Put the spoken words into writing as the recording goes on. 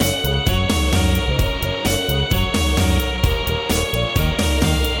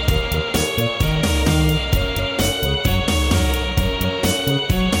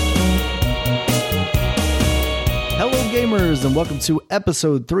and welcome to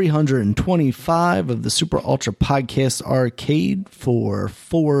episode 325 of the Super Ultra Podcast Arcade for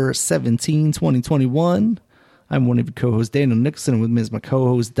 4/17/2021. I'm one of your co-hosts, Daniel Nixon, and with me is my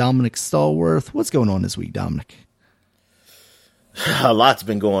co-host, Dominic Stallworth. What's going on this week, Dominic? A lot's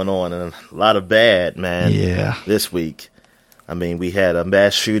been going on, and a lot of bad, man. Yeah. This week. I mean, we had a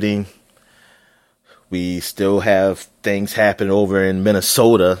mass shooting. We still have things happening over in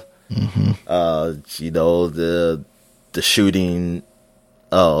Minnesota. Mm-hmm. The shooting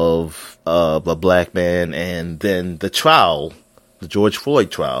of a black man, and then the trial, the George Floyd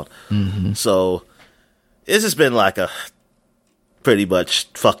trial. Mm-hmm. So it's just been like a pretty much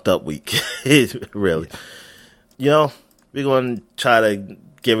fucked up week. Really. We're going to try to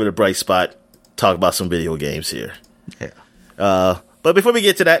give it a bright spot, talk about some video games here. Yeah. But before we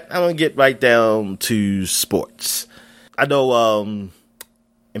get to that, I'm going to get right down to sports. I know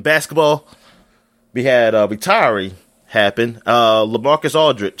in basketball, we had retiring happen. LaMarcus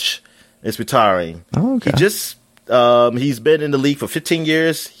Aldridge is retiring. Oh, okay. He's been in the league for 15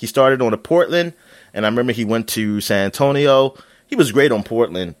 years. He started on Portland, and I remember he went to San Antonio. He was great on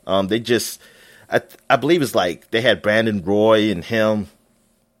Portland. I believe it's like they had Brandon Roy and him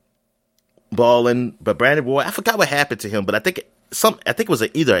balling, but Brandon Roy, I forgot what happened to him, but I think it was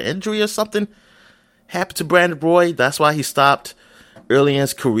either an injury or something happened to Brandon Roy. That's why he stopped early in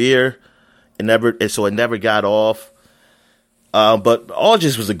his career so it never got off. But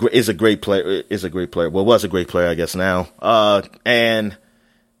Aldridge is a great player. Well, was a great player, I guess now. And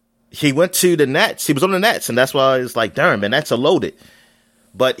he went to the Nets. He was on the Nets, and that's why it's like, darn, man, that's a loaded.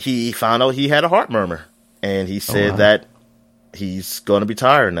 But he found out he had a heart murmur, and he said that he's going to be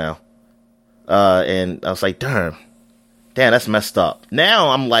tired now. And I was like, damn, that's messed up.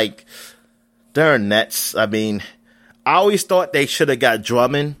 Now I'm like, darn Nets. I mean, I always thought they should have got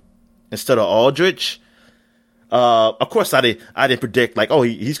Drummond instead of Aldridge. Of course, I didn't predict like, oh,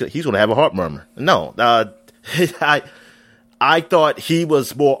 he's going to have a heart murmur. No, I thought he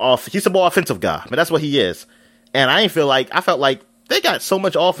was he's a more offensive guy. I mean, that's what he is. And I felt like they got so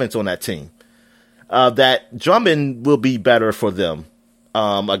much offense on that team that Drummond will be better for them.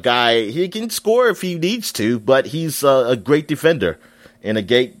 A guy, he can score if he needs to, but he's a great defender and a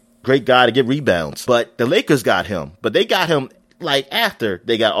great guy to get rebounds. But the Lakers got him, but they got him like after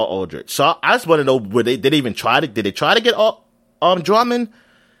they got Aldridge. So I just want to know, did they try to get Drummond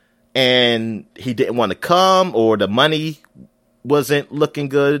and he didn't want to come, or the money wasn't looking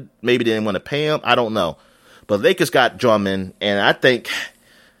good? Maybe they didn't want to pay him. I don't know. But Lakers got Drummond, and I think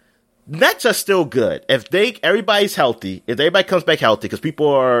Nets are still good. If everybody's healthy, if everybody comes back healthy, because people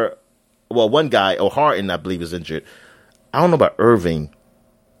are, one guy, Harden, I believe, is injured. I don't know about Irving,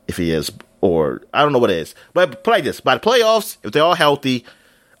 if he is, or I don't know what it is. But play this. By the playoffs, if they're all healthy,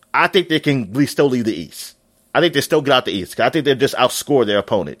 I think they can still lead the East. I think they still get out the East. I think they'll just outscore their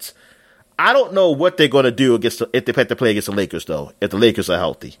opponents. I don't know what they're going to do if they have to play against the Lakers, though, if the Lakers are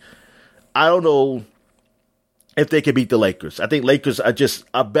healthy. I don't know if they can beat the Lakers. I think Lakers are just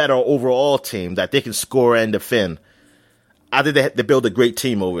a better overall team that they can score and defend. I think they build a great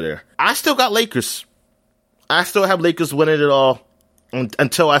team over there. I still got Lakers. I still have Lakers winning it all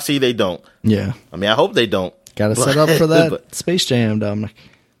until I see they don't. Yeah. I mean, I hope they don't. Got to set up for that Space Jam, Dominic.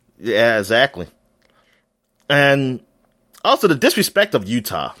 Yeah, exactly. And also the disrespect of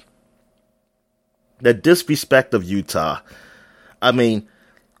Utah. I mean,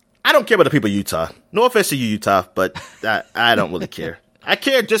 I don't care about the people of Utah. No offense to you, Utah, but I don't really care. I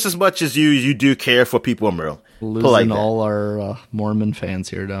care just as much as you do care for people in Maryland. Losing all our Mormon fans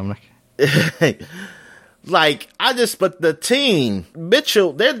here, Dominic. But the team,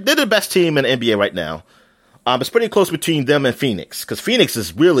 Mitchell, they're the best team in the NBA right now. It's pretty close between them and Phoenix, because Phoenix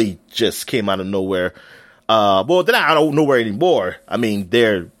is really just came out of nowhere. They're not out of nowhere anymore. I mean,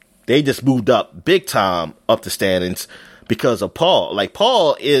 they just moved up big time up the standings because of Paul. Like,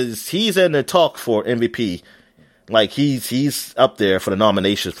 he's in the talk for MVP. Like, he's up there for the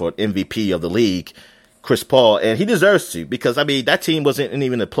nominations for MVP of the league, Chris Paul, and he deserves to, because, I mean, that team wasn't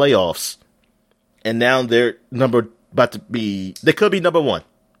even in the playoffs. And now they could be number one.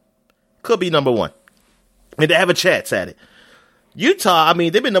 I mean, they have a chance at it. Utah, I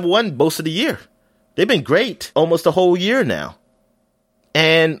mean, they've been number one most of the year. They've been great almost the whole year now.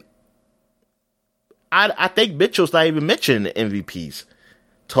 And I think Mitchell's not even mentioned in the MVP's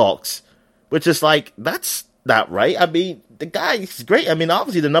talks, which is like, that's not right. I mean, the guy is great. I mean,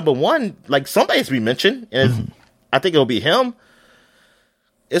 obviously the number one, like, somebody has to be mentioned, and I think it'll be him.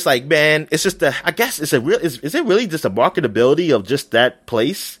 It's like, man, it's just I guess is it really just a marketability of just that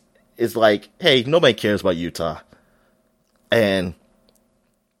place? It's like, hey, nobody cares about Utah. And,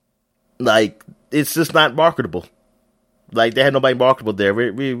 like, it's just not marketable. Like, they had nobody marketable there.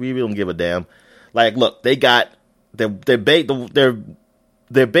 We don't give a damn. Like, look, they got their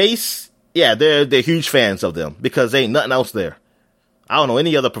base. Yeah, they're huge fans of them because there ain't nothing else there. I don't know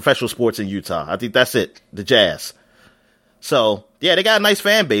any other professional sports in Utah. I think that's it, the Jazz. So, yeah, they got a nice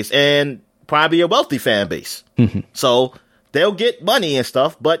fan base and probably a wealthy fan base. So, they'll get money and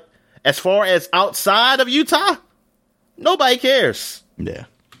stuff, but as far as outside of Utah, nobody cares. Yeah.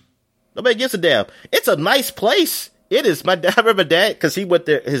 Nobody gives a damn. It's a nice place. It is. I remember Dad, because he went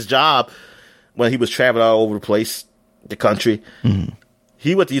there, his job, when he was traveling all over the place, the country.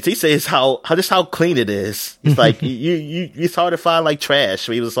 He went to UT. He says just how clean it is. It's like it's hard to find like trash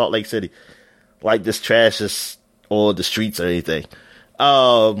when he was in Salt Lake City, like this trash is on the streets or anything.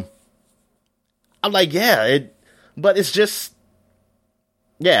 I'm like, but it's just,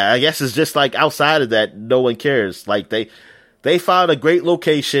 I guess it's just like outside of that, no one cares. Like they found a great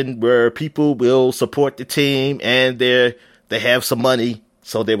location where people will support the team and they have some money,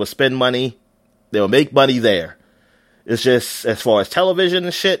 so they will spend money, they will make money there. It's just, as far as television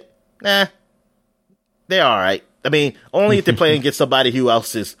and shit, they're alright. I mean, only if they're playing against somebody who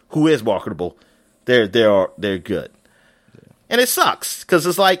is marketable, they're good. And it sucks, because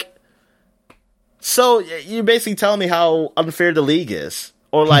it's like, so you're basically telling me how unfair the league is.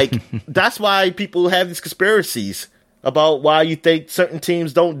 Or like, that's why people have these conspiracies about why you think certain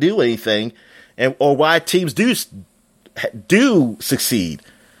teams don't do anything, or why teams do succeed.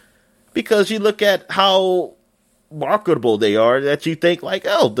 Because you look at how marketable they are, that you think like,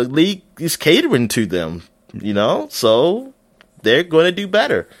 oh, the league is catering to them, so they're going to do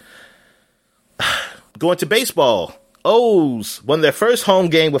better. Going to baseball, O's won their first home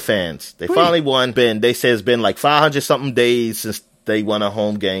game with fans. They finally won. They say it's been like 500 something days since they won a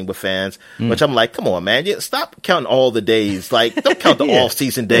home game with fans, which I'm like, come on, man, stop counting all the days. Like, don't count the off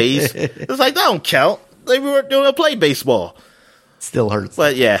season days. It's like, that don't count. They were doing to play baseball. Still hurts.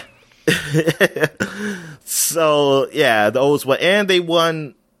 But yeah. So, yeah, the O's won. And they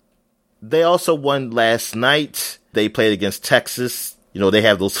won. They also won last night. They played against Texas. They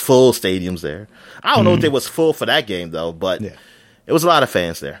have those full stadiums there. I don't know if it was full for that game, though, but it was a lot of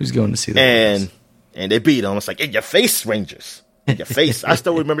fans there. Who's going to see that? And they beat them. It's like, in your face, Rangers. In your face. I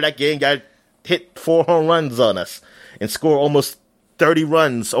still remember that game. Got hit 4 home runs on us and scored almost 30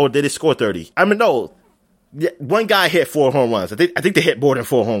 runs. Or did it score 30? I mean, no. One guy hit 4 home runs. I think they hit more than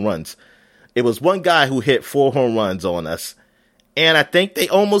 4 home runs. It was one guy who hit 4 home runs on us. And I think they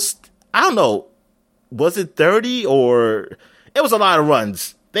almost, I don't know, was it 30 or... It was a lot of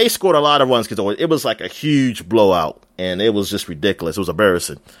runs. They scored a lot of runs because it was like a huge blowout. And it was just ridiculous. It was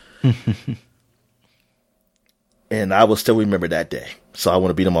embarrassing. And I will still remember that day. So I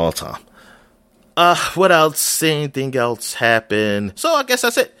want to beat them all the time. What else? Anything else happened? So I guess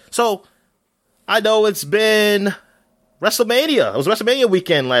that's it. So I know it's been WrestleMania. It was WrestleMania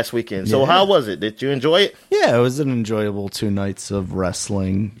weekend last weekend. So how was it? Did you enjoy it? Yeah, it was an enjoyable 2 nights of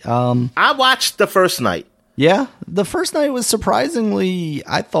wrestling. I watched the first night. Yeah, the first night was surprisingly,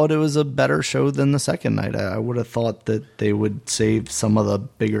 I thought it was a better show than the second night. I would have thought that they would save some of the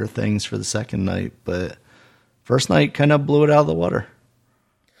bigger things for the second night, but first night kind of blew it out of the water.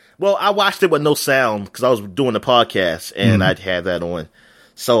 Well, I watched it with no sound because I was doing the podcast and I'd had that on.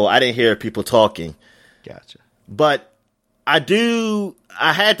 So I didn't hear people talking. Gotcha. But I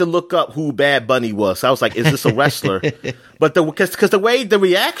had to look up who Bad Bunny was. So I was like, is this a wrestler? But because the way the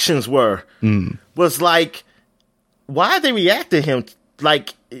reactions were was like, why they react to him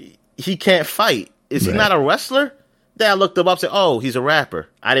like he can't fight? Is he not a wrestler? Then I looked him up and said, oh, he's a rapper.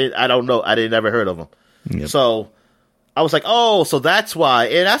 I don't know. I didn't ever heard of him. Yep. So I was like, oh, so that's why.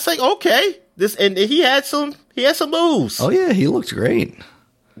 And I was like, okay. And he had some moves. Oh yeah, he looked great.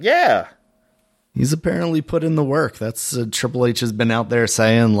 Yeah. He's apparently put in the work. That's Triple H has been out there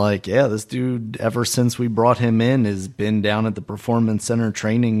saying like, yeah, this dude, ever since we brought him in, has been down at the Performance Center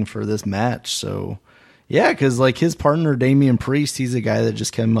training for this match. So yeah, because like his partner, Damian Priest, he's a guy that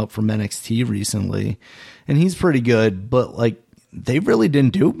just came up from NXT recently and he's pretty good, but like they really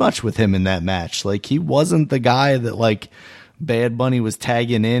didn't do much with him in that match. Like he wasn't the guy that like Bad Bunny was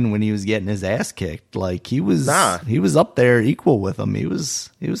tagging in when he was getting his ass kicked. Like he was up there equal with him. He was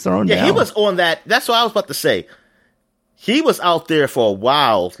throwing down. Yeah, he was on that. That's what I was about to say. He was out there for a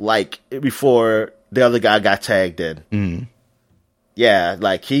while, like before the other guy got tagged in. Yeah,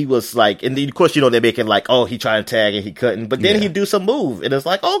 like he was like, and of course, they're making like, oh, he tried to tag and he couldn't, but then he'd do some move, and it's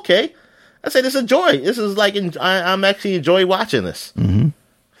like, okay, I said, this is joy. This is like, I'm actually enjoying watching this.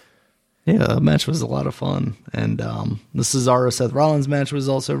 Yeah, the match was a lot of fun, and the Cesaro Seth Rollins match was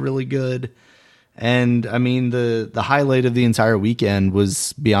also really good. And I mean, the highlight of the entire weekend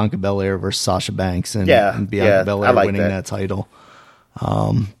was Bianca Belair versus Sasha Banks, and Bianca Belair winning that title.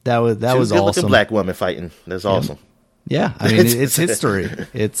 That was awesome. Looking black woman fighting. That's awesome. Yeah, I mean, it's history.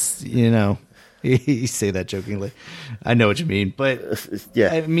 It's, you say that jokingly. I know what you mean, but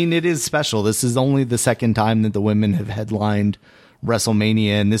yeah, I mean, it is special. This is only the second time that the women have headlined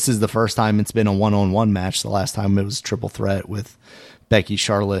WrestleMania, and this is the first time it's been a one-on-one match. The last time it was triple threat with Becky,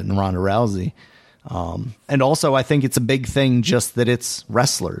 Charlotte, and Ronda Rousey. And also, I think it's a big thing just that it's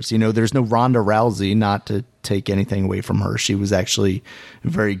wrestlers. There's no Ronda Rousey, not to take anything away from her. She was actually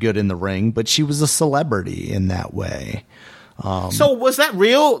very good in the ring, but she was a celebrity in that way. So was that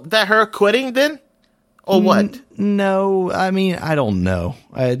real, that her quitting then? Or what? No, I mean, I don't know.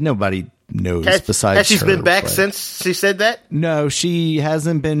 Nobody knows besides her. Has she been back since she said that? No, she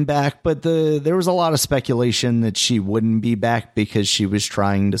hasn't been back, but there was a lot of speculation that she wouldn't be back because she was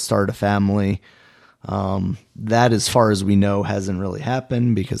trying to start a family. That, as far as we know, hasn't really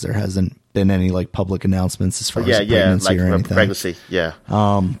happened because there hasn't been any public announcements as far as pregnancy or anything. Pregnancy, yeah.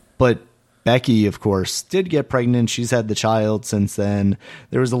 But Becky, of course, did get pregnant. She's had the child since then.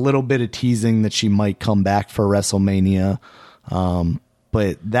 There was a little bit of teasing that she might come back for WrestleMania.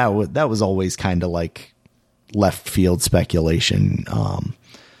 But that was always kind of left field speculation.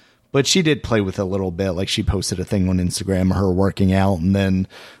 But she did play with it a little bit. She posted a thing on Instagram of her working out, and then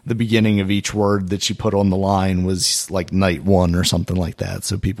the beginning of each word that she put on the line was night one or something like that.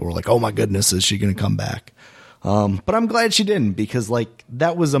 So people were like, oh my goodness, is she going to come back? But I'm glad she didn't, because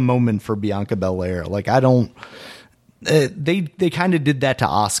that was a moment for Bianca Belair. They kind of did that to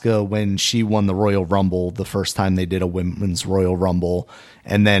Asuka when she won the Royal Rumble the first time they did a women's Royal Rumble.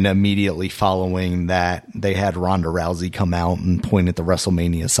 And then immediately following that, they had Ronda Rousey come out and point at the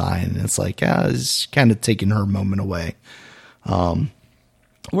WrestleMania sign. And it's it's kind of taking her moment away. One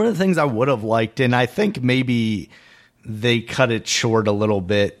of the things I would have liked, and I think maybe they cut it short a little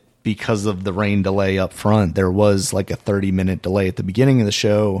bit because of the rain delay up front. There was a 30-minute delay at the beginning of the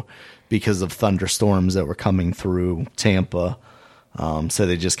show because of thunderstorms that were coming through Tampa. So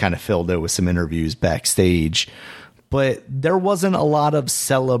they just kind of filled it with some interviews backstage. But there wasn't a lot of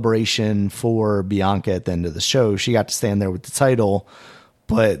celebration for Bianca at the end of the show. She got to stand there with the title,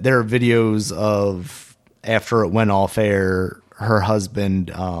 but there are videos of after it went off air, her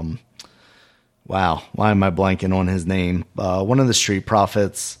husband, wow, why am I blanking on his name? One of the Street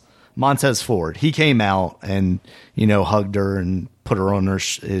Profits, Montez Ford, he came out and, hugged her and put her on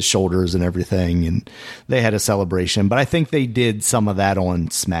his shoulders and everything. And they had a celebration, but I think they did some of that on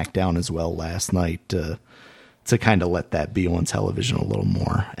SmackDown as well last night to kind of let that be on television a little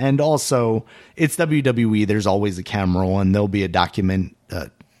more. And also it's WWE. There's always a camera on. There'll be a documentary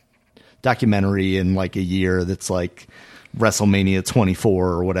in a year that's WrestleMania 24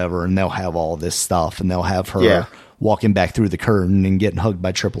 or whatever. And they'll have all this stuff, and they'll have her walking back through the curtain and getting hugged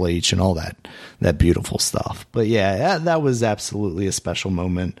by Triple H and all that beautiful stuff. But yeah, that was absolutely a special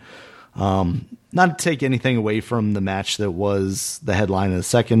moment. Not to take anything away from the match that was the headline of the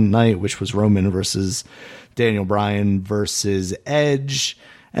second night, which was Roman versus Daniel Bryan versus Edge.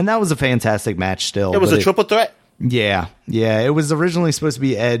 And that was a fantastic match still. It was a triple threat? Yeah. It was originally supposed to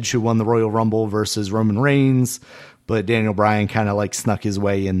be Edge who won the Royal Rumble versus Roman Reigns, but Daniel Bryan kind of snuck his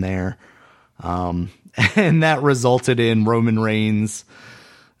way in there. And that resulted in Roman Reigns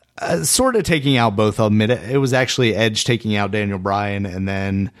sort of taking out both of them. It was actually Edge taking out Daniel Bryan, and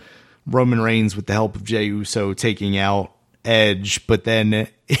then Roman Reigns, with the help of Jey Uso, taking out Edge. But then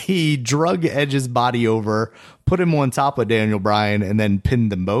he drug Edge's body over, put him on top of Daniel Bryan, and then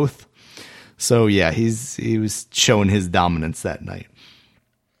pinned them both. So yeah, he was showing his dominance that night.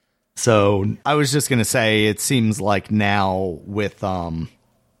 So I was just going to say, it seems like now with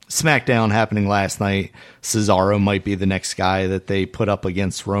SmackDown happening last night, Cesaro might be the next guy that they put up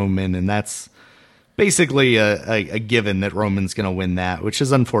against Roman, and that's basically a given that Roman's going to win that, which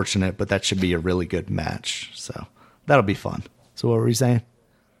is unfortunate, but that should be a really good match. So that'll be fun. So what were you saying?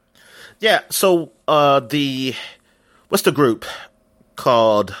 Yeah, so what's the group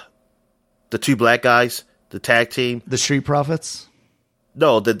called? The two black guys, the tag team? The Street Profits?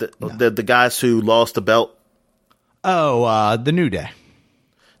 No, the guys who lost the belt. Oh, the New Day.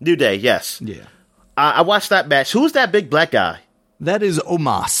 New Day, yes. Yeah. I watched that match. Who's that big black guy? That is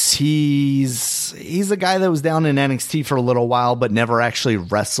Omos. He's a guy that was down in NXT for a little while, but never actually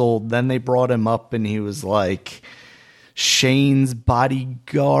wrestled. Then they brought him up, and he was Shane's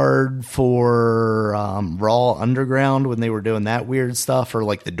bodyguard for Raw Underground when they were doing that weird stuff, or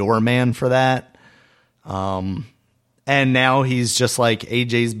the doorman for that. And now he's just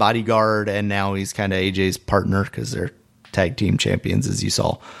AJ's bodyguard, and now he's kind of AJ's partner because they're tag team champions, as you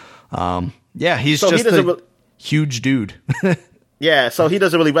saw. Yeah, he's So just he doesn't a huge dude. Yeah, so he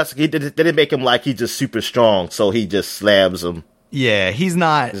doesn't really wrestle. They didn't make him like he's just super strong, so he just slams him. Yeah, he's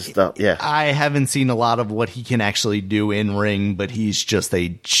not. Yeah. I haven't seen a lot of what he can actually do in ring, but he's just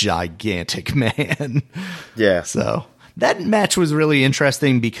a gigantic man. Yeah. So that match was really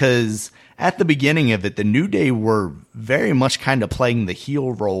interesting because at the beginning of it, the New Day were very much kind of playing the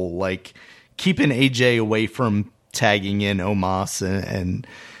heel role, like keeping AJ away from tagging in Omos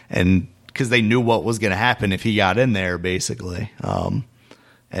and because they knew what was going to happen if he got in there, basically.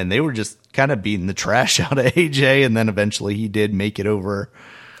 And they were just kind of beating the trash out of AJ, and then eventually he did make it over.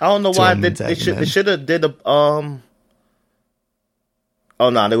 I don't know why they should have did a Oh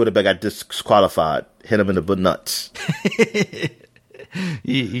no, they would have got disqualified. Hit him in the nuts.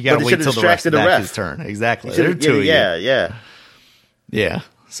 you got to wait till the rest of his turn. Exactly. Yeah.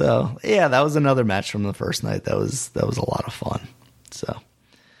 So yeah, that was another match from the first night. That was a lot of fun. So.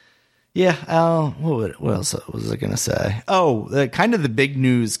 Yeah, what else was I going to say? Oh, kind of the big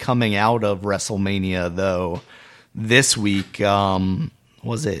news coming out of WrestleMania, though, this week,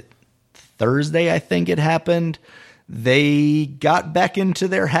 was it Thursday, I think it happened? They got back into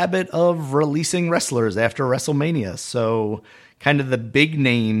their habit of releasing wrestlers after WrestleMania. So kind of the big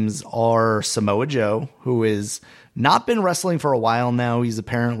names are Samoa Joe, who has not been wrestling for a while now. He's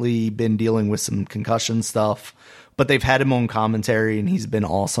apparently been dealing with some concussion stuff. But they've had him on commentary, and he's been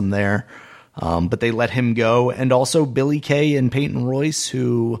awesome there. But they let him go. And also Billie Kay and Peyton Royce,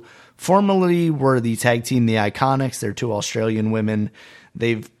 who formerly were the tag team The Iconics. They're two Australian women.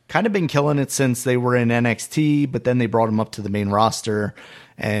 They've kind of been killing it since they were in NXT, but then they brought them up to the main roster.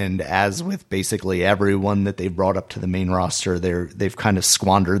 And as with basically everyone that they've brought up to the main roster, they've kind of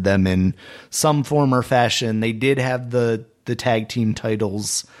squandered them in some form or fashion. They did have the tag team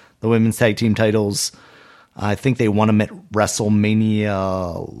titles, the women's tag team titles. I think they won them at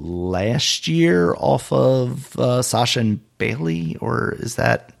WrestleMania last year off of Sasha and Bayley, or is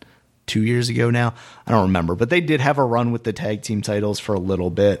that 2 years ago now? I don't remember, but they did have a run with the tag team titles for a little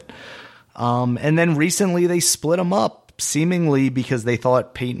bit. And then recently they split them up, seemingly because they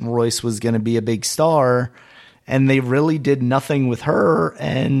thought Peyton Royce was going to be a big star, and they really did nothing with her.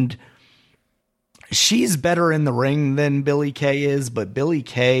 And she's better in the ring than Billie Kay is, but Billie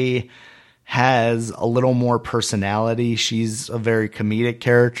Kay has a little more personality. She's a very comedic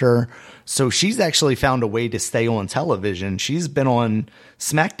character. So she's actually found a way to stay on television. She's been on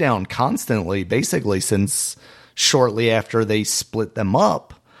SmackDown constantly, basically since shortly after they split them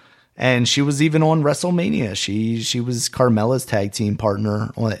up. And she was even on WrestleMania. She was Carmella's tag team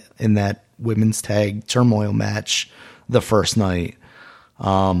partner in that women's tag turmoil match the first night.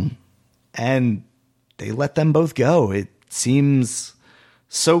 And they let them both go. It seems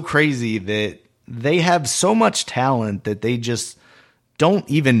so crazy that they have so much talent that they just don't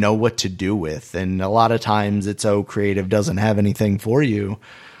even know what to do with. And a lot of times it's, creative doesn't have anything for you.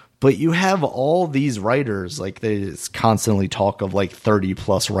 But you have all these writers, like there's constantly talk of like 30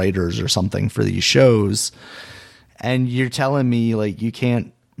 plus writers or something for these shows. And you're telling me like you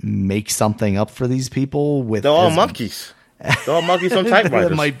can't make something up for these people with they're all monkeys. They're all monkeys on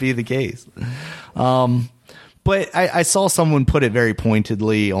typewriters. That might be the case. But I saw someone put it very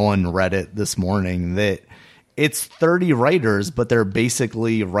pointedly on Reddit this morning that it's 30 writers, but they're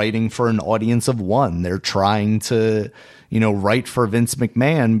basically writing for an audience of one. They're trying to, write for Vince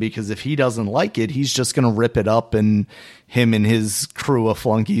McMahon, because if he doesn't like it, he's just going to rip it up, and him and his crew of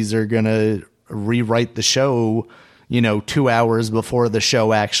flunkies are going to rewrite the show, 2 hours before the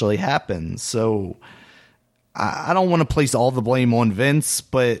show actually happens. So I don't want to place all the blame on Vince,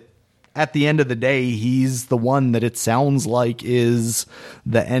 but at the end of the day, he's the one that it sounds like is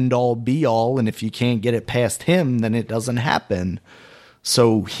the end all be all. And if you can't get it past him, then it doesn't happen.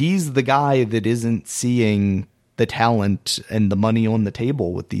 So he's the guy that isn't seeing the talent and the money on the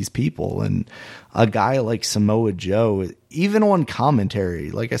table with these people. And a guy like Samoa Joe, even on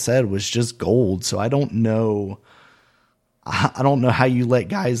commentary, like I said, was just gold. So I don't know how you let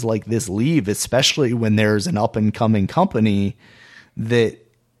guys like this leave, especially when there's an up and coming company that,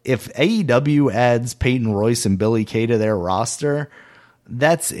 if AEW adds Peyton Royce and Billie Kay to their roster,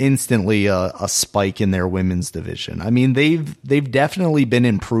 that's instantly a spike in their women's division. I mean, they've definitely been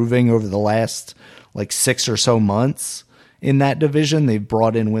improving over the last like 6 or so months in that division. They've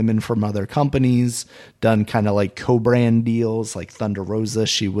brought in women from other companies, done kind of like co-brand deals, like Thunder Rosa.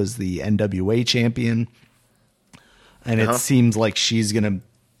 She was the NWA champion. And it seems like she's going to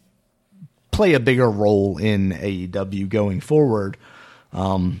play a bigger role in AEW going forward.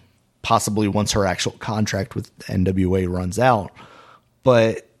 Possibly once her actual contract with NWA runs out.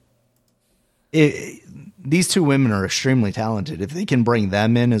 But these two women are extremely talented. If they can bring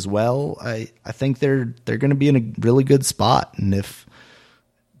them in as well, I think they're going to be in a really good spot. And if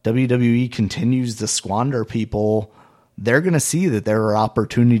WWE continues to squander people, they're going to see that there are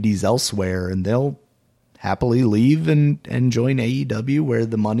opportunities elsewhere, and they'll happily leave and join AEW, where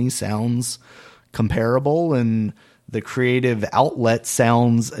the money sounds comparable and the creative outlet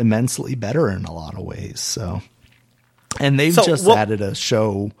sounds immensely better in a lot of ways. So, and they've added a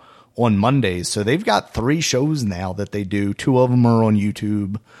show on Mondays. So they've got 3 shows now that they do. 2 of them are on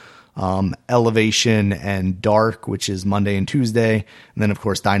YouTube, Elevation and Dark, which is Monday and Tuesday. And then of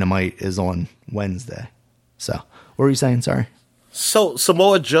course Dynamite is on Wednesday. So what were you saying? Sorry. So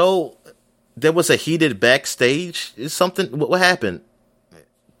Samoa Joe, there was a heated backstage. Is something, what happened?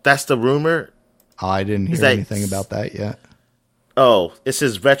 That's the rumor. I didn't hear anything about that yet. Oh, it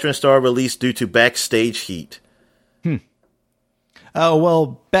says veteran star released due to backstage heat. Oh,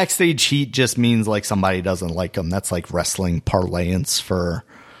 well, backstage heat just means like somebody doesn't like them. That's like wrestling parlance for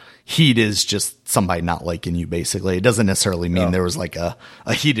heat is just somebody not liking you, basically. It doesn't necessarily mean there was like a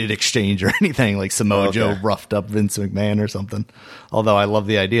heated exchange or anything, like Samoa Joe roughed up Vince McMahon or something. Although I love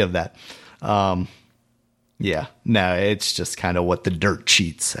the idea of that. Yeah, no, it's just kind of what the dirt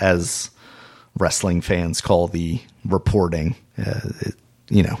sheets, as wrestling fans call the reporting,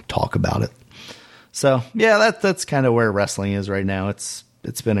 talk about it. So yeah, that's kind of where wrestling is right now. It's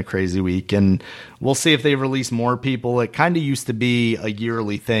been a crazy week, and we'll see if they release more people. It kind of used to be a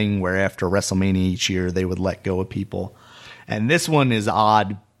yearly thing where after WrestleMania each year they would let go of people, and this one is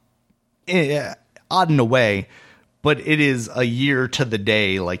odd in a way, but it is a year to the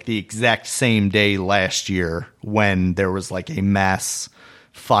day, like the exact same day last year when there was like a mass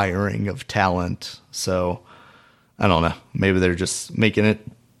firing of talent. So I don't know. Maybe they're just making it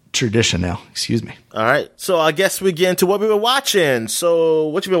tradition now. Excuse me. All right. So I guess we get into what we were watching. So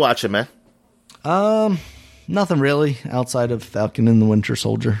what you been watching, man? Nothing really outside of Falcon and the Winter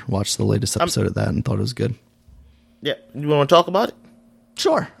Soldier. Watched the latest episode of that and thought it was good. Yeah. You want to talk about it?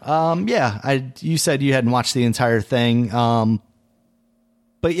 Sure. Yeah. You said you hadn't watched the entire thing.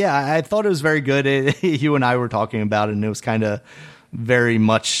 But yeah, I thought it was very good. You and I were talking about it, and it was kind of very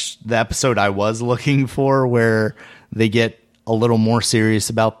much the episode I was looking for, where they get a little more serious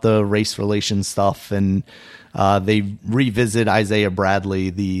about the race relations stuff, and they revisit Isaiah Bradley,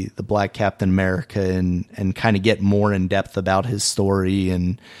 the Black Captain America, and kind of get more in depth about his story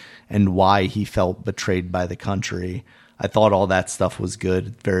and why he felt betrayed by the country. I thought all that stuff was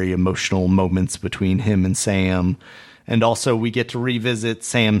good. Very emotional moments between him and Sam. And also we get to revisit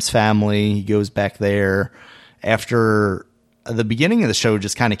Sam's family. He goes back there after the beginning of the show,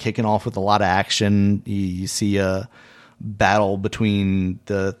 just kind of kicking off with a lot of action. You see a battle between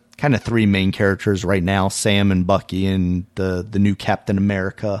the kind of 3 main characters right now, Sam and Bucky and the new Captain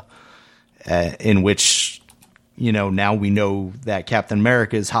America, in which, now we know that Captain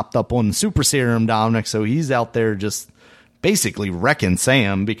America is hopped up on the super serum, Dominic. So he's out there just basically wrecking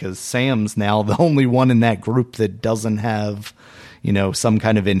Sam, because Sam's now the only one in that group that doesn't have, some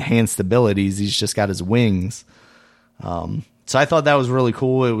kind of enhanced abilities. He's just got his wings. So I thought that was really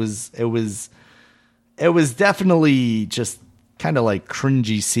cool. It was definitely just kind of like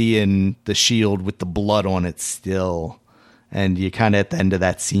cringy seeing the shield with the blood on it still. And you kind of at the end of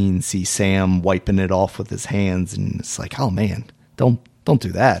that scene see Sam wiping it off with his hands, and it's like, oh man, don't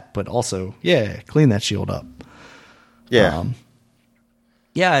do that. But also, yeah, clean that shield up. Yeah.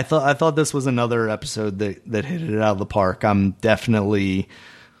 Yeah, I thought this was another episode that hit it out of the park. I'm definitely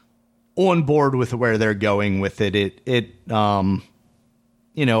on board with where they're going with it. Around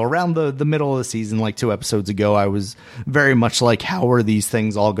the middle of the season, like 2 episodes ago, I was very much like, how are these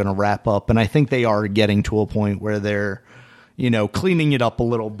things all going to wrap up? And I think they are getting to a point where they're, cleaning it up a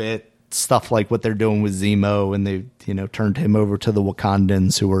little bit. Stuff like what they're doing with Zemo, and they, turned him over to the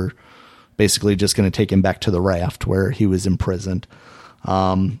Wakandans, who were basically just going to take him back to the raft where he was imprisoned.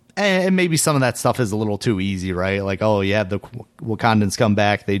 And maybe some of that stuff is a little too easy, right? Like, oh yeah, the Wakandans come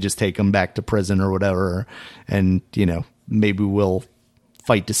back, they just take him back to prison or whatever. And, maybe we'll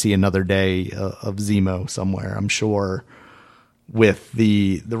fight to see another day of Zemo somewhere. I'm sure with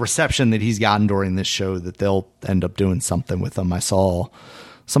the reception that he's gotten during this show that they'll end up doing something with him. I saw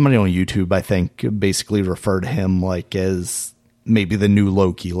somebody on YouTube, I think, basically refer to him like as maybe the new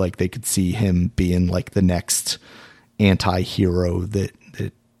Loki. Like they could see him being like the next anti-hero that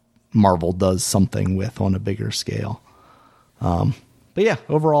Marvel does something with on a bigger scale. But yeah,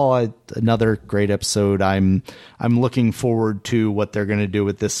 overall, another great episode. I'm looking forward to what they're going to do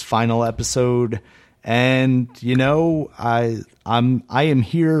with this final episode. And, I am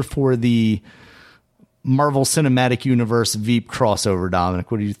here for the Marvel Cinematic Universe Veep crossover, Dominic.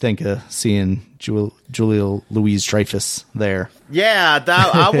 What do you think of seeing Julia Louis-Dreyfus there? Yeah,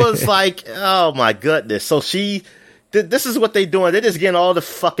 I was like, oh my goodness. So this is what they're doing. They're just getting all the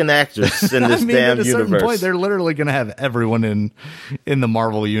fucking actors in this damn at a certain universe. point, they're literally going to have everyone in the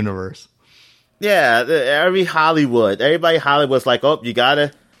Marvel universe. Yeah, everybody Hollywood's like, oh, you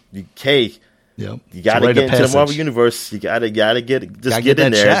gotta get into the Marvel universe. You gotta get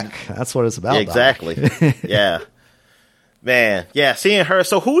in there. Check. That's what it's about. Yeah, exactly. Yeah, man. Yeah, seeing her.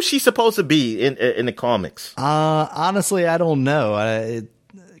 So who's she supposed to be in the comics? Honestly, I don't know.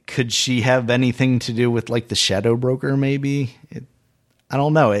 Could she have anything to do with like the Shadow Broker? Maybe. I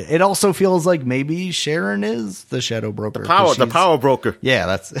don't know. It also feels like maybe Sharon is the Shadow Broker. The power broker. Yeah,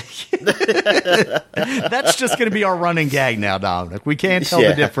 that's that's just going to be our running gag now, Dominic. We can't tell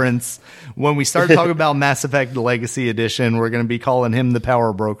the difference. When we start talking about Mass Effect Legacy Edition, we're going to be calling him the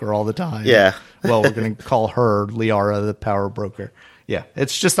power broker all the time. Yeah. Well, we're going to call her, Liara, the power broker. Yeah,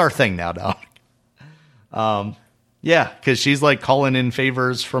 it's just our thing now, Dominic. Yeah, because she's like calling in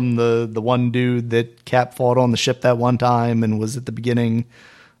favors from the one dude that Cap fought on the ship that one time and was at the beginning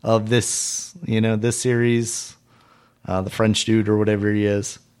of this, this series, the French dude or whatever he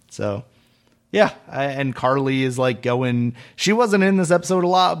is. So, yeah, and Carly is like going. She wasn't in this episode a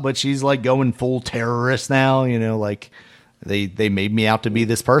lot, but she's like going full terrorist now. Like they made me out to be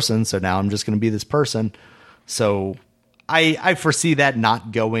this person, so now I'm just going to be this person. So I foresee that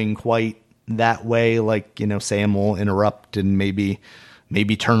not going quite that way. Like, Sam will interrupt and maybe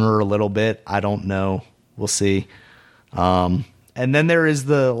turn her a little bit. I don't know. We'll see. And then there is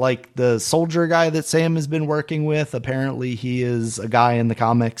the soldier guy that Sam has been working with. Apparently he is a guy in the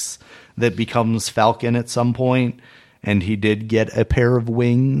comics that becomes Falcon at some point, and he did get a pair of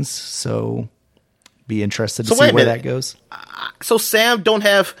wings. So be interested to see where that goes. So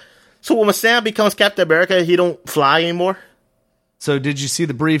when Sam becomes Captain America, he don't fly anymore? So did you see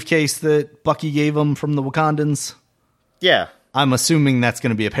the briefcase that Bucky gave him from the Wakandans? Yeah. I'm assuming that's going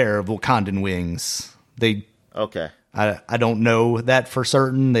to be a pair of Wakandan wings. Okay. I don't know that for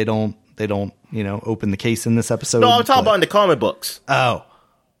certain. They don't open the case in this episode. No, I'm talking about in the comic books. Oh.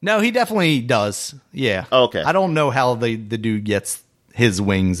 No, he definitely does. Yeah. Okay. I don't know how the dude gets his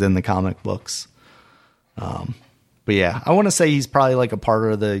wings in the comic books. But yeah, I want to say he's probably like a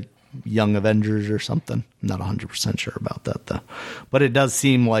part of the Young Avengers or something. I'm not 100% sure about that though. But it does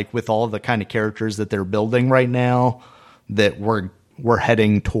seem like with all the kind of characters that they're building right now that we're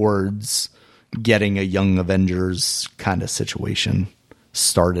heading towards getting a Young Avengers kind of situation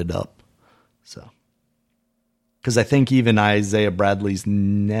started up. So, because I think even Isaiah Bradley's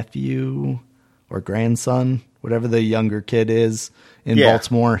nephew or grandson, whatever the younger kid is in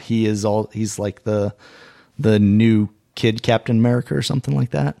Baltimore, he's like the new kid Captain America or something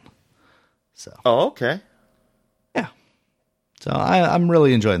like that. So. Oh, okay. Yeah. So I'm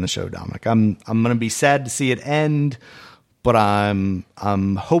really enjoying the show, Dominic. I'm going to be sad to see it end, but I'm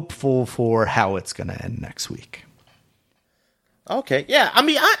hopeful for how it's going to end next week. Okay. Yeah. I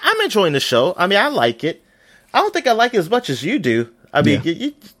mean, I'm enjoying the show. I mean, I like it. I don't think I like it as much as you do. I mean,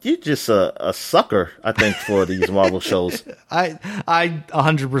 you're just a sucker, I think, for these Marvel shows. I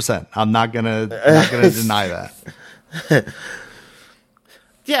 100%. I'm not gonna deny that.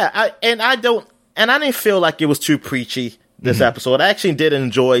 Yeah, I didn't feel like it was too preachy this episode. I actually did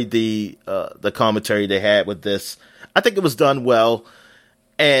enjoy the commentary they had with this. I think it was done well,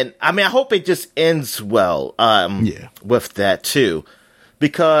 and I mean, I hope it just ends well. With that too,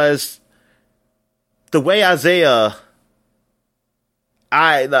 because the way Isaiah,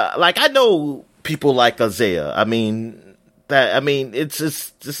 I know people like Isaiah. It's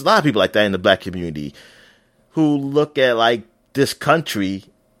just a lot of people like that in the black community who look at like this country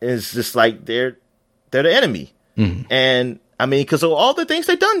is just like they're the enemy. And I mean, because of all the things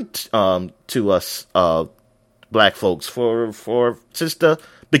they've done to us black folks for since the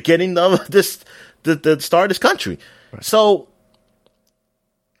beginning of the start of this country. Right. So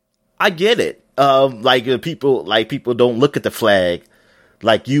I get it. People don't look at the flag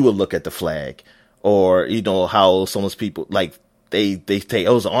like you would look at the flag, or how some of those people like they say,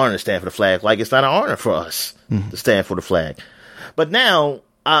 oh, it's an honor to stand for the flag. Like, it's not an honor for us to stand for the flag. But now,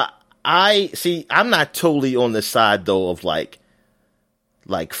 I see, I'm not totally on the side though of like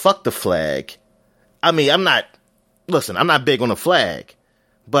fuck the flag. I mean, I'm not big on the flag,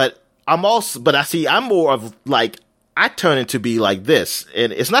 but I'm more of like, I turn it to be like this,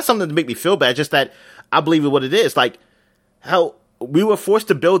 and it's not something to make me feel bad, just that I believe in what it is. Like, how we were forced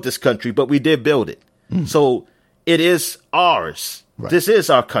to build this country, but we did build it. So it is ours. Right. This is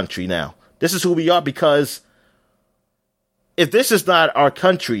our country now. This is who we are, because if this is not our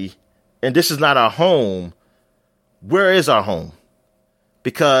country, and this is not our home, where is our home?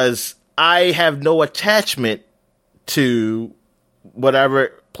 Because I have no attachment to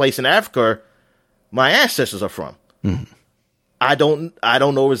whatever place in Africa my ancestors are from. Mm-hmm. I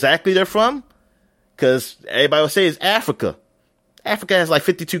don't know exactly they're from, because everybody will say it's Africa. Africa has like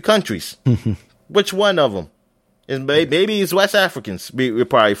 52 countries. Mm-hmm. Which one of them? Maybe it's West Africans we're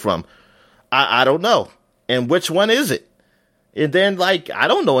probably from. I don't know. And which one is it? And then, like, I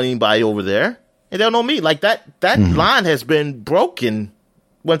don't know anybody over there. And they don't know me. Like, that line has been broken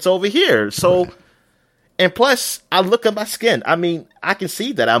once over here. So, and plus, I look at my skin. I mean, I can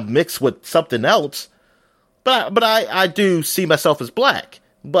see that I'm mixed with something else. But I do see myself as black.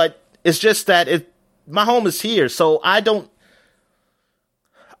 But it's just that my home is here. So I don't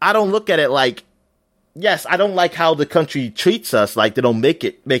look at it like, yes, I don't like how the country treats us. Like, they don't make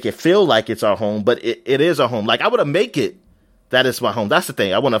it feel like it's our home, but it is our home. Like, I want to make it that it's my home. That's the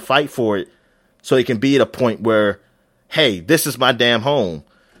thing. I want to fight for it so it can be at a point where, hey, this is my damn home.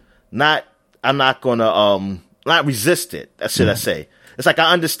 I'm not going to not resist it, should I say. It's like,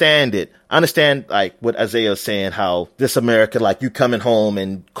 I understand it. I understand, like, what Isaiah is saying, how this America, like, you coming home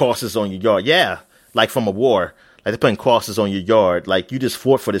and crosses on your yard. Yeah, like from a war. Like, they're putting crosses on your yard. Like, you just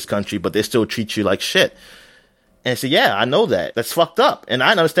fought for this country, but they still treat you like shit. And so, yeah, I know that. That's fucked up. And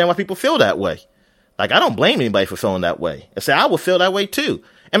I understand why people feel that way. Like, I don't blame anybody for feeling that way. I say, I would feel that way, too.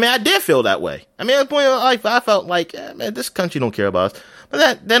 I mean, I did feel that way. I mean, at the point of life, I felt like, man, this country don't care about us.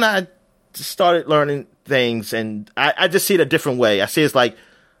 But then I started learning things, and I just see it a different way. I see it's like,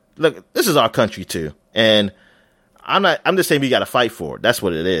 look, this is our country, too. And I'm just saying we got to fight for it. That's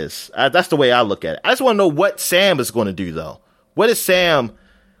what it is. That's the way I look at it. I just want to know what Sam is going to do, though. What's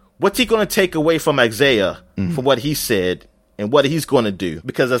he going to take away from Isaiah for what he said and what he's going to do?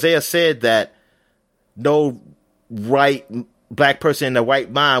 Because Isaiah said that no black person in the right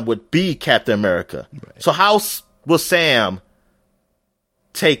mind would be Captain America. Right. So how will Sam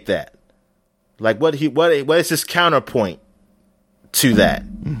take that? Like, what is his counterpoint to that?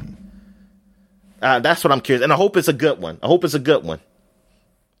 Mm-hmm. That's what I'm curious. And I hope it's a good one.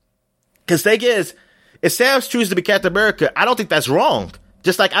 Because thing is, if Sam chooses to be Captain America, I don't think that's wrong.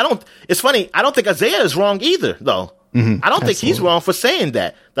 Just like, it's funny, I don't think Isaiah is wrong either, though. Mm-hmm. I don't think he's wrong for saying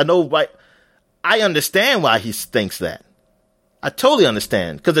that. I understand why he thinks that. I totally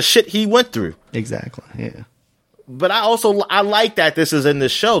understand, because the shit he went through. Exactly, yeah. But I like that this is in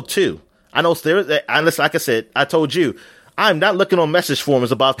this show, too. I know, like I said, I told you, I'm not looking on message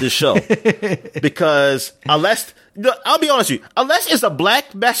forums about this show. Because I'll be honest with you, unless it's a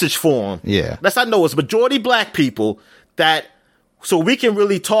black message forum, yeah, unless I know it's majority black people, so we can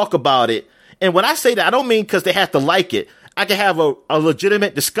really talk about it. And when I say that, I don't mean because they have to like it. I can have a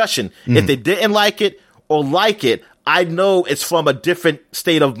legitimate discussion. Mm-hmm. If they didn't like it or like it, I know it's from a different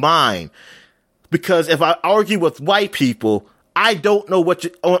state of mind. Because if I argue with white people, I don't know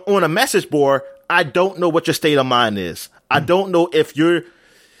on a message board, I don't know what your state of mind is. I don't know if you're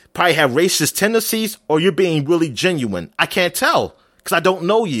probably have racist tendencies or you're being really genuine. I can't tell because I don't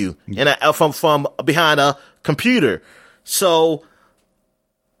know you from behind a computer. So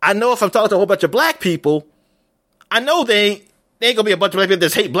I know if I'm talking to a whole bunch of black people, I know they ain't gonna be a bunch of black people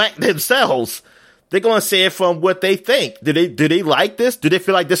that hate black themselves. They're gonna say it from what they think. Do they like this? Do they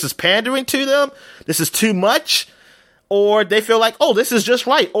feel like this is pandering to them? This is too much? Or they feel like, oh, this is just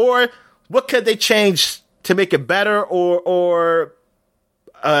right? Or what could they change to make it better, or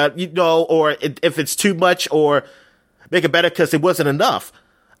if it's too much, or make it better because it wasn't enough?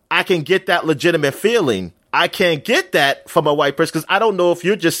 I can get that legitimate feeling. I can't get that from a white person because I don't know if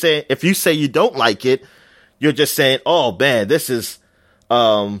you're just saying, if you say you don't like it, you're just saying, oh man, this is,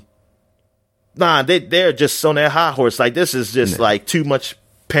 they're just on their high horse. Like, this is just like too much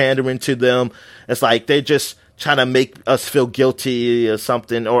pandering to them. It's like they're just trying to make us feel guilty or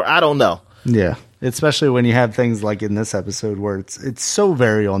something, or I don't know. Yeah. Especially when you have things like in this episode where it's so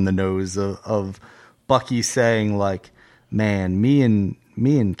very on the nose of Bucky saying like, man, me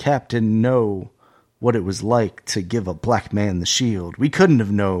and Cap didn't know what it was like to give a black man the shield. We couldn't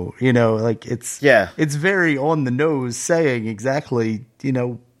have known, like it's very on the nose saying exactly,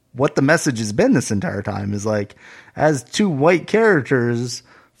 what the message has been this entire time is like, as two white characters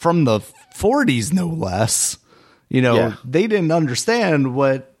from the 40s, no less, they didn't understand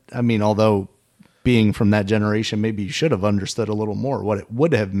although being from that generation, maybe you should have understood a little more what it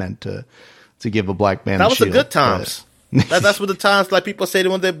would have meant to give a black man that a was shield. The good times. That's what the times, like people say, they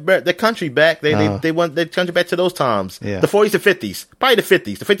want their country back. They want their country back to those times. Yeah. The 40s and 50s. Probably the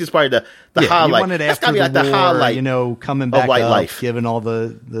 50s. The 50s is probably the highlight. You want it That's after gotta be the like war, the highlight, coming back white up, life. giving all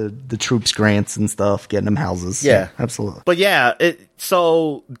the troops grants and stuff, getting them houses. Yeah. Absolutely. But yeah,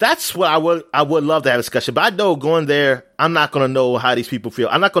 so that's what I would love to have a discussion. But I know going there, I'm not going to know how these people feel.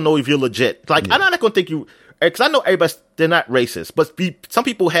 I'm not going to know if you're legit. Like, I'm not going to think you, because I know they're not racist, but some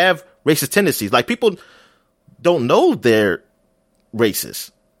people have racist tendencies. Like, people don't know they're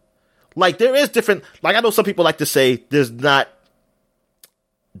racist. Like, there is different, like, I know some people like to say there's not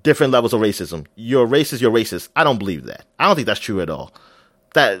different levels of racism. You're racist. I don't believe that. I don't think that's true at all.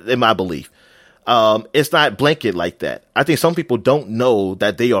 That, in my belief. It's not blanket like that. I think some people don't know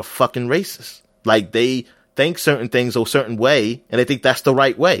that they are fucking racist. Like, they think certain things a certain way, and they think that's the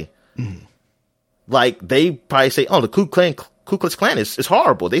right way. Mm-hmm. Like, they probably say, oh, the Ku Klux Klan is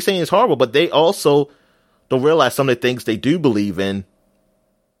horrible. They saying it's horrible, but they also don't realize some of the things they do believe in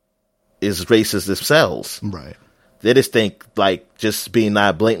is racist themselves. Right. They just think, like, just being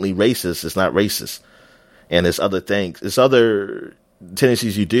not blatantly racist is not racist. And there's other things. There's other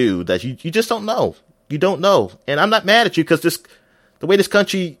tendencies you do that you just don't know. You don't know. And I'm not mad at you because the way this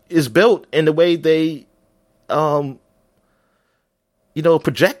country is built and the way they,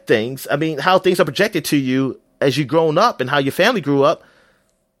 project things. I mean, how things are projected to you as you've grown up and how your family grew up.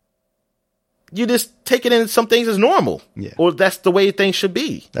 You just take it in some things as normal. Yeah. Or that's the way things should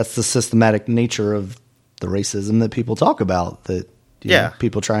be. That's the systematic nature of the racism that people talk about that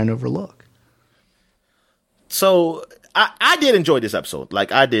people try and overlook. So I did enjoy this episode.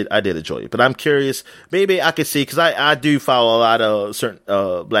 Like, I did enjoy it. But I'm curious, maybe I could see, because I do follow a lot of certain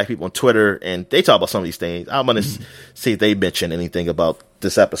black people on Twitter, and they talk about some of these things. I'm going to see if they mention anything about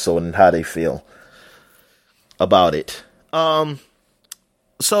this episode and how they feel about it.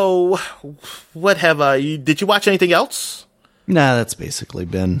 So, what did you watch anything else? Nah, that's basically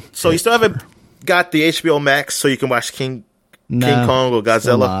been. So, you still haven't got the HBO Max so you can watch King Kong or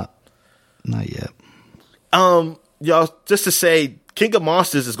Godzilla? Not yet. Y'all, just to say, King of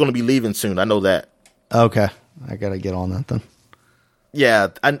Monsters is going to be leaving soon. I know that. Okay. I got to get on that then. Yeah,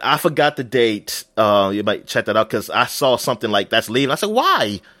 I forgot the date. You might check that out because I saw something like that's leaving. I said,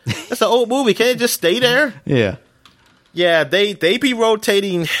 why? That's an old movie. Can't it just stay there? Yeah. Yeah, they be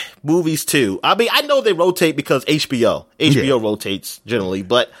rotating movies too. I mean, I know they rotate because HBO rotates generally,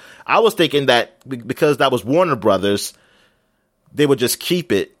 but I was thinking that because that was Warner Brothers, they would just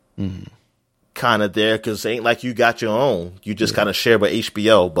keep it kind of there because it ain't like you got your own. You just kind of share with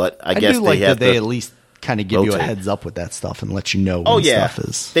HBO, but I guess do they have they at least kind of give you a heads up with that stuff and let you know when stuff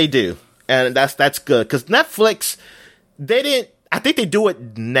is. They do, and that's good because Netflix, they didn't. I think they do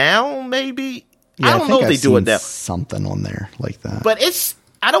it now, maybe. Yeah, I don't know if they do it now. Something on there like that. But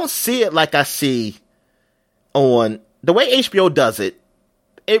I don't see it like I see on the way HBO does it.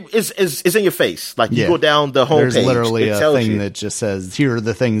 It is in your face. Like you go down the homepage. There's literally a thing that just says, here are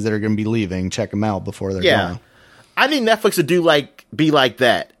the things that are going to be leaving. Check them out before they're gone. I need Netflix to be like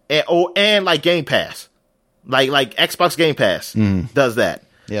that. And like Game Pass. Like Xbox Game Pass does that.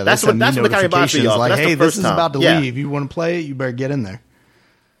 Yeah, that's what the kind of reminds me of. Like, hey, this is about to leave. If you want to play it, you better get in there.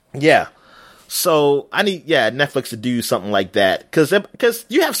 Yeah. So I need Netflix to do something like that because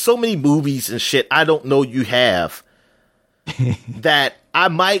you have so many movies and shit I don't know you have that I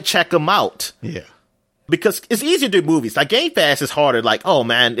might check them out. Yeah, because it's easier to do movies. Like Game Pass is harder. Like, oh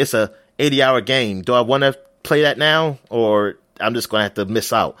man, it's a 80-hour game. Do I want to play that now or I'm just gonna have to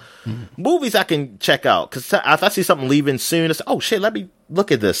miss out? Movies I can check out because if I see something leaving soon, it's oh shit, let me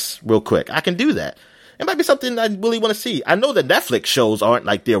look at this real quick. I can do that. It might be something I really want to see. I know the Netflix shows aren't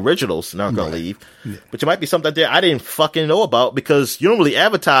like the originals and aren't going to leave. Yeah. But it might be something there I didn't fucking know about because you don't really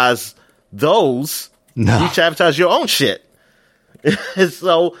advertise those. No. You should advertise your own shit.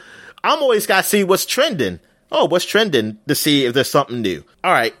 So I'm always got to see what's trending. Oh, what's trending to see if there's something new.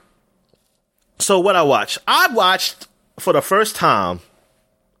 All right. So what I watched for the first time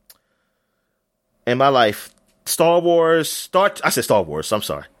in my life, Star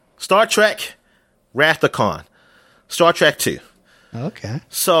Trek Wrath of Khan, Star Trek 2. Okay.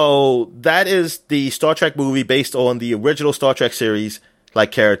 So that is the Star Trek movie based on the original Star Trek series, like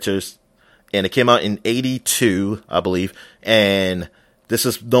characters. And it came out in 1982, I believe. And this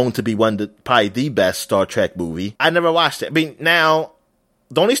is known to be probably the best Star Trek movie. I never watched it. I mean, now,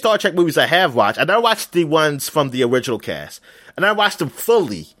 the only Star Trek movies I have watched, I never watched the ones from the original cast. I never watched them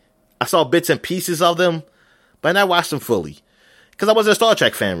fully. I saw bits and pieces of them, but I never watched them fully. Because I wasn't a Star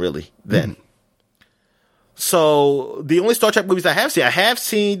Trek fan, really, then. So, the only Star Trek movies I have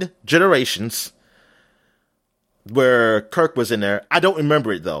seen Generations, where Kirk was in there. I don't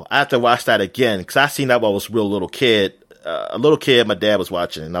remember it, though. I have to watch that again, because I seen that when I was a real little kid, a little kid. My dad was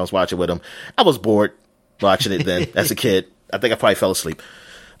watching it, and I was watching with him. I was bored watching it then as a kid. I think I probably fell asleep.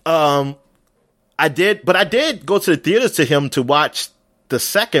 I did go to the theaters to him to watch the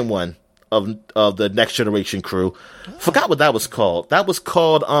second one of the Next Generation Crew. Forgot what that was called. That was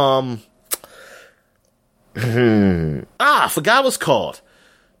called forgot what it was called.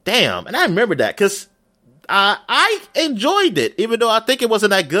 Damn, and I remember that because I enjoyed it, even though I think it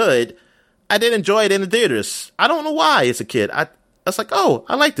wasn't that good. I did enjoy it in the theaters. I don't know why as a kid. I was like, oh,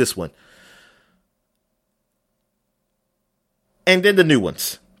 I like this one. And then the new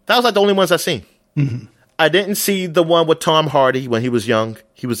ones. That was like the only ones I've seen. Mm-hmm. I didn't see the one with Tom Hardy when he was young.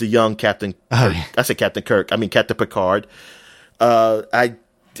 He was a young Captain Kirk. Yeah. I said Captain Kirk. I mean Captain Picard. I'd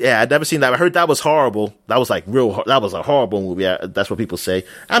never seen that. I heard that was horrible. That was like that was a horrible movie. That's what people say.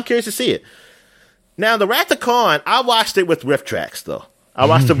 I'm curious to see it. Now, the Wrath of Khan, I watched it with riff tracks, though. I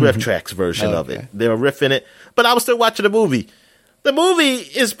watched the riff tracks version of it. They were riffing it, but I was still watching the movie. The movie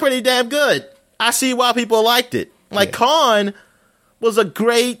is pretty damn good. I see why people liked it. Like, Khan was a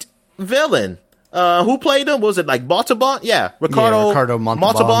great villain. Who played him? Was it like Montalban? Yeah, Ricardo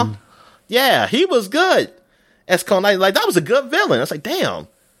Montalban. Yeah, he was good as Khan. Like, that was a good villain. I was like, damn.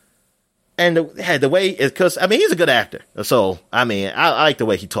 And the way, because, I mean, he's a good actor. So, I mean, I like the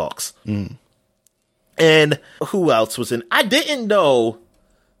way he talks. Mm. And who else was in? I didn't know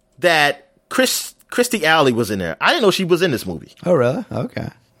that Kirstie Alley was in there. I didn't know she was in this movie. Oh, really? Okay.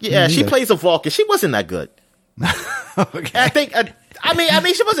 Yeah, she plays a Vulcan. She wasn't that good. Okay. I think. I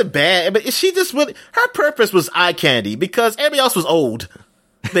mean, she wasn't bad, but she just really. Her purpose was eye candy because everybody else was old,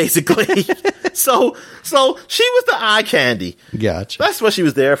 basically. so she was the eye candy. Gotcha. That's what she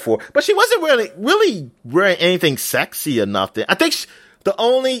was there for. But she wasn't really wearing anything sexy or nothing. I think. The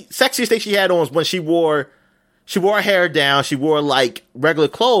only sexiest thing she had on was when she wore her hair down. She wore like regular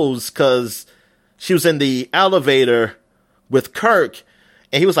clothes because she was in the elevator with Kirk,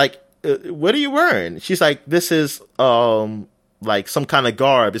 and he was like, "What are you wearing?" She's like, "This is like some kind of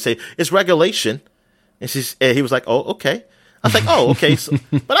garb." They say it's regulation, and he was like, "Oh, okay." I was like, "Oh, okay." So,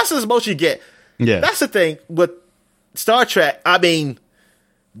 but that's as most you get. Yeah, that's the thing with Star Trek. I mean,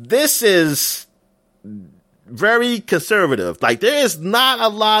 this is very conservative. Like, there is not a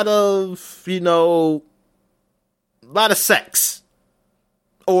lot of, sex.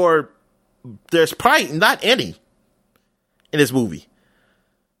 Or there's probably not any in this movie.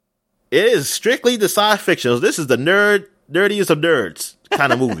 It is strictly the science fiction. This is the nerdiest of nerds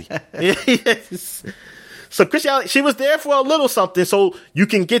kind of movie. Yes. So Kirstie, she was there for a little something so you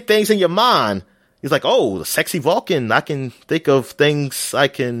can get things in your mind. He's like, oh, the sexy Vulcan. I can think of things I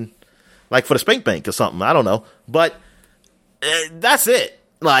can... Like for the Spank Bank or something. I don't know. But that's it.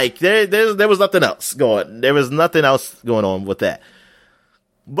 Like, there was nothing else going. There was nothing else going on with that.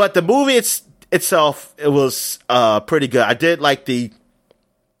 But the movie itself, it was pretty good. I did like the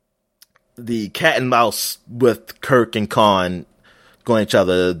cat and mouse with Kirk and Khan going at each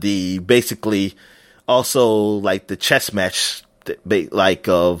other. The basically also like the chess match like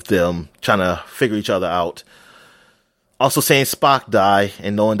of them trying to figure each other out. Also saying Spock die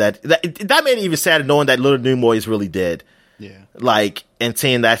and knowing that made it even sadder knowing that Leonard Nimoy is really dead. Yeah. Like, and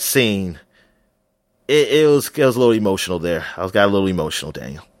seeing that scene, it was a little emotional there. I got a little emotional,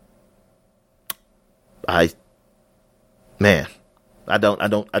 Daniel. I'm going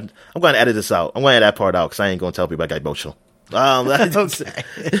to edit this out. I'm going to edit that part out because I ain't going to tell people I got emotional. Okay.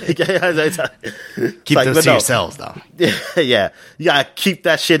 Keep those to yourselves, though. Yeah. You got to keep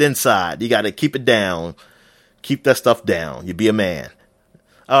that shit inside. You got to keep it down. Keep that stuff down. You be a man.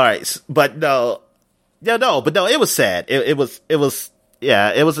 All right, but no, it was sad. It was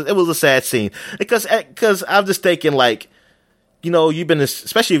a sad scene because I'm just thinking like, you've been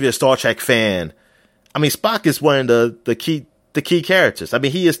especially if you're a Star Trek fan. I mean, Spock is one of the key characters. I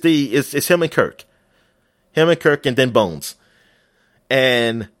mean, he is it's him and Kirk, and then Bones,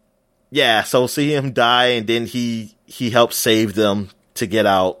 and yeah. So see him die, and then he helps save them to get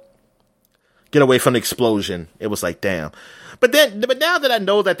away from the explosion. It was like, damn. But now that I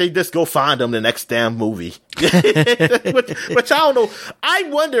know that they just go find him the next damn movie, which I don't know. I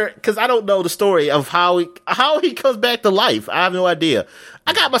wonder, cause I don't know the story of how he comes back to life. I have no idea.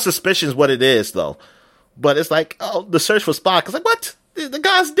 I got my suspicions what it is though, but it's like, oh, the search for Spock. It's like, what? The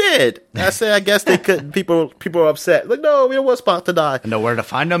guy's dead. I said, I guess they couldn't. People are upset. Like, no, we don't want Spock to die. I know where to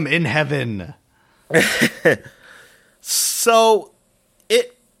find him in heaven. So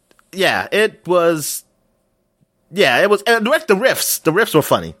it was. Yeah, it was. And the riffs were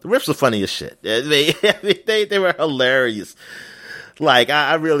funny. The riffs were funny as shit. They were hilarious. Like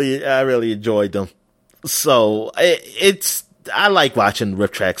I really enjoyed them. So I like watching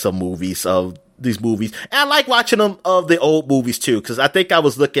riff tracks of movies of these movies. And I like watching them of the old movies too, because I think I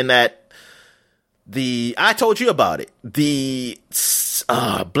was looking at I told you about it. The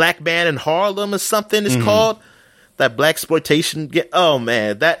Black Man in Harlem or something it's called. That blaxploitation. Oh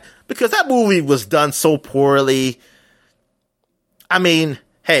man, because that movie was done so poorly. I mean,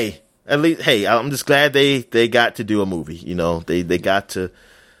 at least, I'm just glad they got to do a movie. You know, they got to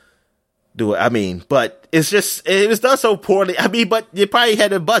do it. I mean, but it was done so poorly. I mean, but you probably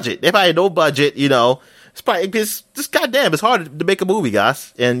had a budget. They probably had no budget. You know, it's just goddamn. It's hard to make a movie,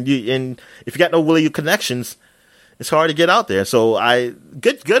 guys. And if you got no really connections, it's hard to get out there. So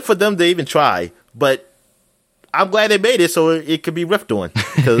good for them to even try. But I'm glad they made it so it could be riffed on,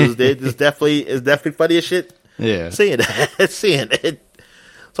 because it's definitely funny as shit. Yeah, seeing it.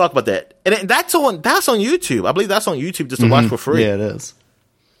 Talk about that, and that's on YouTube. I believe that's on YouTube just to watch for free. Yeah, it is.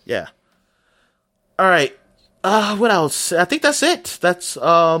 Yeah. All right. What else? I think that's it. That's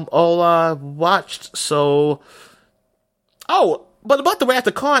all I watched. So, but about the Wrath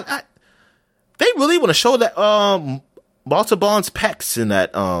of Khan, they really want to show that Montalban's pecs in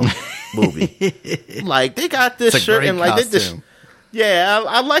that movie. Like, they got this shirt and like they just. Yeah,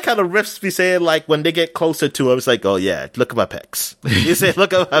 I like how the riffs be saying, like, when they get closer to him, it's like, oh yeah, look at my pecs. You say,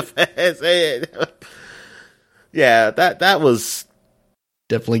 look at my pecs. Yeah, that was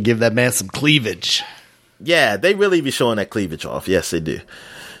definitely give that man some cleavage. Yeah, they really be showing that cleavage off. Yes, they do.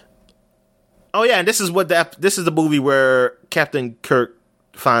 Oh yeah, and this is the movie where Captain Kirk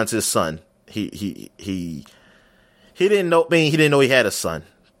finds his son. He didn't know. I mean, he didn't know he had a son.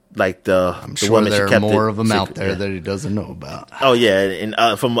 Like I'm sure woman there are more of them out there that he doesn't know about. Oh yeah,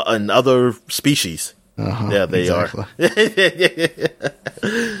 and from other species. Yeah, they exactly. Are.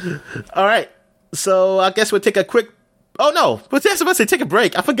 All right, so I guess we'll take a quick. Oh no, but that's about to say take a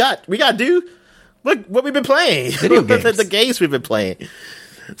break. I forgot. We gotta do what we've been playing. Video games. The games we've been playing.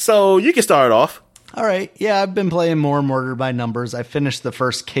 So you can start off. All right. Yeah, I've been playing more Murder by Numbers. I finished the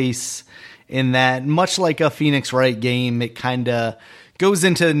first case in that. Much like a Phoenix Wright game, it kind of goes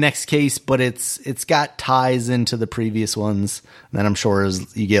into the next case, but it's got ties into the previous ones. And then I'm sure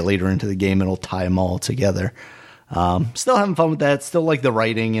as you get later into the game, it'll tie them all together. Still having fun with that. Still like the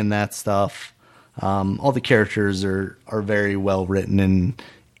writing and that stuff. All the characters are very well written and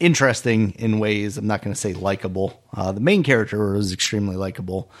interesting in ways. I'm not going to say likable. The main character is extremely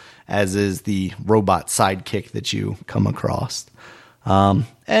likable, as is the robot sidekick that you come across.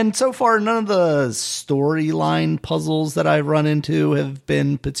 And so far, none of the storyline puzzles that I've run into have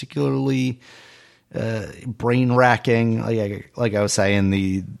been particularly brain racking. Like I was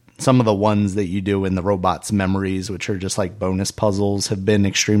saying, some of the ones that you do in the robot's memories, which are just like bonus puzzles, have been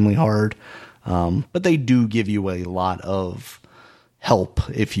extremely hard. But they do give you a lot of help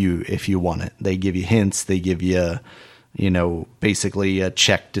if you want it. They give you hints. They give you, basically a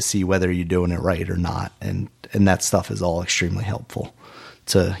check to see whether you're doing it right or not. And that stuff is all extremely helpful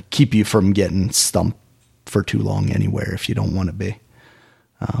to keep you from getting stumped for too long anywhere if you don't want to be.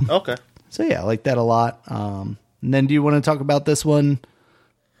 Okay. So yeah, I like that a lot. And then do you want to talk about this one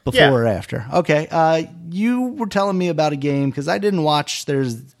before or after? Okay. You were telling me about a game because I didn't watch.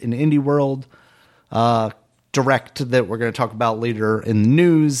 There's an Indie World Direct that we're going to talk about later in the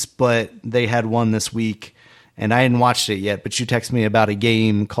news, but they had one this week and I hadn't watched it yet, but you texted me about a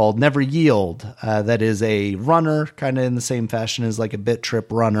game called Never Yield. That is a runner, kind of in the same fashion as like a Bit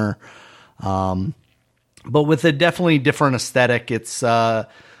Trip runner. But with a definitely different aesthetic. It's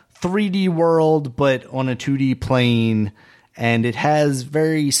 3D world, but on a 2D plane. And it has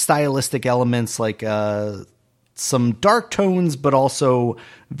very stylistic elements like some dark tones, but also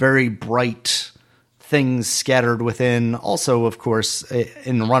very bright things scattered within. Also, of course,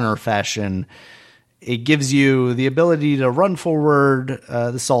 in runner fashion, it gives you the ability to run forward.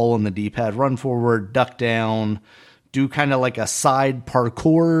 This is all on the D-pad. Run forward, duck down, do kind of like a side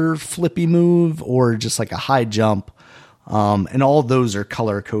parkour flippy move, or just like a high jump. And all those are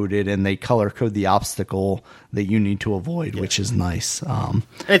color coded, and they color code the obstacle that you need to avoid, which is nice. And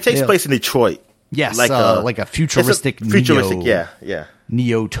it takes place in Detroit. Yes, like a futuristic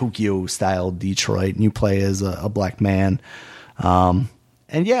Neo Tokyo style Detroit, and you play as a black man.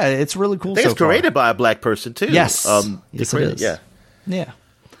 And yeah, it's really cool. I think it's created by a black person too. Yes, yes, it is. Yeah.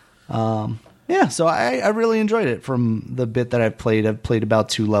 So I really enjoyed it from the bit that I've played. I've played about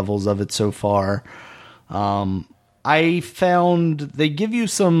 2 levels of it so far. I found they give you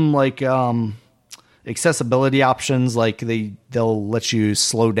some like accessibility options, like they'll let you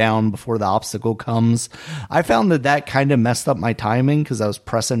slow down before the obstacle comes. I found that kind of messed up my timing because I was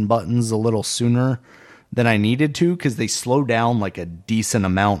pressing buttons a little sooner than I needed to, because they slow down like a decent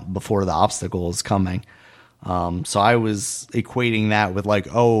amount before the obstacle is coming. So I was equating that with like,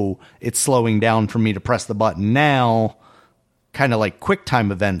 oh, it's slowing down for me to press the button now, kind of like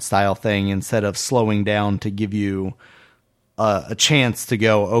QuickTime event style thing, instead of slowing down to give you a chance to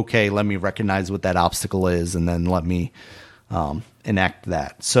go, okay, let me recognize what that obstacle is, and then let me enact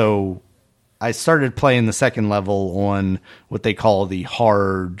that. So I started playing the second level on what they call the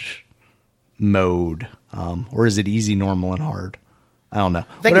hard mode, or is it easy, normal, and hard? I don't know.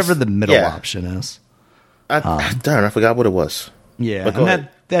 Whatever the middle option is. Darn, I forgot what it was. Yeah, and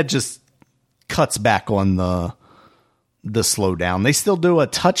that just cuts back on the slowdown. They still do a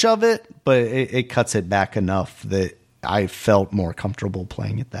touch of it, but it cuts it back enough that I felt more comfortable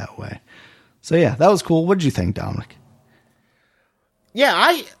playing it that way. So yeah, that was cool. What did you think, Dominic? Yeah,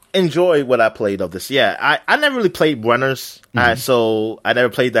 I enjoyed what I played of this. Yeah, I never really played runners, so I never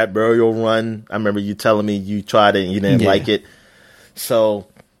played that burial run. I remember you telling me you tried it and you didn't like it. So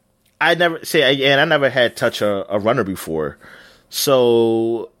I never had touch a runner before.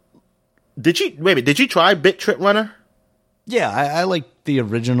 So did you try Bit Trip Runner? Yeah, I like the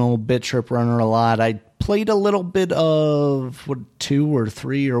original Bit Trip Runner a lot. I played a little bit of 2 or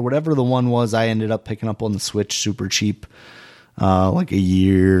 3 or whatever the one was. I ended up picking up on the Switch super cheap, like a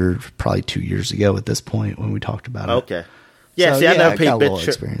year, probably 2 years ago at this point when we talked about it. Okay, yeah. So, I never played Bit Trip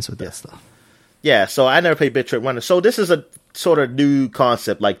experience with that stuff. Yeah, so I never played Bit Trip Runner. So this is a sort of new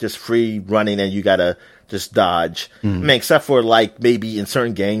concept, like just free running and you gotta just dodge. I mean, except for like maybe in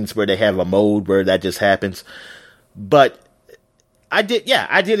certain games where they have a mode where that just happens. But I did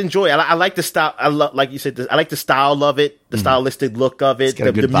enjoy it. I like the style. Like you said, I like the style of it, the stylistic look of it.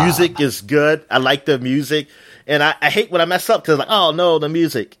 The music is good. I like the music, and I hate when I mess up because like, oh no, the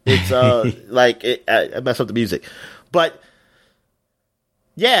music. It's I mess up the music, but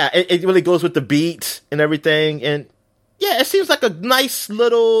yeah, it really goes with the beat and everything, and yeah, it seems like a nice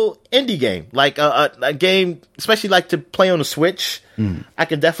little indie game, like a game, especially like to play on the Switch. I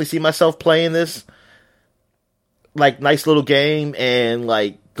can definitely see myself playing this. Like nice little game and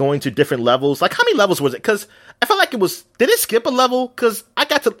like going to different levels. Like how many levels was it? Because I felt like did it skip a level? Because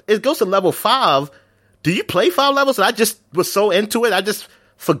it goes to level 5. Do you play 5 levels? And I just was so into it, I just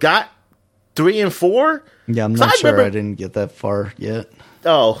forgot 3 and 4. Yeah, I'm not sure. I didn't get that far yet.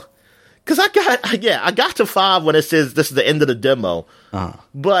 Oh, because I got to 5 when it says this is the end of the demo.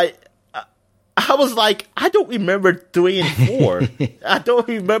 But I was like, I don't remember 3 and 4. I don't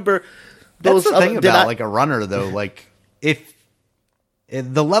remember. That's the thing about like a runner though. Like if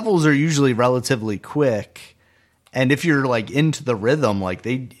the levels are usually relatively quick, and if you're like into the rhythm, like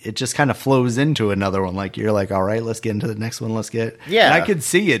it just kind of flows into another one. Like you're like, all right, let's get into the next one. Yeah. And I could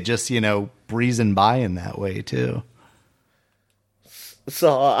see it just breezing by in that way too.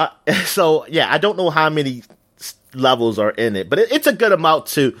 So yeah, I don't know how many levels are in it, but it's a good amount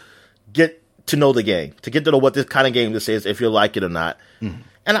to get to know the game, to get to know what this kind of game this is, if you like it or not. And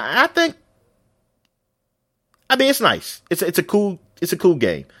I think. I mean, it's nice. It's a cool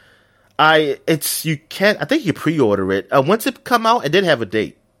game. I think you pre-order it. Once it come out, it did have a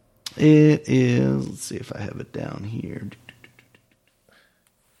date. It is. Let's see if I have it down here.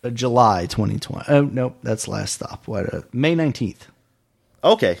 July 2020. Oh nope, that's last stop. May 19th.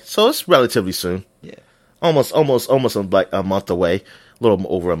 Okay, so it's relatively soon. Yeah, almost like a month away, a little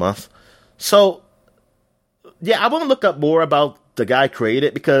over a month. So, yeah, I want to look up more about the guy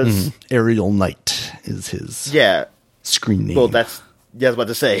created because Ariel Knight is his screen name. Well, I was about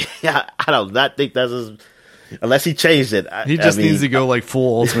to say. Yeah, I don't not think that's unless he changed it. He just needs to go like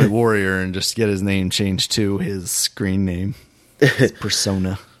full Ultimate Warrior and just get his name changed to his screen name, his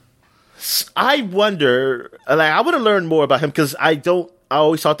persona. I wonder. Like, I want to learn more about him because I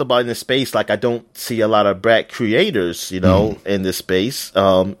always talked about in this space. Like, I don't see a lot of black creators, in this space.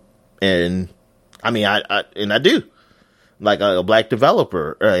 And I mean, I do. Like a black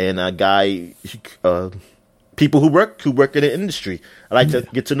developer and a guy, people who work in the industry. I like to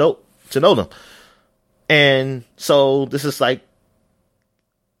get to know them, and so this is like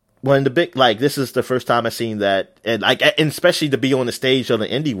one of the big. Like this is the first time I've seen that, and especially to be on the stage of the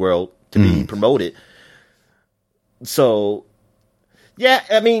indie world to be promoted. So, yeah,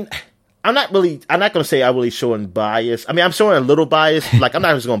 I mean, I'm not going to say I'm really showing bias. I mean, I'm showing a little bias. Like I'm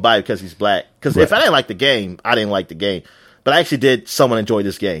not just going to buy it because he's black. Because if I didn't like the game, I didn't like the game. But I actually did somewhat enjoy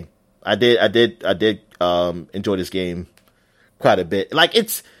this game. I did enjoy this game quite a bit. Like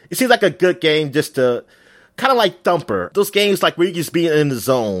it seems like a good game just to kind of like Thumper. Those games like where you just be in the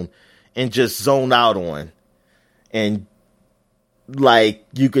zone and just zone out on. And like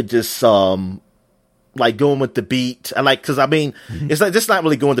you could just like going with the beat. I like cuz I mean it's like just not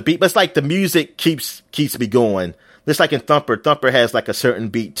really going with the beat, but it's like the music keeps me going. just like in Thumper has like a certain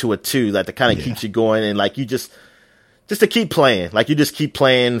beat to it too, like that kind of keeps you going, and like you just to keep playing, like you just keep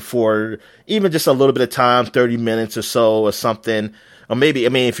playing for even just a little bit of time, 30 minutes or so or something, or maybe, I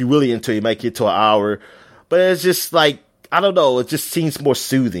mean, if you're really into it, you might get to an hour, but it's just like, I don't know, it just seems more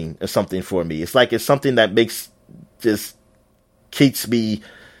soothing or something for me. It's like it's something that just keeps me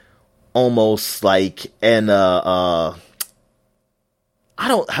almost like in I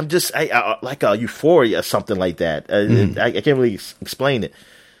like a euphoria or something like that. I can't really explain it.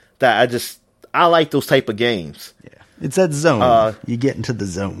 That I like those type of games. Yeah, it's that zone. You get into the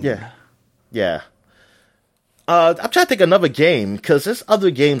zone. Yeah. I'm trying to think of another game, because there's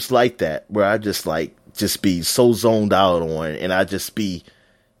other games like that where I just be so zoned out on, and I just be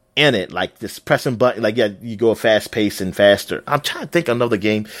in it, like just pressing button, like you go fast pace and faster. I'm trying to think of another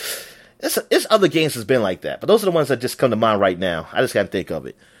game. It's other games that's been like that, but those are the ones that just come to mind right now. I just can't think of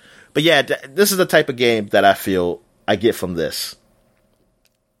it. But yeah, this is the type of game that I feel I get from this.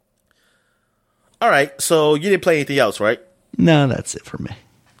 All right, so you didn't play anything else, right? No, that's it for me.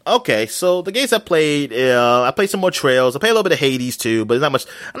 Okay, so the games I played some more Trails. I played a little bit of Hades too, but not much.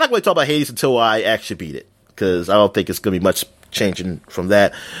 I'm not going to talk about Hades until I actually beat it, because I don't think it's going to be much changing from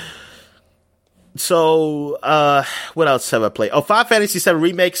that. So, what else have I played? Oh, Final Fantasy VII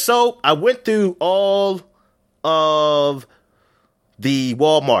Remake. So, I went through all of the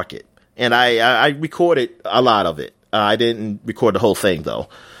Wall Market, and I recorded a lot of it. I didn't record the whole thing, though.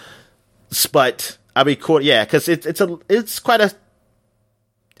 But I recorded, yeah, because it's quite a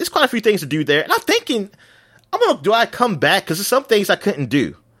few things to do there. And I'm thinking, do I come back? Because there's some things I couldn't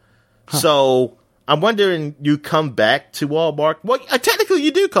do. Huh. So, I'm wondering, you come back to Walmart? Well, technically you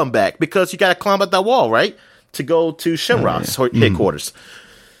do come back, because you got to climb up that wall, right? To go to Shinra's headquarters.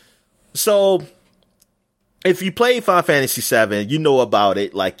 So, if you play Final Fantasy VII, you know about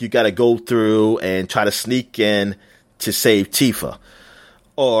it. Like, you got to go through and try to sneak in to save Tifa.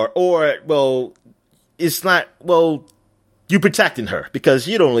 Well, it's not, well, you're protecting her, because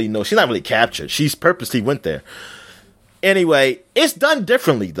you don't really know. She's not really captured. She's purposely went there. Anyway, it's done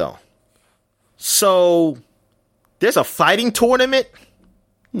differently, though. So, there's a fighting tournament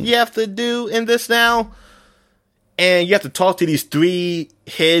you have to do in this now. And you have to talk to these 3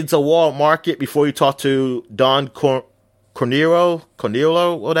 heads of Wall Market before you talk to Don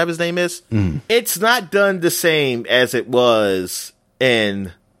Cornelio, whatever his name is. It's not done the same as it was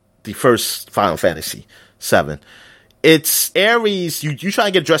in the first Final Fantasy VII. It's Ares. You try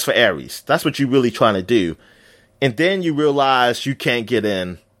to get dressed for Ares. That's what you're really trying to do. And then you realize you can't get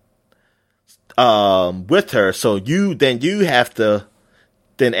in with her, so you have to,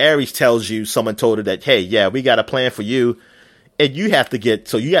 then Ares tells you, someone told her that, hey, yeah, we got a plan for you, and you have to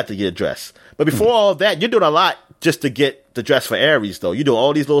get a dress. But before all that, you're doing a lot just to get the dress for Ares, though. You're doing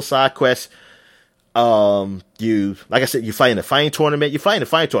all these little side quests. You, like I said, you fight in the fighting tournament. You fight in the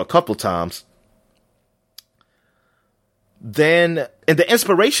fighting tournament a couple times. Then, and the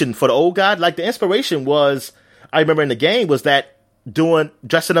inspiration for the old god, like the inspiration was, I remember in the game, was that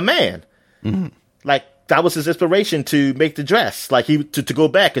dressing a man. Like, that was his inspiration to make the dress, like to go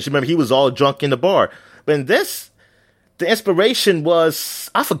back, because remember he was all drunk in the bar. But in this, the inspiration was,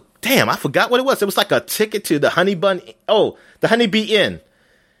 I forgot what it was. It was like a ticket to the the Honeybee Inn.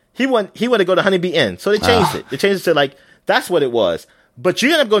 He wanted to go to Honeybee Inn, so they changed it. They changed it to, like, that's what it was. But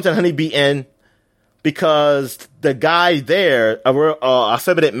you end up going to the Honeybee Inn because the guy there, a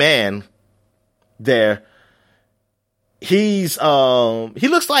feminine man there, he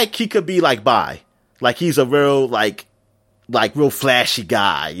looks like he could be like bi. Like, he's a real, like real flashy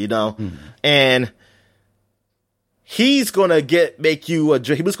guy, you know? And he's gonna make you a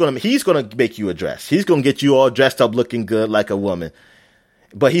dress. He's gonna make you a dress. He's gonna get you all dressed up looking good like a woman.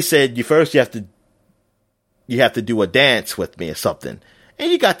 But he said, you have to do a dance with me or something.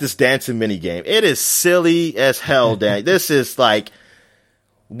 And you got this dancing mini game. It is silly as hell, Dan. This is like,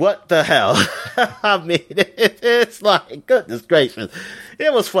 what the hell? I mean, it's like, goodness gracious.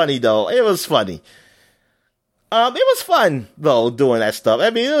 It was funny, though. It was funny. It was fun, though, doing that stuff. I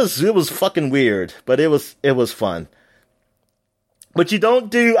mean, it was fucking weird, but it was fun. But you don't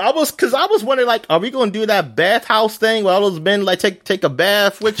do, I was wondering, like, are we going to do that bathhouse thing where all those men, like, take a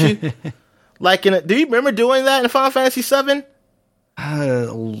bath with you? Like, do you remember doing that in Final Fantasy VII?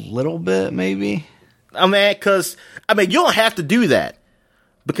 A little bit, maybe. I mean, you don't have to do that.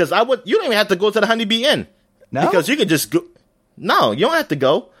 Because you don't even have to go to the Honeybee Inn. No? Because you can just go. No, you don't have to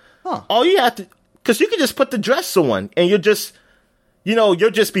go. Huh. All you have to, because you can just put the dress on and you'll just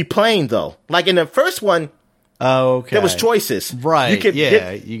be plain, though. Like in the first one, Oh, okay. There was choices. Right. You could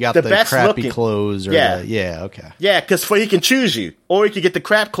you got the best crappy looking clothes. Or okay. Yeah, because he can choose you. Or you could get the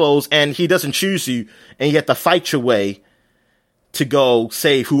crap clothes and he doesn't choose you and you have to fight your way to go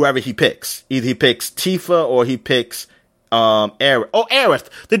save whoever he picks. Either he picks Tifa or he picks Aerith. Oh, Aerith.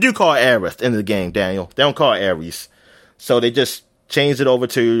 They do call her Aerith in the game, Daniel. They don't call her Ares. So they just changed it over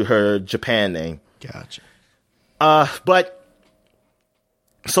to her Japan name. Gotcha. But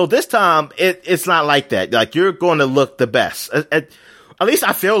so this time it's not like that. Like, you're going to look the best. At least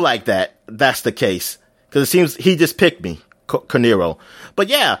I feel like that's the case, because it seems he just picked me, Cornero. But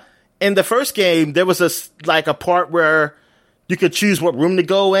yeah, in the first game there was a part where you could choose what room to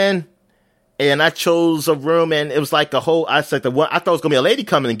go in, and I chose a room, and it was like I thought it was gonna be a lady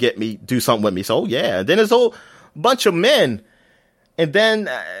coming and get me, do something with me. So yeah, and then there's a whole bunch of men, and then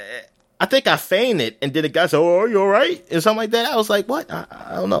I think I fainted, and then the guy said, "Oh, are you all right?" and something like that. I was like, "What?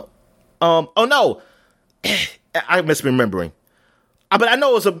 I don't know." Oh no, I misremembering. But I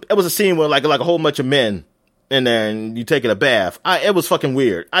know it was a scene where like a whole bunch of men, and then you taking a bath. It was fucking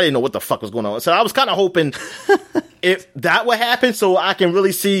weird. I didn't know what the fuck was going on. So I was kind of hoping if that would happen, so I can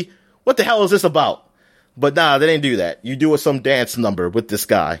really see what the hell is this about. But nah, they didn't do that. You do some dance number with this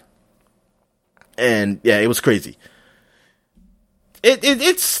guy, and yeah, it was crazy. It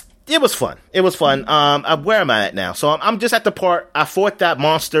was fun. It was fun. Where am I at now? So I'm just at the part I fought that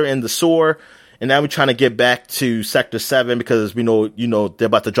monster in the sewer, and now we're trying to get back to Sector 7 because we know, they're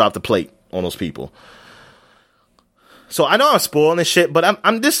about to drop the plate on those people. So I know I'm spoiling this shit, but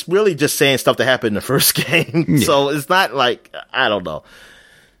I'm just really just saying stuff that happened in the first game. Yeah. So it's not like, I don't know.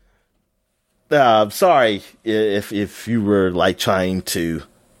 Sorry if you were like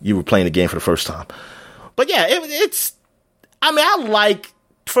you were playing the game for the first time. But yeah,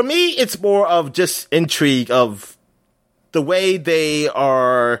 for me, it's more of just intrigue of the way they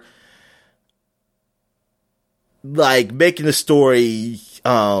are like making the story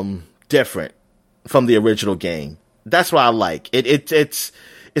different from the original game. That's what I like. It's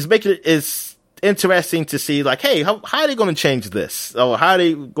interesting to see, like, hey, how are they going to change this? Or how are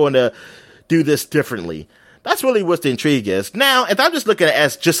they going to do this differently? That's really what the intrigue is. Now, if I'm just looking at it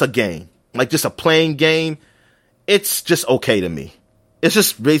as just a game, like just a plain game, it's just okay to me. It's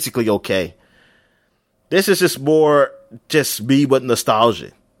just basically okay. This is just more just me with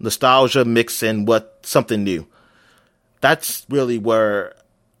nostalgia. Nostalgia mixed in with something new. That's really where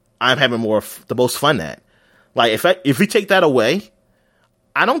I'm having the most fun at. Like, if we take that away,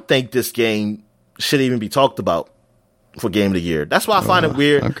 I don't think this game should even be talked about for Game of the Year. That's why I find it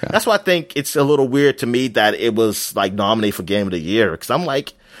weird. Okay. That's why I think it's a little weird to me that it was like nominated for Game of the Year. Because I'm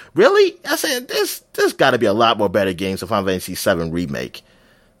like, really? I said, there's got to be a lot more better games for Final Fantasy VII Remake.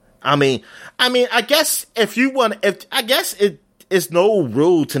 I mean, I guess it is no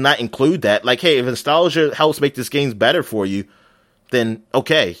rule to not include that. Like, hey, if nostalgia helps make this game better for you, then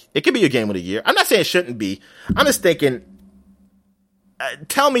okay, it could be your Game of the Year. I'm not saying it shouldn't be. I'm just thinking,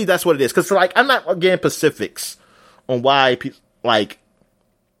 tell me that's what it is. Because, like, I'm not getting specifics on why, like,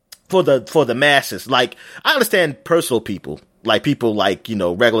 for the masses. Like, I understand personal people. Like, people like,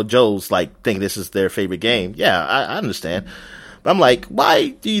 regular Joes, like, think this is their favorite game. Yeah, I understand. But I'm like,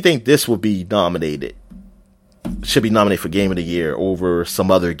 why do you think this would be nominated? Should be nominated for Game of the Year over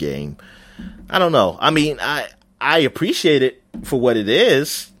some other game? I don't know. I mean, I appreciate it for what it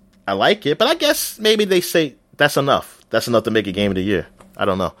is. I like it. But I guess maybe they say that's enough. That's enough to make a Game of the Year. I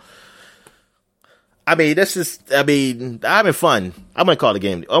don't know. I mean, I'm having fun. I'm going to call it a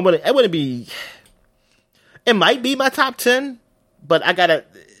game. It might be my top 10, but I got to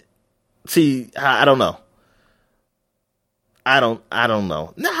see. I don't know. I don't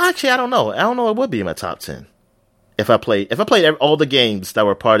know. No, actually, I don't know. I don't know. It would be in my top 10 if I played all the games that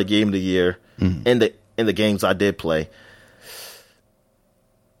were part of Game of the Year in the games I did play.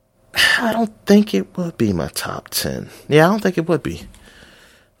 I don't think it would be my top 10. Yeah, I don't think it would be.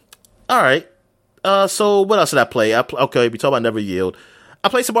 All right. So what else did I play? Okay, we talk about Never Yield. I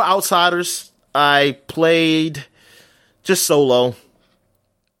played some more Outsiders. I played just solo.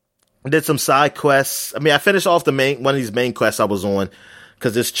 Did some side quests. I mean, I finished off one of these main quests I was on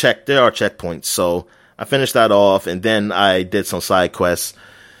because there are checkpoints. So I finished that off, and then I did some side quests.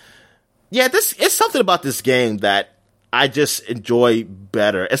 Yeah, it's something about this game that I just enjoy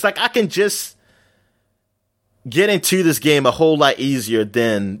better. It's like I can just get into this game a whole lot easier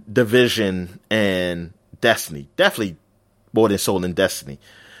than Division and Destiny. Definitely more than Soul and Destiny.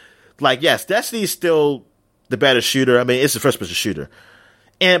 Like, yes, Destiny is still the better shooter. I mean, it's the first-person shooter.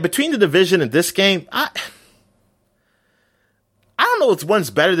 And between the Division and this game, I don't know if one's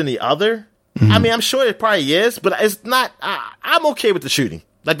better than the other. Mm-hmm. I mean, I'm sure it probably is, but it's not. I'm okay with the shooting.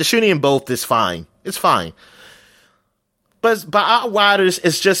 Like, the shooting in both is fine. It's fine. but Outriders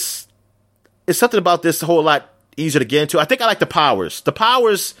is just, it's something about this a whole lot easier to get into. I think I like the powers. The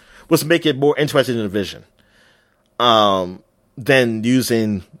powers was make it more interesting in Division, than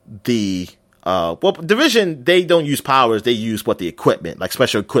using the, Division, they don't use powers, they use the equipment, like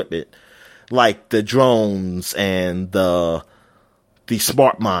special equipment, like the drones and the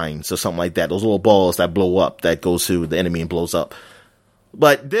smart mines or something like that. Those little balls that blow up, that goes to the enemy and blows up.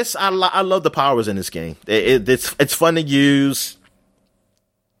 But this, I love the powers in this game. It's fun to use,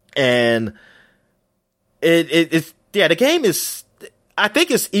 and it's the game is, I think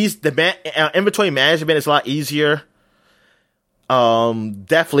it's easy. The inventory management is a lot easier,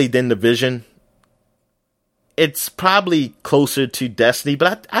 definitely than Division. It's probably closer to Destiny,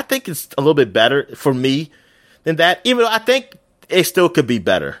 but I think it's a little bit better for me than that. Even though I think it still could be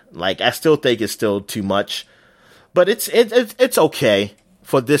better. Like, I still think it's still too much, but it's okay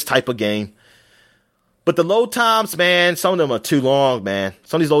for this type of game. But the load times, man, some of them are too long, man.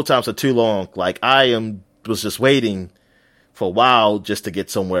 Some of these load times are too long. Like, was just waiting for a while just to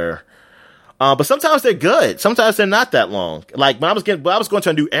get somewhere. But sometimes they're good. Sometimes they're not that long. Like, when I was going to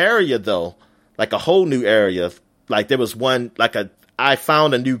a new area though, like a whole new area. Like, there was one, I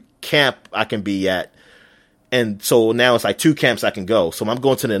found a new camp I can be at. And so now it's like 2 camps I can go. So I'm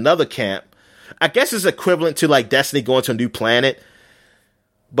going to another camp. I guess it's equivalent to like Destiny going to a new planet.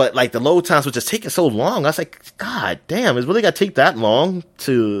 But like the load times were just taking so long. I was like, God damn, it's really got to take that long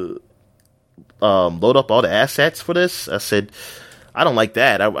to load up all the assets for this? I said, I don't like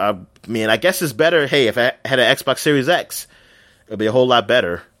that. I mean, I guess it's better. Hey, if I had an Xbox Series X, it'd be a whole lot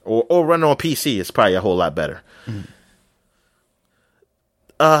better. Or run on PC, it's probably a whole lot better. Mm.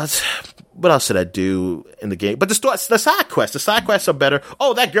 What else did I do in the game? But the side quests are better.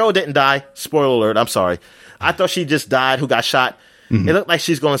 Oh, that girl didn't die. Spoiler alert. I'm sorry. I thought she just died. Who got shot? Mm-hmm. It looked like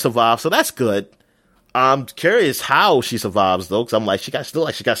she's going to survive, so that's good. I'm curious how she survives though, because I'm like, she got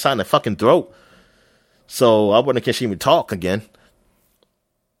shot in the fucking throat. So I wonder can she even talk again.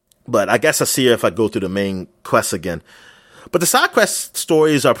 But I guess I'll see her if I go through the main quests again. But the side quest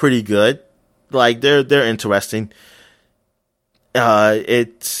stories are pretty good. Like, they're interesting.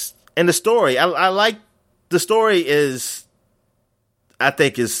 It's, and the story, I like, the story is, I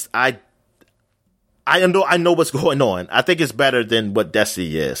know what's going on. I think it's better than what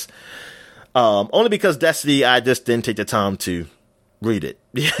Destiny is. Only because Destiny, I just didn't take the time to read it,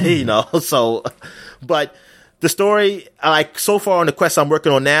 you know, so, but the story, like, so far on the quest I'm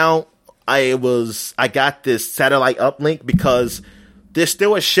working on now, I got this satellite uplink because there's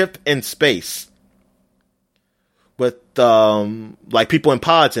still a ship in space with, like, people in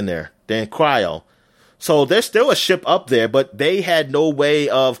pods in there. They're in cryo. So there's still a ship up there, but they had no way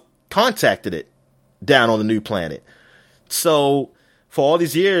of contacting it down on the new planet. So for all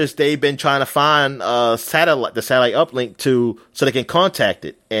these years, they've been trying to find the satellite uplink so they can contact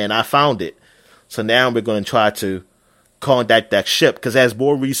it. And I found it. So now we're going to try to contact that ship because it has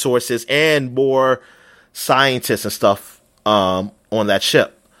more resources and more scientists and stuff on that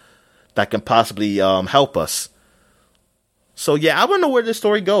ship that can possibly help us. So yeah, I want to know where this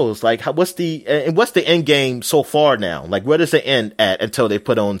story goes. Like, what's the end game so far now? Like, where does it end at until they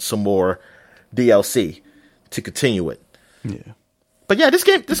put on some more DLC to continue it? Yeah. But yeah, this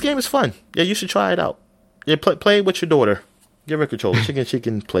game is fun. Yeah, you should try it out. Yeah, play with your daughter. Give her a controller. She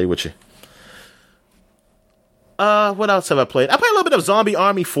can play with you. What else have I played? I played a little bit of Zombie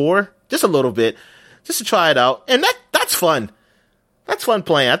Army 4, just a little bit, just to try it out, and that's fun. That's fun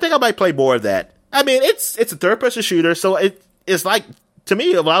playing. I think I might play more of that. I mean, it's a third-person shooter, so it's like, to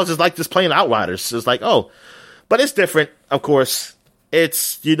me, I was just like just playing Outriders. It's like, oh, but it's different, of course.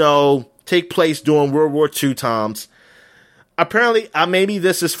 It's, take place during World War II times. Apparently, maybe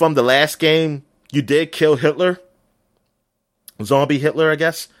this is from the last game. You did kill Hitler. Zombie Hitler, I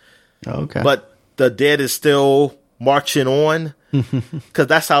guess. Okay. But the dead is still marching on. Because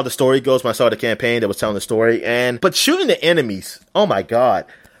that's how the story goes when I saw the campaign that was telling the story. But shooting the enemies, oh my God.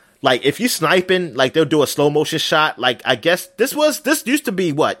 Like, if you sniping, like, they'll do a slow motion shot. Like, I guess this used to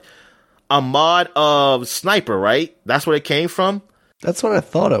be what? A mod of Sniper, right? That's where it came from? That's what I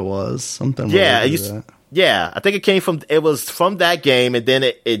thought it was. Something like that. Yeah, I think it was from that game, and then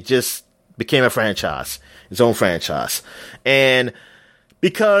it just became a franchise, its own franchise. And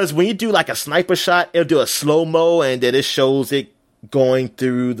because when you do like a sniper shot, it'll do a slow-mo, and then it shows it going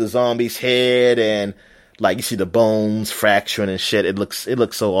through the zombie's head, and like you see the bones fracturing and shit. It looks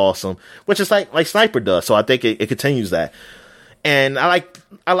so awesome, which is like Sniper does. So I think it continues that. And I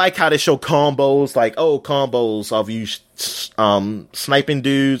like how they show combos, like, combos of you sniping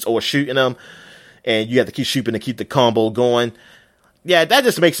dudes or shooting them, and you have to keep shooting to keep the combo going. yeah, that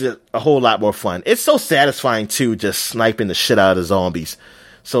just makes it a whole lot more fun. It's so satisfying too, just sniping the shit out of the zombies.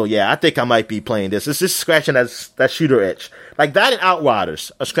 So yeah, I think I might be playing this. It's just scratching that shooter itch. Like that and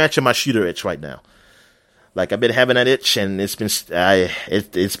Outriders are scratching my shooter itch right now. Like I've been having that itch and it's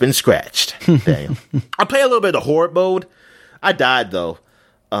been scratched. Damn. I play a little bit of horde mode. I died though.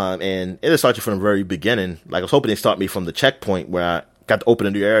 And it started from the very beginning. Like I was hoping they start me from the checkpoint where I got to open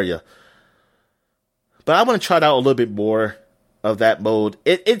a new area. But I want to try out a little bit more of that mode.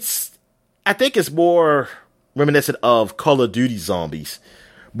 I think it's more reminiscent of Call of Duty Zombies,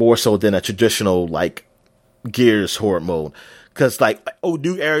 more so than a traditional like Gears horde mode. Because like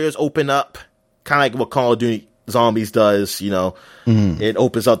new areas open up, kind of like what Call of Duty Zombies does. You know, It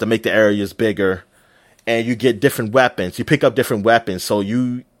opens up to make the areas bigger, and you get different weapons. You pick up different weapons, so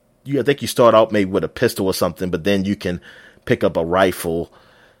I think you start out maybe with a pistol or something, but then you can pick up a rifle.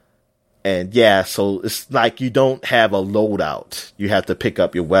 And yeah, so it's like you don't have a loadout. You have to pick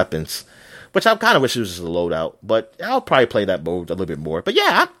up your weapons, which I kind of wish it was just a loadout, but I'll probably play that mode a little bit more. But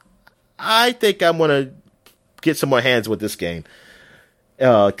yeah, I think I'm going to get some more hands with this game.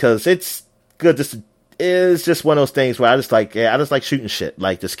 Cause it's good. It's just one of those things where I just like shooting shit,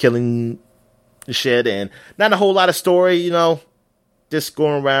 like just killing shit and not a whole lot of story, you know, just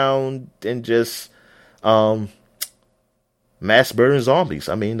going around and just, mass murdering zombies.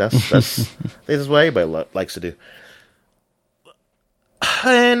 I mean, this is what everybody likes to do.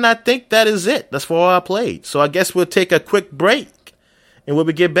 And I think that is it. That's all I played. So I guess we'll take a quick break. And when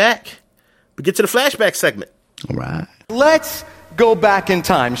we get back, we get to the flashback segment. All right. Let's go back in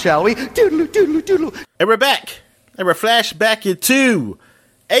time, shall we? Doodle, doodle, doodle. And we're back. And we're flashback into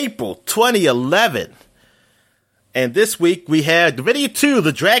April 2011. And this week we had Divinity 2,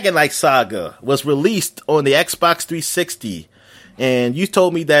 the Dragon Knight Saga, was released on the Xbox 360. And you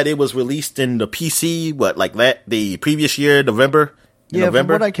told me that it was released in the PC, the previous year, November? Yeah, from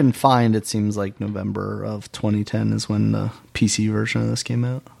what I can find, it seems like November of 2010 is when the PC version of this came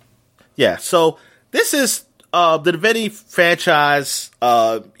out. Yeah, so this is the Divinity franchise.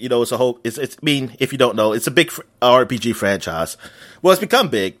 It's a whole. If you don't know, it's a big RPG franchise. Well, it's become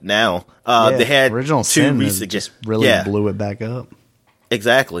big now. They had Original Sin just really blew it back up.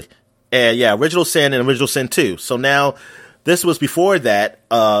 Exactly, and Original Sin and Original Sin 2. So now this was before that,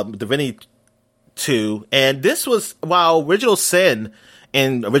 Divinity 2, and this was while Original Sin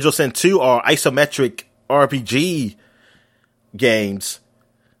and Original Sin 2 are isometric RPG games.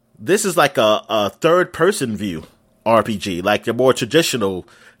 This is like a third-person view RPG, like a more traditional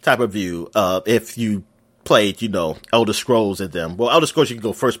type of view. If you played, Elder Scrolls in them. Well, Elder Scrolls, you can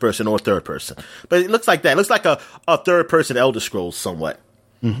go first-person or third-person. But it looks like that. It looks like a third-person Elder Scrolls somewhat.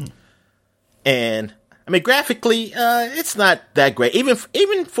 Mm-hmm. And, I mean, graphically, it's not that great.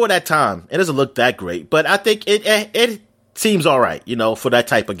 Even for that time, it doesn't look that great. But I think it seems all right, for that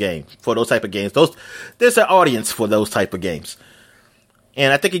type of game. For those type of games. There's an audience for those type of games.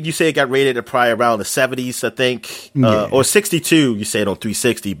 And I think you say it got rated probably around the 70s, I think. Or 62, you said on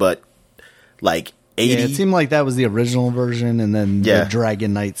 360, but like 80. Yeah, it seemed like that was the original version, and then the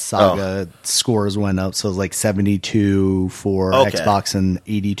Dragon Knight Saga scores went up, so it was like 72 for Xbox and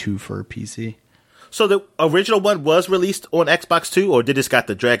 82 for PC. So the original one was released on Xbox too, or did this got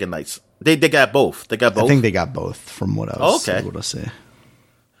the Dragon Knights? They got both. They got both? I think they got both, from what I was able to say.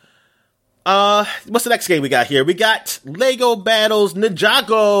 What's the next game we got here? We got Lego Battles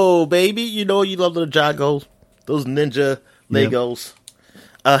Ninjago, baby. You love the Ninjago. Those ninja Legos.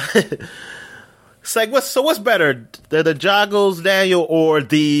 Yep. It's like, what's better? The Ninjagos, Daniel, or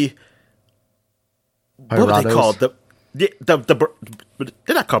the... Pirados? What were they called?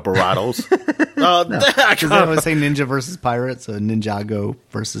 They're not called Pirados. Because I was saying Ninja versus Pirate, so Ninjago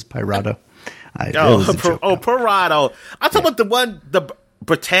versus Pirado. Pirado. I'm talking about the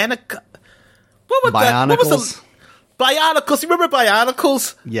Britannica... What was Bionicles? That? What was the Bionicles? You remember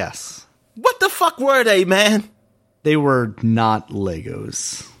Bionicles? Yes. What the fuck were they, man? They were not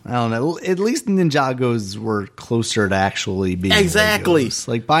Legos. I don't know. At least Ninjagos were closer to actually being Legos.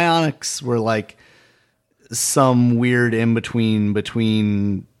 Like Bionics were like some weird in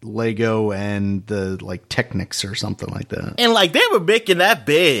between Lego and the like Technics or something like that. And like they were making that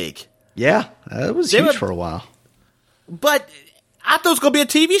big. Yeah, that was huge for a while. But I thought it was going to be a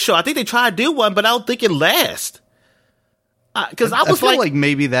TV show. I think they tried to do one, but I don't think it lasts. Because I feel like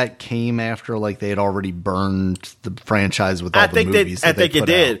maybe that came after like they had already burned the franchise with all the movies. I think it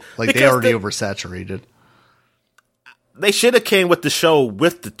did. Like they already oversaturated. They should have came with the show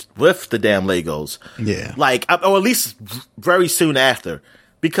with the damn Legos. Yeah, like or at least very soon after,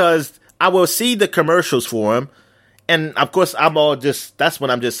 because I will see the commercials for them, And of course, that's when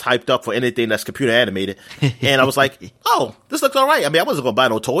I'm just hyped up for anything that's computer animated. And I was like, oh, this looks all right. I mean, I wasn't going to buy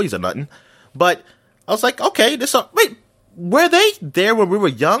no toys or nothing, but I was like, okay, wait, were they there when we were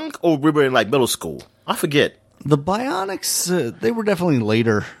young or we were in like middle school? I forget. The Bionics, they were definitely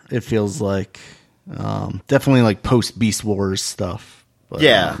later, it feels like. Definitely like post Beast Wars stuff. But,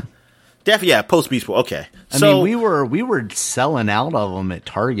 yeah. Definitely, yeah, post Beast Wars. Okay. I mean, we were selling out of them at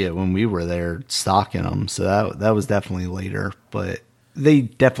Target when we were there stocking them, so that was definitely later. But they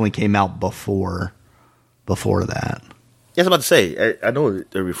definitely came out before that. Yes, I'm about to say. I know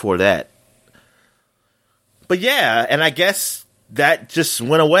they're before that. But yeah, and I guess that just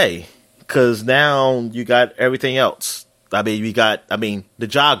went away because now you got everything else. I mean, the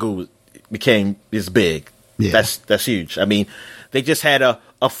Jagu is big. Yeah. That's huge. I mean, they just had a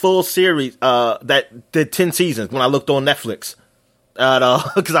full series that did 10 seasons when I looked on Netflix.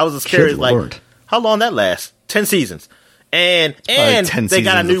 Because I was just curious, like, how long that lasts? 10 seasons. And they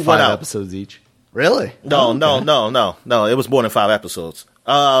got a new one out. Episodes each. Really? No. It was more than 5 episodes.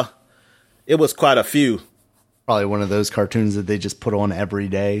 It was quite a few. Probably one of those cartoons that they just put on every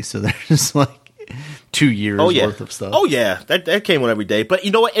day. So there's just like 2 years worth of stuff. Oh, yeah. That came on every day. But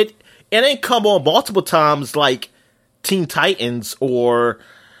you know what? It ain't come on multiple times like Teen Titans or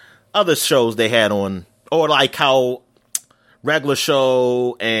other shows they had on, or like how Regular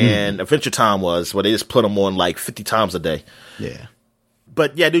Show and Adventure Time was, where they just put them on like 50 times a day. Yeah.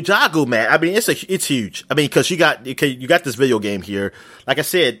 But yeah, Ninjago, man, I mean, it's huge. I mean, because you got this video game here. Like I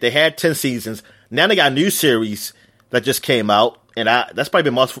said, they had 10 seasons. Now they got a new series that just came out, and that's probably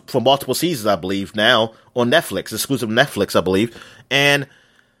been for multiple seasons, I believe, now on Netflix, exclusive Netflix, I believe. And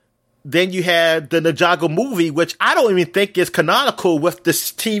then you had the Ninjago movie, which I don't even think is canonical with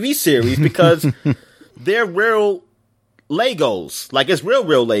this TV series because they're real Legos. Like, it's real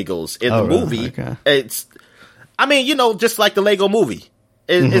Legos in the movie. Okay. It's, I mean, just like the Lego movie.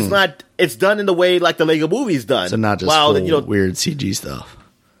 It's not, it's done in the way like the Lego movie's done. So not just weird CG stuff.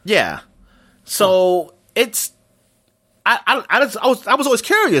 Yeah. So it's, I was always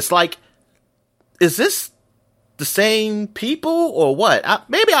curious, like, is this the same people or what?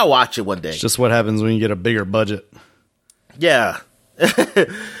 Maybe I'll watch it one day. It's just what happens when you get a bigger budget. Yeah.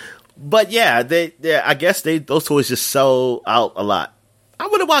 But yeah, I guess those toys just sell out a lot. I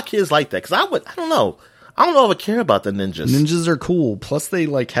wonder why kids like that, because I don't know. I don't know if I care about the ninjas. Ninjas are cool. Plus they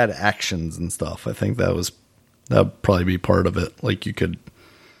like had actions and stuff. I think that'd probably be part of it. Like you could,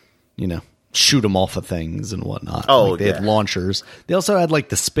 shoot them off of things and whatnot. Oh, like they had launchers. They also had like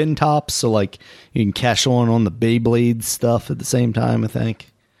the spin tops, so like you can cash on the Beyblade stuff at the same time, I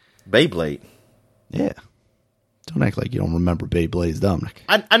think. Beyblade? Yeah. Don't act like you don't remember Beyblades, Dominic.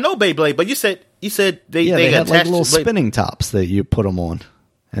 I know Beyblade, but you said they had like little spinning tops that you put them on.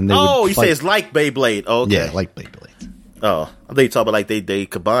 And they you say it's like Beyblade. Oh, okay. Yeah, like Beyblade. Oh, I think you're talking about like they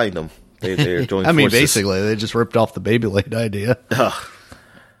combined them. They're doing I mean, basically, they just ripped off the Beyblade idea.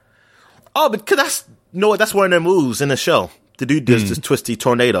 Oh, because that's one of their moves in the show. To do this twisty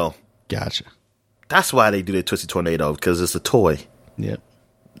tornado. Gotcha. That's why they do the twisty tornado, because it's a toy. Yep.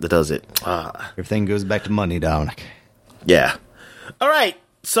 That does it. Everything goes back to money, Dominic. Yeah. All right.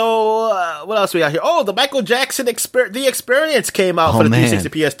 So, what else we got here? Oh, the Michael Jackson The Experience came out for the 360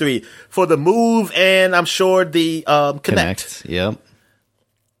 PS3 for the Move, and I'm sure the Kinect. Yep.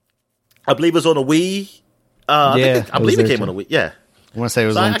 I believe it was on a Wii. I believe it came on a Wii. Yeah. I want to say it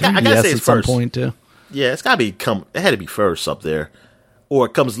was on 3DS at some point, too. Yeah, it's got to be it had to be first up there. Or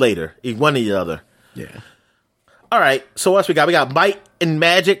it comes later. One or the other. Yeah. All right. So what else we got? We got Might and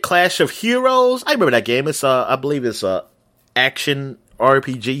Magic Clash of Heroes. I remember that game. It's I believe it's action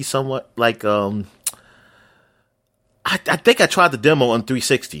RPG somewhat. Like I think I tried the demo on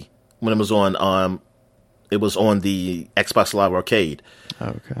 360 when it was on the Xbox Live Arcade.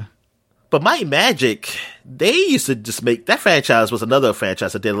 Okay. But Might and Magic, they used to just make that franchise was another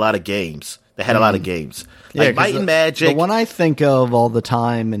franchise that did a lot of games. They had a lot of games. Like Might and Magic. The one I think of all the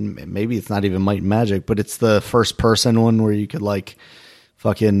time, and maybe it's not even Might and Magic, but it's the first person one where you could like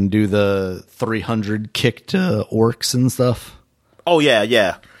fucking do the 300 kick to orcs and stuff. Oh, yeah,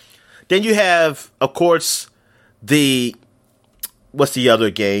 yeah. Then you have, of course, what's the other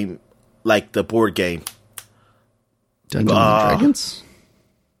game? Like the board game. Dungeons and Dragons?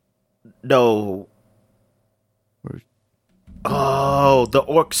 No. Oh, the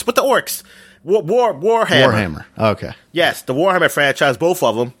orcs. What the orcs? Warhammer. Warhammer. Okay. Yes, the Warhammer franchise, both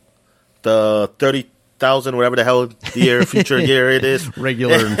of them. The 30,000, whatever the hell future year it is.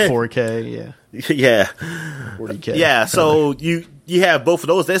 Regular and 4K, yeah. Yeah. 40K. Yeah, so you have both of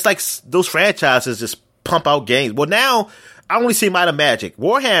those. It's like those franchises just pump out games. Well, now I only see Might and Magic.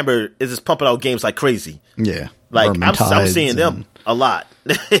 Warhammer is just pumping out games like crazy. Yeah. Like I'm seeing them a lot.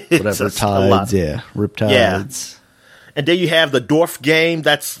 Whatever tides, yeah, riptides. Yeah. And then you have the Dwarf game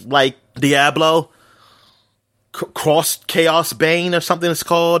that's like Diablo, Cross Chaos Bane or something it's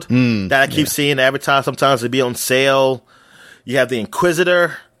called. That I keep seeing advertised. Sometimes it'd be on sale. You have the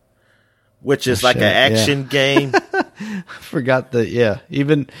Inquisitor, which is an action game. I forgot that. Yeah,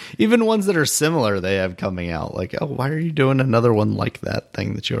 even ones that are similar, they have coming out. Like, oh, why are you doing another one like that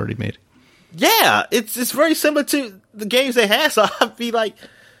thing that you already made? Yeah, it's very similar to the games they had. So I'd be like,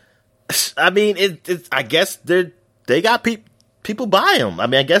 I mean, it's I guess they got people buy them. I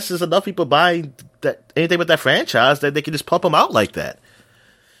mean, I guess there's enough people buying that anything with that franchise that they can just pump them out like that.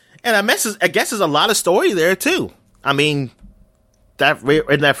 And I guess there's a lot of story there too. I mean, that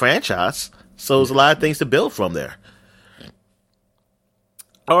in that franchise, so there's a lot of things to build from there.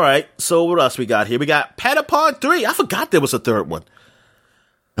 All right, so what else we got here? We got Patapon 3. I forgot there was a third one.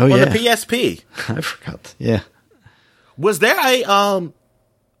 Oh, on yeah. the PSP. I forgot. Yeah. Was there a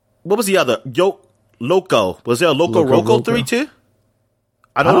what was the other? Loco. Was there a Loco Roco 3 too?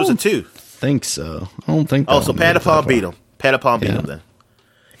 I know there was a 2. Think so. I don't think. So Patapon beat him. Patapon beat him then.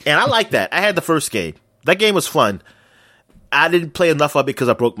 And I like that. I had the first game. That game was fun. I didn't play enough of it because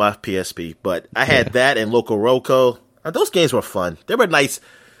I broke my PSP, but I had that and Loco Roco. Those games were fun. They were nice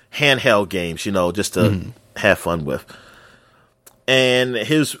handheld games, just to have fun with. And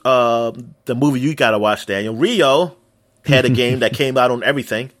here's the movie you gotta watch, Daniel. Rio had a game that came out on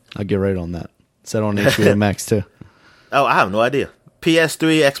everything. I'll get right on that. Set on HBO Max too. Oh, I have no idea.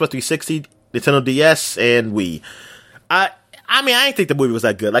 PS3, Xbox 360, Nintendo DS, and Wii. I mean, I didn't think the movie was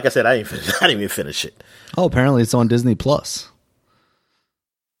that good. Like I said, I didn't even finish it. Oh, apparently it's on Disney Plus.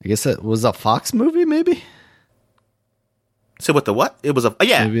 I guess it was a Fox movie, maybe. So what the what? It was a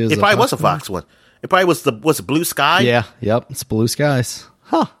it probably was a Fox one. It probably was it Blue Sky? Yeah, yep, it's Blue Skies.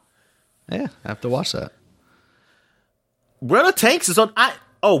 Huh. Yeah, I have to watch that. World of Tanks is on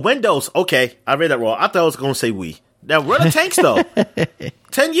Windows. Okay, I read that wrong. I thought I was going to say Wii. Now World of Tanks though.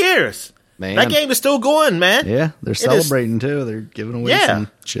 10 years. Man. That game is still going, man. Yeah, they're celebrating too. They're giving away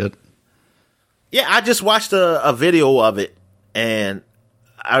some shit. Yeah, I just watched a video of it and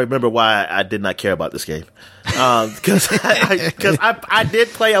I remember why I did not care about this game. Because I did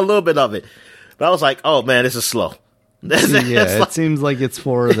play a little bit of it. But I was like, oh man, this is slow. It seems like it's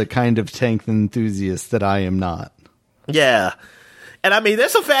for the kind of tank enthusiast that I am not. Yeah. And I mean,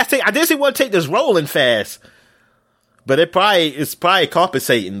 there's some fast tank. I didn't want to take this rolling fast. But it's probably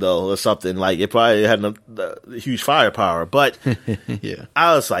compensating though, or something. Like it probably had a huge firepower. But yeah.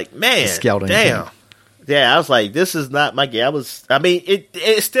 I was like, man, scouting damn. Tank. Yeah, I was like, this is not my game.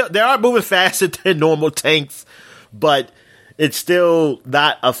 It's still, they are moving faster than normal tanks, but it's still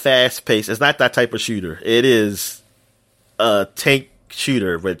not a fast pace. It's not that type of shooter. It is a tank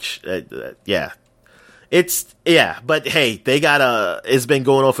shooter, which, but hey, it's been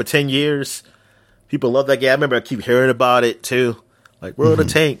going on for 10 years. People love that game. I remember I keep hearing about it too. Like World of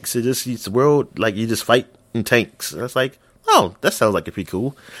Tanks. It's a world, like you just fight in tanks. And it's like, oh, that sounds like it'd be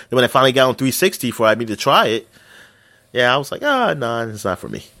cool. And when I finally got on 360 for me to try it, I was like, no, it's not for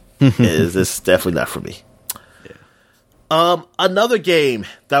me. It's definitely not for me. Yeah. Another game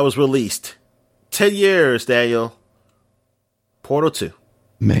that was released 10 years, Daniel. Portal 2.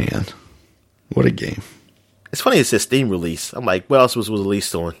 Man, what a game. It's funny it says Steam release. I'm like, what else was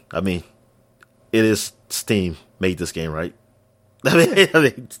released on? I mean, it is Steam made this game, right? That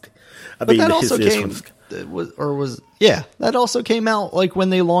also came. That also came out like when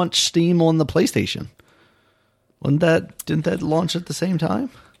they launched Steam on the PlayStation. Didn't that launch at the same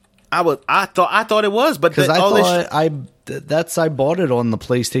time? I thought it was, but because I bought it on the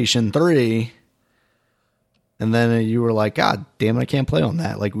PlayStation 3, and then you were like, God damn it, I can't play on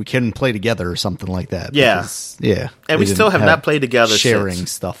that. Like we couldn't play together or something like that. Yeah, and we still have not played together. Sharing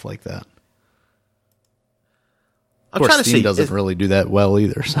since. Stuff like that. Of course, Steam doesn't really do that well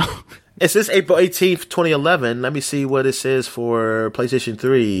either. So it says April 18th, 2011. Let me see what it says for PlayStation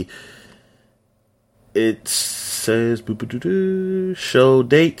 3. It says show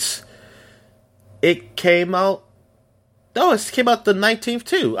dates. It came out. No, it came out the 19th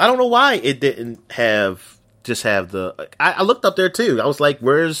too. I don't know why it didn't have the. I looked up there too. I was like,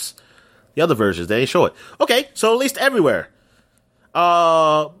 "Where's the other versions?" They didn't show it. Okay, so at least everywhere.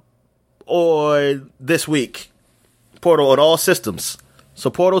 Or this week. Portal on all systems. So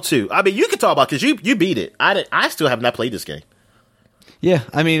Portal 2. I mean, you can talk about because you beat it. I still have not played this game. Yeah,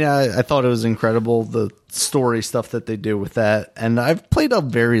 I mean, I thought it was incredible, the story stuff that they do with that. And I've played a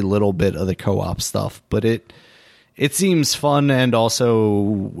very little bit of the co-op stuff, but it seems fun and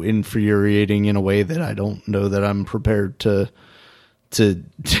also infuriating in a way that I don't know that I'm prepared to to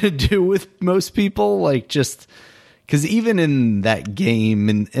do with most people. Like, just because even in that game,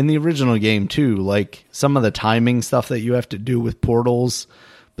 in the original game too, like some of the timing stuff that you have to do with portals,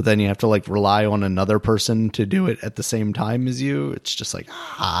 but then you have to like rely on another person to do it at the same time as you. It's just like,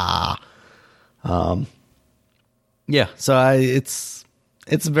 yeah. So it's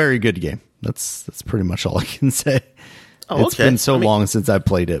a very good game. That's pretty much all I can say. Oh, it's been so long since I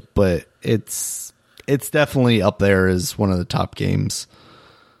played it, but it's definitely up there as one of the top games.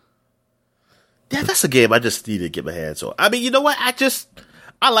 Yeah, that's a game I just need to get my hands on. I mean, you know what?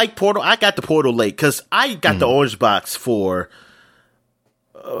 I like Portal. I got the Portal late because I got the orange box for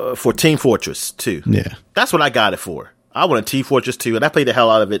Team Fortress 2. Yeah. That's what I got it for. I wanted Team Fortress 2, and I played the hell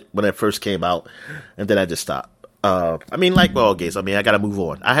out of it when it first came out, and then I just stopped. I mean, like all games, I mean, I got to move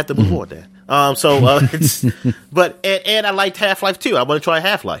on. I have to move on then. It's, but I liked Half-Life 2. I want to try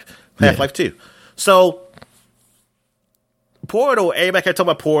Half-Life 2. So, Portal, everybody kept talking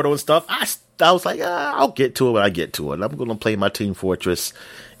about Portal and stuff. I was like, I'll get to it when I get to it. I'm going to play my Team Fortress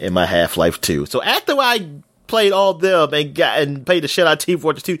and my Half-Life 2. So after I played all of them and played the shit out of Team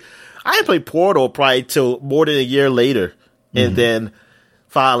Fortress 2, I didn't play Portal probably till more than a year later. And then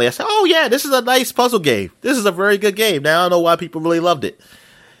finally I said, oh yeah, this is a nice puzzle game. This is a very good game. Now I know why people really loved it.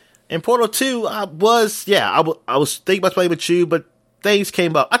 And Portal 2, I was thinking about playing with you, but things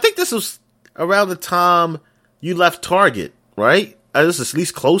came up. I think this was around the time you left Target, right? This is at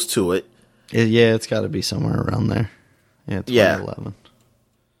least close to it. Yeah, it's got to be somewhere around there. Yeah, 2011. Yeah.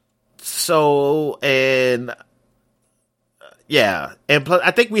 So, and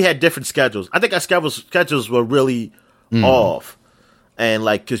I think we had different schedules. I think our schedules were really off. And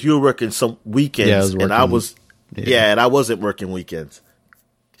like, cause you were working some weekends and I wasn't working weekends.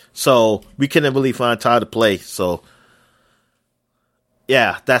 So we couldn't really find time to play. So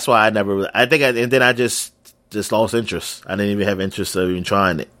yeah, that's why and then I just lost interest. I didn't even have interest of even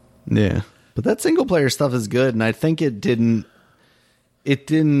trying it. Yeah. But that single player stuff is good. And I think it didn't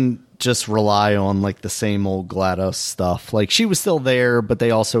just rely on like the same old GLaDOS stuff. Like she was still there, but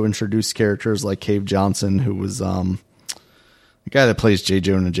they also introduced characters like Cave Johnson, who was the guy that plays J.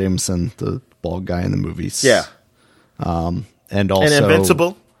 Jonah Jameson, the bald guy in the movies. Yeah. And also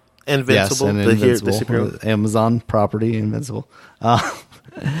Invincible. Yes, and Invincible. Amazon property, Invincible.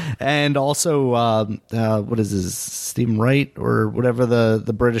 And also, what is his, Stephen Wright or whatever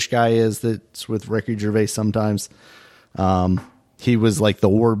the British guy is that's with Ricky Gervais sometimes. He was like the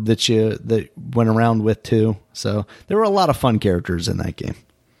orb that went around with too. So there were a lot of fun characters in that game.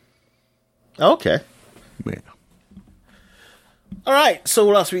 Okay. Yeah. All right. So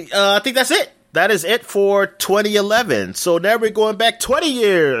what else I think that's it. That is it for 2011. So now we're going back 20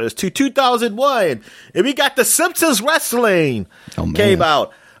 years to 2001. And we got The Simpsons Wrestling came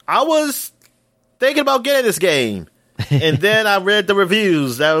out. I was thinking about getting this game. And then I read the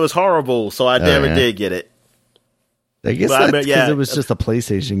reviews. That was horrible. So I never did get it. I guess that's because it was just a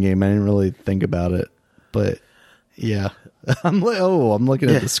PlayStation game. I didn't really think about it. But yeah. I'm looking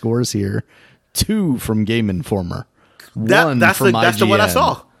at the scores here. 2 from Game Informer. 1 that's from that's the one I IGN.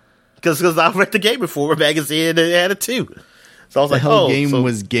 saw. Because I read the Game Informer magazine and it had a 2. So I was like, whole game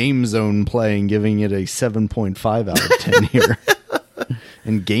was Game Zone playing, giving it a 7.5 out of 10 here.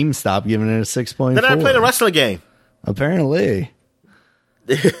 And GameStop giving it a 6.4. Then I played a wrestling game. Apparently.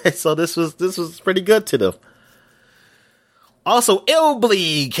 So this was pretty good to them. Also,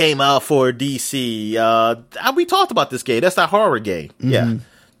 Illbleed came out for DC. We talked about this game. That's that horror game. Mm-hmm. Yeah.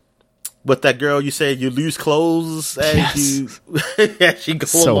 With that girl, you said you lose clothes as she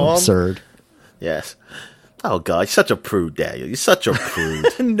goes along. So absurd. Yes. Oh, God. You're such a prude, Daniel. You're such a prude.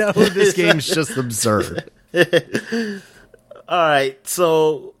 No, this game's just absurd. All right.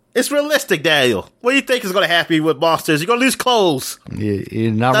 So, it's realistic, Daniel. What do you think is going to happen with monsters? You're going to lose clothes.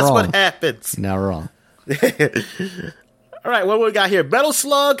 You're not wrong. That's what happens. You're not wrong. All right. What we got here? Metal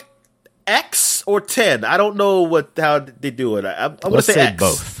Slug X or 10? I don't know how they do it. I'm going to say X.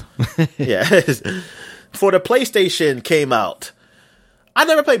 Both. Yeah. For the PlayStation came out. I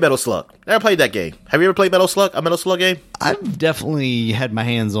never played Metal Slug. Never played that game. Have you ever played Metal Slug? A Metal Slug game? I've definitely had my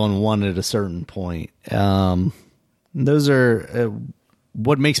hands on one at a certain point. Those are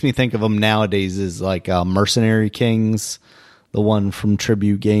what makes me think of them nowadays is like Mercenary Kings, the one from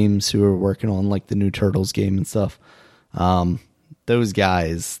Tribute Games who are working on like the new Turtles game and stuff. Those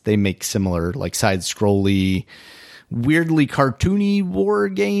guys, they make similar like side-scrolly, weirdly cartoony war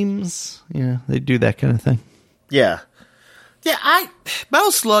games. Yeah, they do that kind of thing. Yeah. Yeah,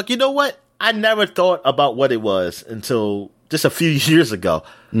 Metal Slug, you know what? I never thought about what it was until just a few years ago.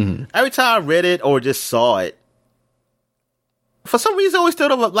 Mm-hmm. Every time I read it or just saw it, for some reason I always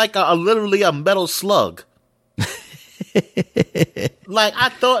thought of it like literally a metal slug. Like, I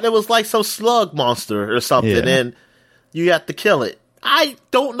thought it was like some slug monster or something, and you have to kill it. I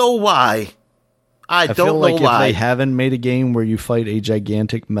don't know why. I don't feel like know why. if they haven't made a game where you fight a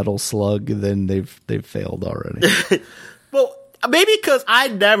gigantic metal slug, then they've failed already. Well, maybe because I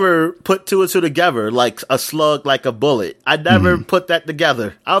never put two and two together, like a slug, like a bullet. I never put that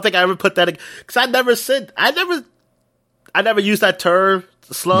together. I don't think I ever put that because I never used that term,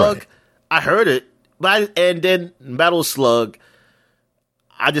 slug. Right. I heard it, and then metal slug.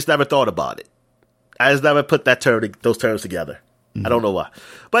 I just never thought about it. I just never put those terms together. I don't know why.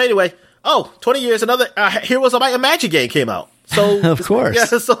 But anyway, 20 years, another Heroes of Might and Magic game came out. So of course. Yeah,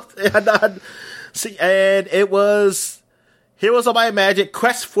 and it was Heroes of Might and Magic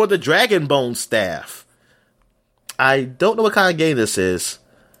Quest for the Dragonbone Staff. I don't know what kind of game this is.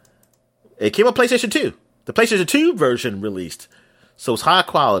 It came on PlayStation 2. The PlayStation 2 version released. So it's high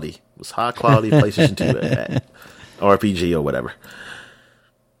quality. It was high quality PlayStation 2 RPG or whatever.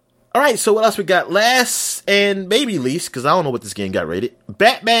 All right, so what else we got? Last and maybe least, because I don't know what this game got rated.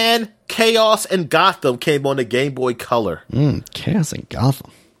 Batman, Chaos, and Gotham came on the Game Boy Color. Chaos and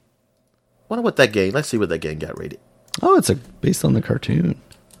Gotham. Wonder what that game. Let's see what that game got rated. Oh, it's based on the cartoon.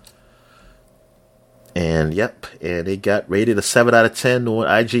 And and it got rated a 7 out of 10 on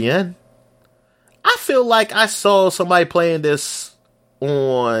IGN. I feel like I saw somebody playing this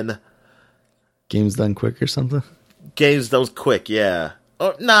on Games Done Quick or something. Games Done Quick, yeah.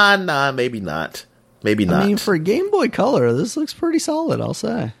 Oh, nah, maybe not. Maybe not. I mean, for Game Boy Color, this looks pretty solid, I'll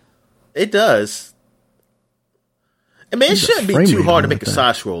say. It does. I mean, it shouldn't be too hard to make a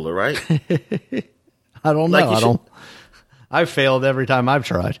side scroller, right? I don't know. I've failed every time I've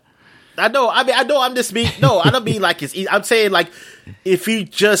tried. I know. I mean, I know I'm just being... No, I don't mean like it's easy. I'm saying like if you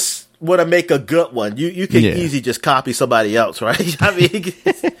just want to make a good one, you can easily just copy somebody else, right? I mean,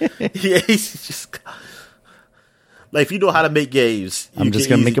 it's just... Like, if you know how to make games... I'm just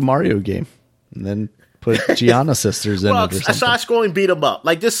going to make a Mario game and then put Gianna Sisters in it or something. A side-scrolling beat 'em up.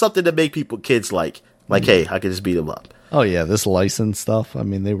 Like, just something to make kids like. Like, hey, I can just beat them up. Oh, yeah, this license stuff. I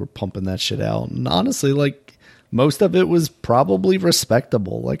mean, they were pumping that shit out. And honestly, like, most of it was probably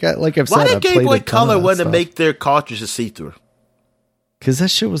respectable. Like I've said, why did Game Boy Color want to make their cartridges see-through? Because that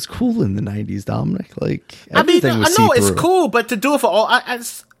shit was cool in the 90s, Dominic. Like, everything was I know see-through. it's cool, but to do it for all...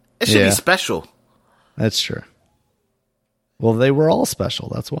 it should be special. That's true. Well, they were all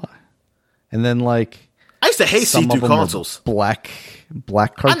special. That's why. And then, like, I used to hate see-through consoles. Black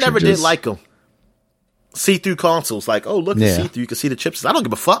cartridges. I never did like them. See-through consoles, like, oh, look, it's see-through. You can see the chips. I don't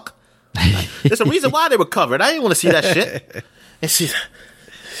give a fuck. There's a reason why they were covered. I didn't want to see that shit. And see,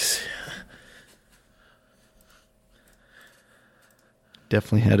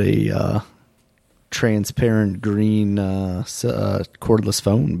 definitely had a transparent green cordless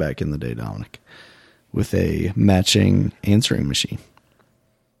phone back in the day, Dominic, with a matching answering machine.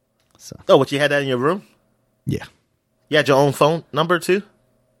 So. Oh, what, you had that in your room? Yeah. You had your own phone number too?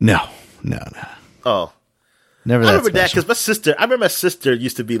 No. Oh. Never. I remember that because I remember my sister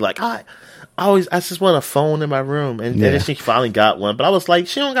used to be like, I just want a phone in my room, and then she finally got one. But I was like,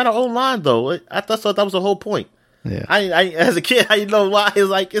 she don't got her own line though. I thought that was the whole point. Yeah. I as a kid, I know why. It's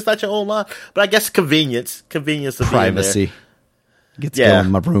like, it's not your own line, but I guess convenience of privacy. Get to go in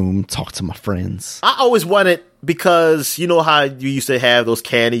my room, talk to my friends. I always wanted, because you know how you used to have those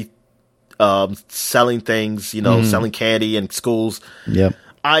candy selling things, selling candy in schools. Yep.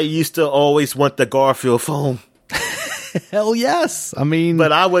 I used to always want the Garfield phone. Hell yes. I mean,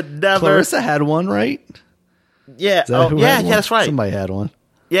 but I would never. Clarissa had one, right? Yeah. Yeah, that's right. Somebody had one.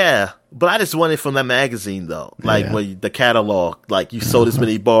 Yeah. But I just wanted it from that magazine, though. Like, when the catalog, like, you sold this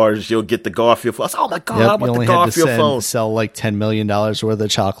many bars, you'll get the Garfield phone. I was like, oh my God, I want the Garfield phone. Sell like $10 million worth of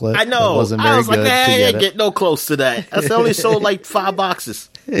chocolate. I know. I was like, I ain't get no close to that. I only sold like 5 boxes.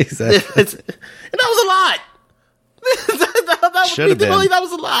 Exactly. And that was a lot. That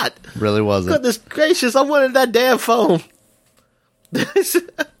was a lot. Really wasn't. Goodness gracious, I wanted that damn phone.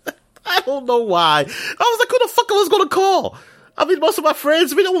 I don't know why. I was like, who the fuck I was going to call? I mean, most of my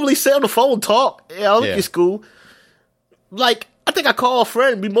friends, we don't really sit on the phone and talk. Yeah, elementary school. Like, I think I call a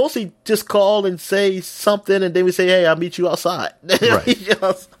friend. We mostly just call and say something, and then we say, hey, I'll meet you outside. Right. It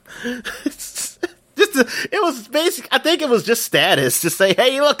was basic. I think it was just status to say,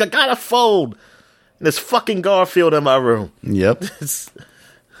 hey, look, I got a phone. And there's fucking Garfield in my room. Yep.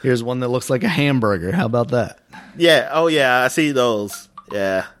 Here's one that looks like a hamburger. How about that? Yeah. Oh, yeah. I see those.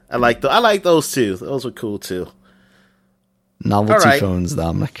 Yeah. I like those too. Those were cool too. Novelty phones,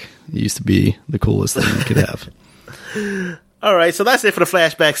 Dominic. It used to be the coolest thing you could have. All right, so that's it for the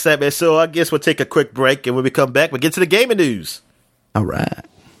flashback segment. So I guess we'll take a quick break, and when we come back, we'll get to the gaming news. All right.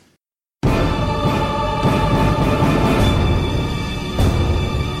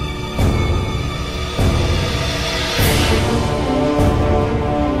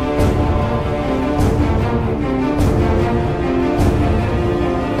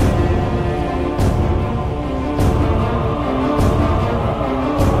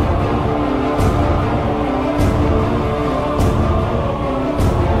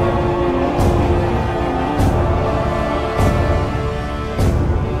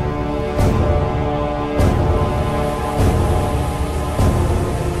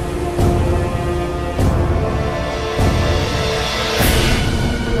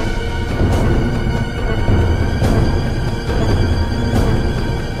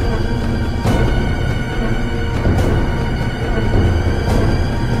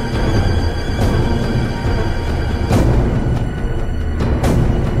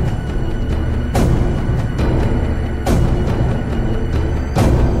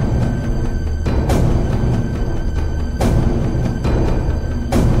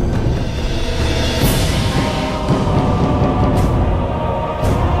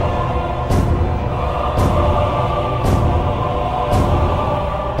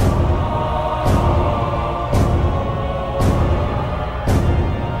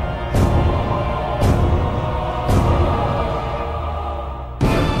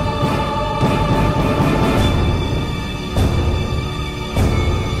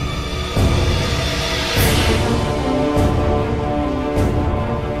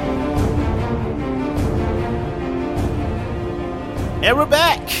 And we're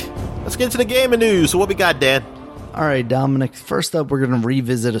back. Let's get into the gaming news. So what we got, Dan? All right, Dominic. First up, we're going to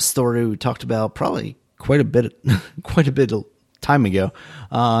revisit a story we talked about probably quite a bit of time ago.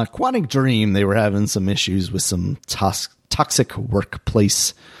 Quantic Dream, they were having some issues with some toxic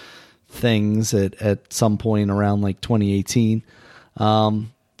workplace things at some point around like 2018.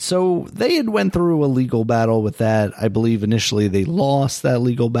 So they had went through a legal battle with that. I believe initially they lost that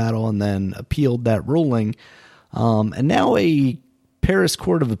legal battle and then appealed that ruling. And now a Paris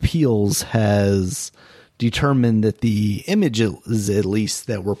Court of Appeals has determined that the images, at least,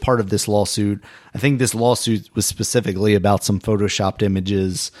 that were part of this lawsuit, I think this lawsuit was specifically about some photoshopped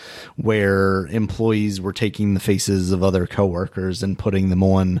images where employees were taking the faces of other coworkers and putting them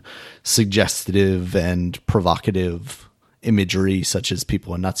on suggestive and provocative imagery, such as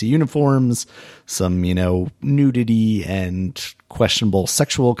people in Nazi uniforms, some, nudity and questionable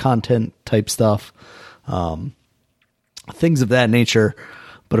sexual content type stuff, things of that nature.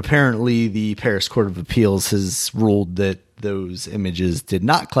 But apparently the Paris Court of Appeals has ruled that those images did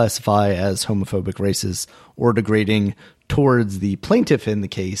not classify as homophobic, racist, or degrading towards the plaintiff in the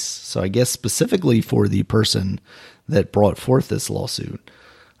case. So I guess specifically for the person that brought forth this lawsuit.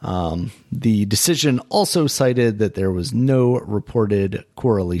 The decision also cited that there was no reported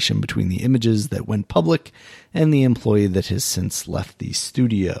correlation between the images that went public and the employee that has since left the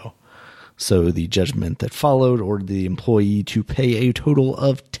studio. So the judgment that followed ordered the employee to pay a total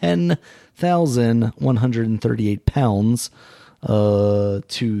of £10,138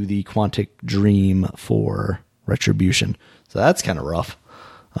 to the Quantic Dream for retribution. So that's kind of rough.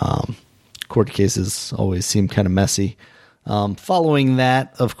 Court cases always seem kind of messy. Following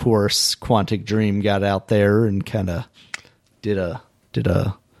that, of course, Quantic Dream got out there and kind of did a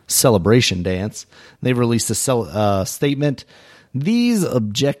celebration dance. They released a statement. These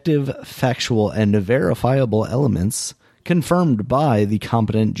objective, factual, and verifiable elements, confirmed by the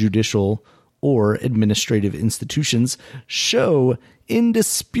competent judicial or administrative institutions, show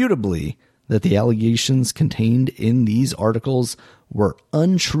indisputably that the allegations contained in these articles were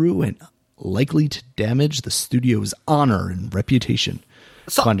untrue and likely to damage the studio's honor and reputation.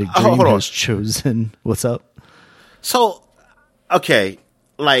 So, Quantic Dream has chosen... What's up? So, okay,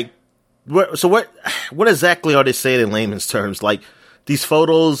 like... So what exactly are they saying in layman's terms? Like, these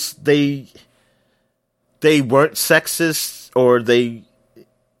photos, they weren't sexist, or they...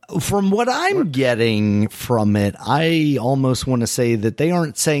 From what I'm getting from it, I almost want to say that they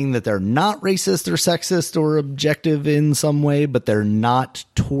aren't saying that they're not racist or sexist or objective in some way, but they're not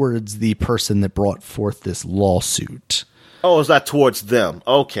towards the person that brought forth this lawsuit. Oh, it's not towards them.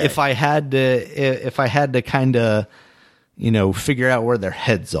 Okay. If I had to kind of... figure out where their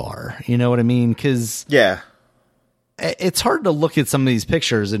heads are. You know what I mean? Because yeah, it's hard to look at some of these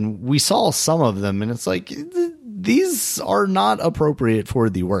pictures, and we saw some of them, and it's like, these are not appropriate for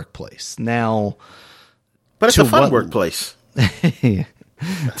the workplace. Now, but it's a fun workplace. To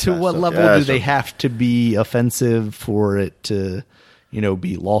what level do they have to be offensive for it to,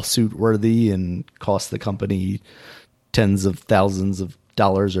 be lawsuit worthy and cost the company tens of thousands of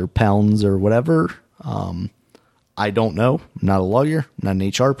dollars or pounds or whatever? I don't know. I'm not a lawyer. I'm not an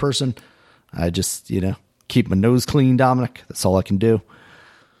HR person. I just, keep my nose clean, Dominic. That's all I can do.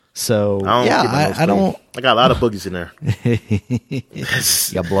 So, I don't. I got a lot of boogies in there.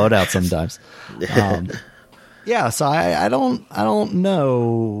 You got blowed out sometimes. So I don't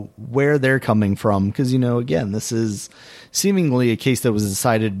know where they're coming from. Because, again, this is seemingly a case that was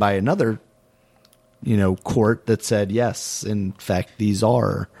decided by another, court that said, yes, in fact, these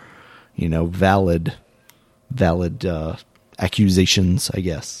are, valid accusations, I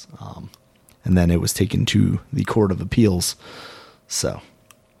guess. And then it was taken to the Court of Appeals. So,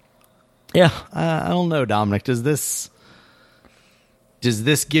 yeah, I don't know, Dominic. Does this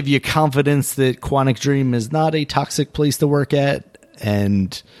give you confidence that Quantic Dream is not a toxic place to work at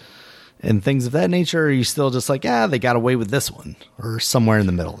and things of that nature? Or are you still just like, they got away with this one, or somewhere in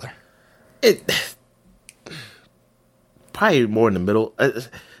the middle there? Probably more in the middle. It's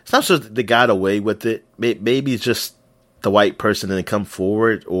not sure they got away with it. Maybe it's just the white person didn't come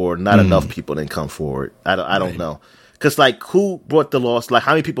forward, or not enough people didn't come forward. I don't know. Because, who brought the lawsuit?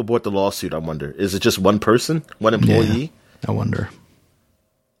 How many people brought the lawsuit, I wonder? Is it just one person? One employee? Yeah, I wonder.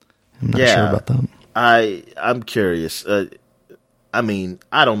 I'm not sure about that. I'm curious. I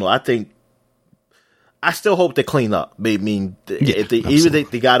don't know. I still hope they clean up. I mean, if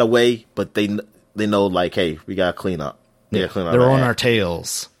they got away, but they know, hey, we got to clean up. Yeah, they're on our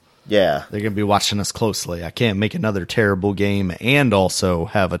tails. Yeah. They're going to be watching us closely. I can't make another terrible game and also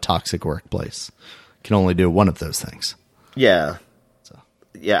have a toxic workplace. Can only do one of those things. Yeah. So.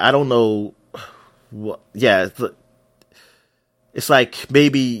 Yeah, I don't know. it's like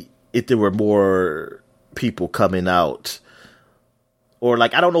maybe if there were more people coming out, or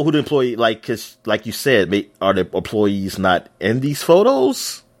like I don't know who the employee, like, because like you said, are the employees not in these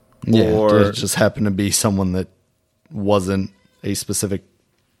photos? Yeah, or it just happened to be someone that wasn't a specific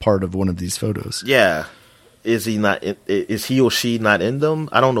part of one of these photos. Yeah, is he not? Is he or she not in them?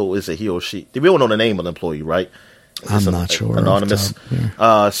 I don't know. Is it he or she? We don't know the name of the employee, right? I'm not sure. Anonymous.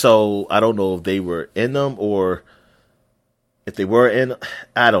 So I don't know if they were in them or if they were in.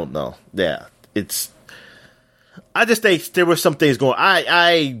 I don't know. Yeah, I just think there were some things going.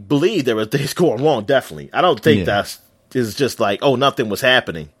 I believe there were things going wrong. Definitely. I don't think it's just like, oh, nothing was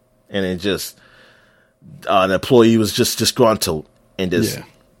happening, and it just an employee was just disgruntled and just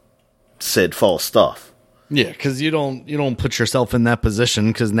said false stuff. Yeah, because you don't put yourself in that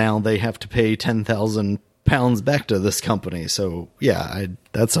position because now they have to pay £10,000 back to this company. So yeah,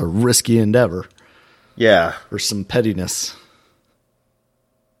 that's a risky endeavor. Yeah, or some pettiness.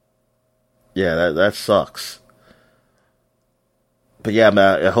 Yeah, that sucks. But yeah,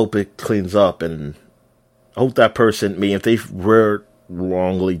 man, I hope it cleans up, and I hope that person, I mean, if they were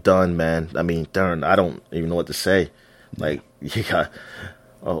wrongly done, man, I mean, darn, I don't even know what to say. Like, yeah.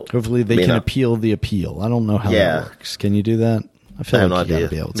 Oh, hopefully they can appeal the appeal. I don't know how that works. Can you do that? I feel like you gotta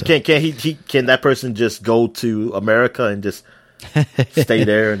be able to. Can that person just go to America and just stay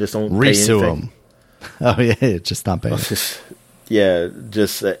there and just don't pay anything? Him. Oh yeah, just not paying.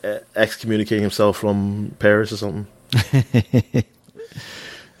 Just excommunicate himself from Paris or something.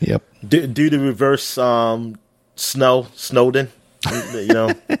 Yep. Do the reverse Snowden. You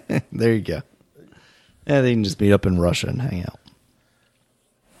know. There you go. Yeah, they can just meet up in Russia and hang out.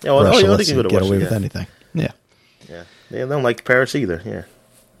 Yeah, well, Russia they can go to get Russia, away with anything. Yeah. Yeah. They don't like Paris either. Yeah.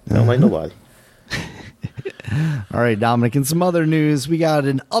 They don't like nobody. All right, Dominic, in some other news, we got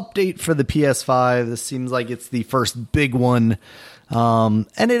an update for the PS5. This seems like it's the first big one. And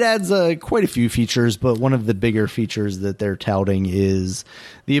it adds quite a few features, but one of the bigger features that they're touting is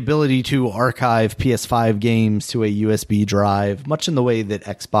the ability to archive PS5 games to a USB drive, much in the way that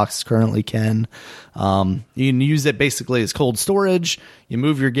Xbox currently can. You can use it basically as cold storage. You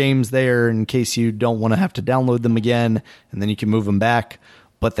move your games there in case you don't want to have to download them again, and then you can move them back,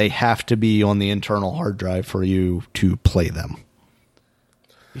 but they have to be on the internal hard drive for you to play them.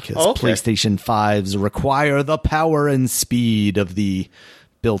 Because PlayStation 5s require the power and speed of the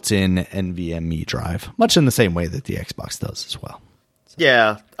built-in NVMe drive, much in the same way that the Xbox does as well. So.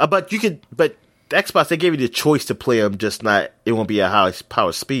 Yeah, but the Xbox, they gave you the choice to play them, just not, it won't be a high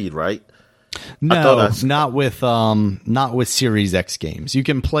power speed, right? No, not with Series X games. You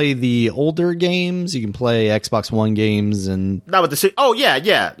can play the older games. You can play Xbox One games, and not with the. Oh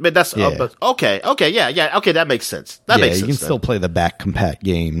yeah. But that's okay. Okay, that makes sense. That makes sense. You can still play the back compat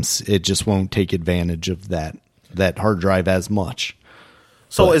games. It just won't take advantage of that hard drive as much.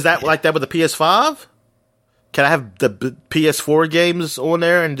 So is that like that with the PS5? Can I have the PS4 games on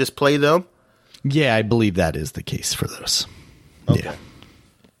there and just play them? Yeah, I believe that is the case for those. Okay.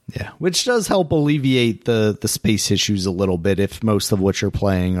 Yeah, which does help alleviate the space issues a little bit if most of what you're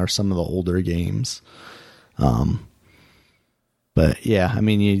playing are some of the older games. But yeah, I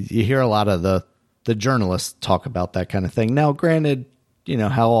mean, you hear a lot of the journalists talk about that kind of thing. Now, granted, you know,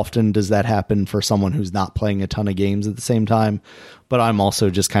 how often does that happen for someone who's not playing a ton of games at the same time? But I'm also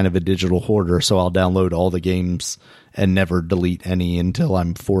just kind of a digital hoarder, so I'll download all the games and never delete any until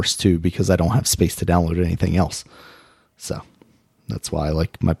I'm forced to because I don't have space to download anything else. So that's why,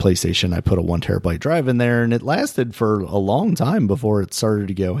 like my PlayStation, I put a 1 terabyte drive in there, and it lasted for a long time before it started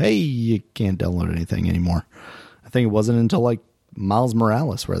to go, hey, you can't download anything anymore. I think it wasn't until like Miles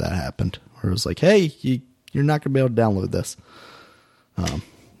Morales where that happened, where it was like, hey, you're not going to be able to download this.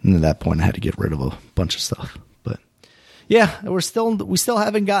 And at that point, I had to get rid of a bunch of stuff. But yeah, we still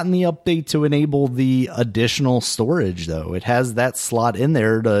haven't gotten the update to enable the additional storage, though. It has that slot in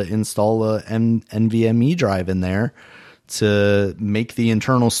there to install a NVMe drive in there to make the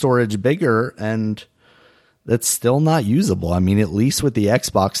internal storage bigger, and that's still not usable. I mean, at least with the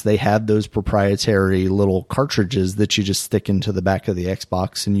Xbox, they have those proprietary little cartridges that you just stick into the back of the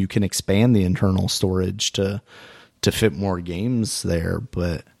Xbox, and you can expand the internal storage to fit more games there.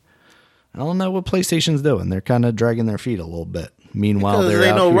 But I don't know what PlayStation's doing. They're kind of dragging their feet a little bit. Meanwhile, there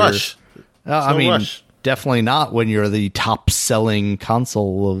ain't no rush. Rush. Definitely not when you're the top selling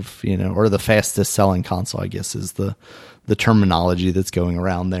console of, you know, or the fastest selling console, I guess is the terminology that's going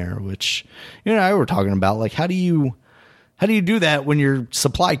around there, which, you know, I were talking about, like, how do you do that when you're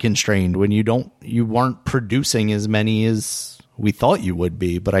supply constrained, when you weren't producing as many as we thought you would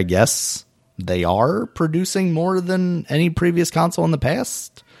be? But I guess they are producing more than any previous console in the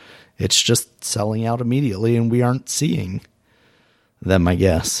past. It's just selling out immediately, and we aren't seeing than my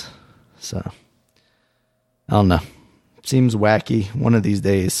guess. So I don't know. Seems wacky. One of these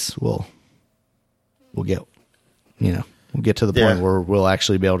days we'll get, we'll get to the point where we'll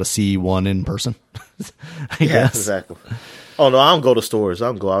actually be able to see one in person. I guess. Exactly. Oh no, I don't go to stores. I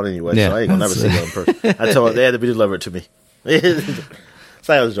don't go out anyway, so I ain't gonna never see one in person. I told them they had to be delivered to me.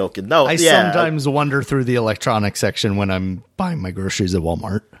 So I was joking. No, I sometimes wander through the electronics section when I'm buying my groceries at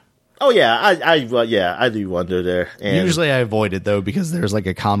Walmart. Oh yeah, I do wander there. And usually I avoid it though because there's like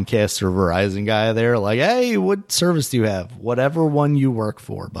a Comcast or Verizon guy there. Like, hey, what service do you have? Whatever one you work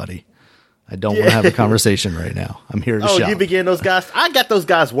for, buddy. I don't want to have a conversation right now. I'm here to shop. Oh, you begin those guys? I got those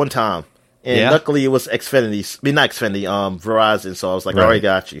guys one time, and luckily it was Xfinity. I mean, not Xfinity, Verizon. So I was like, I already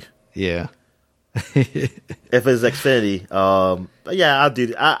got you. Yeah. If it's Xfinity, I'll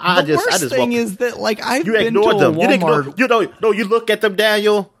do. I just thing is that like I've you been ignore to them. Walmart. You look at them,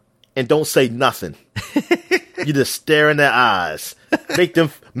 Daniel, and don't say nothing. You just stare in their eyes, make them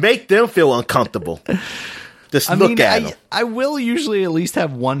feel uncomfortable. Just look at them. I will usually at least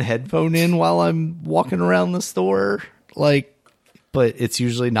have one headphone in while I'm walking around the store, but it's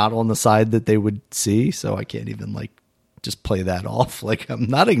usually not on the side that they would see, so I can't even just play that off. Like, I'm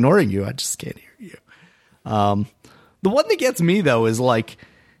not ignoring you. I just can't hear you. The one that gets me though is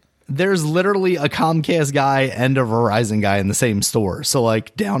there's literally a Comcast guy and a Verizon guy in the same store. So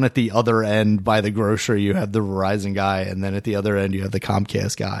down at the other end by the grocery, you have the Verizon guy, and then at the other end you have the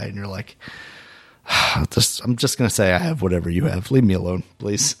Comcast guy, and you're like, I'm just going to say I have whatever you have. Leave me alone,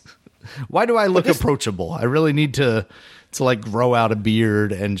 please. Why do I look approachable? I really need to grow out a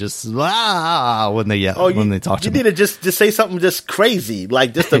beard and just when they when they talk to me. You need to just say something just crazy,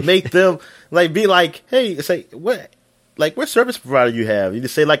 just to make them be like, hey, say what service provider you have. You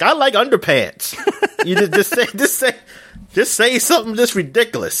just say I like underpants. You just say something just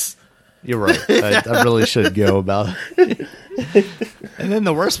ridiculous. You're right. I really should go about it. And then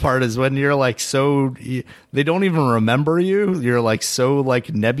the worst part is when you're they don't even remember you. You're so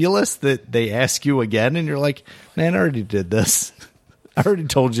nebulous that they ask you again, and you're like, man, I already did this. I already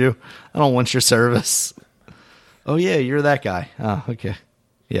told you. I don't want your service. Oh yeah, you're that guy. Oh, okay.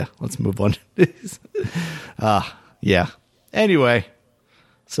 Yeah, let's move on. Yeah. Anyway,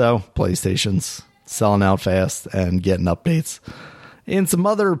 so PlayStation's selling out fast and getting updates. In some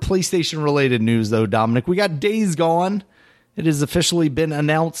other PlayStation-related news, though, Dominic, we got Days Gone. It has officially been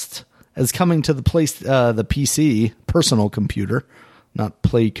announced as coming to the PC personal computer, not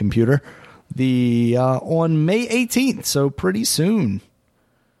play computer, on May 18th, so pretty soon.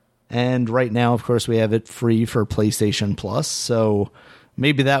 And right now, of course, we have it free for PlayStation Plus, so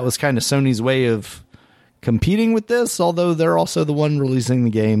maybe that was kind of Sony's way of competing with this, although they're also the one releasing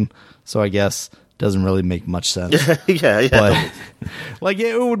the game, so I guess doesn't really make much sense. Yeah. But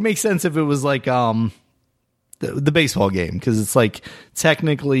it would make sense if it was the baseball game, because it's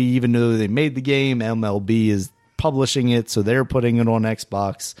technically, even though they made the game, MLB is publishing it, so they're putting it on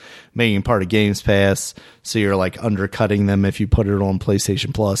Xbox, making it part of Games Pass, so you're undercutting them if you put it on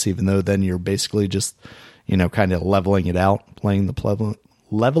PlayStation Plus, even though then you're basically just kind of leveling it out, leveling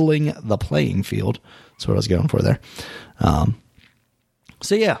the playing field. That's what I was going for there.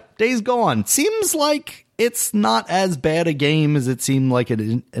 So yeah, Days Gone seems like it's not as bad a game as it seemed like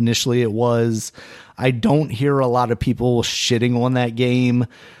initially it was. I don't hear a lot of people shitting on that game.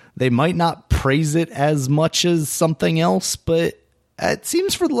 They might not praise it as much as something else, but it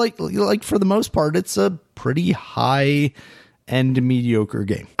seems for for the most part, it's a pretty high end mediocre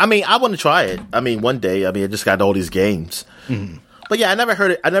game. I mean, I want to try it. I mean, one day. I mean, I just got all these games. Mm-hmm. But yeah, I never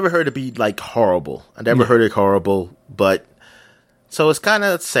heard it be horrible. I never heard it horrible, but so it's kind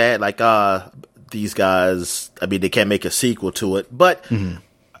of sad. These guys, I mean, they can't make a sequel to it. But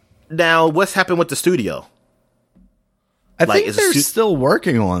now, what's happened with the studio? I think they're still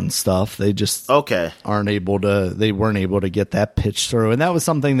working on stuff. They just aren't able to. They weren't able to get that pitch through, and that was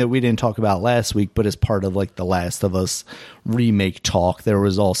something that we didn't talk about last week. But as part of the Last of Us remake talk, there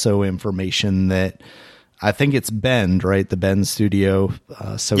was also information that I think it's Bend, right? The Bend studio,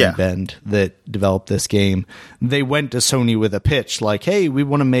 Sony Bend, that developed this game. They went to Sony with a pitch hey, we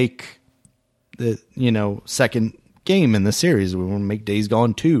want to make the second game in the series. We want to make Days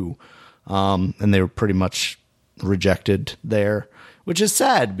Gone 2, and they were pretty much rejected there, which is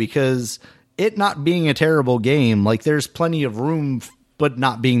sad because it not being a terrible game, there's plenty of room, but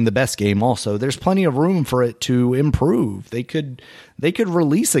not being the best game also, there's plenty of room for it to improve. They could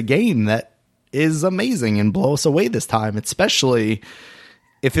release a game that is amazing and blow us away this time, especially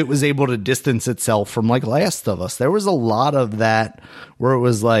if it was able to distance itself from Last of Us. There was a lot of that where it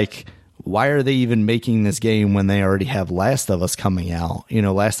was why are they even making this game when they already have Last of Us coming out?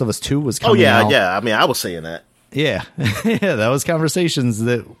 Last of Us 2 was coming out. Oh, yeah. I mean, I was saying that. Yeah. Yeah, that was conversations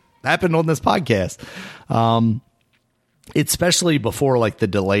that happened on this podcast. Especially before like the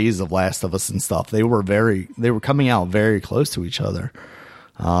delays of Last of Us and stuff. They were coming out very close to each other.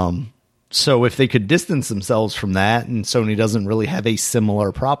 So if they could distance themselves from that, and Sony doesn't really have a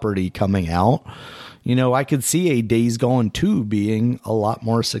similar property coming out, you know, I could see a Days Gone 2 being a lot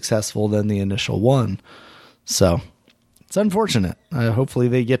more successful than the initial one. So it's unfortunate. Hopefully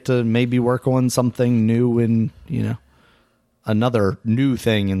they get to maybe work on something new and, you know, another new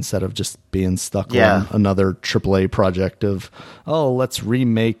thing instead of just being stuck on another AAA project of, let's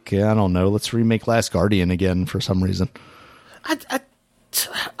remake Last Guardian again for some reason.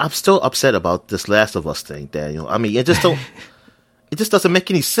 I'm still upset about this Last of Us thing, Daniel. I mean, it just doesn't make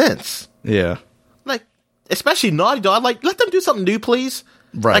any sense. Yeah. Like, especially Naughty Dog, like, let them do something new, please.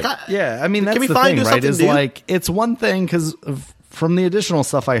 Right. Like, I mean, that's the thing, right? Is new? Like, it's one thing, because from the additional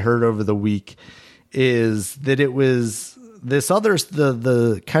stuff I heard over the week is that it was this other,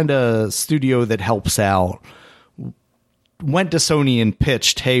 the kind of studio that helps out went to Sony and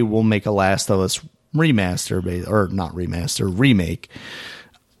pitched, hey, we'll make a Last of Us remaster, or not remaster, remake.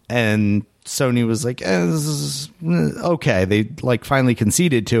 And Sony was like, okay. They like finally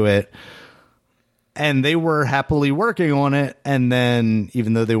conceded to it. And they were happily working on it. And then,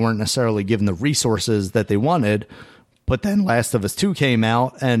 even though they weren't necessarily given the resources that they wanted, but then Last of Us 2 came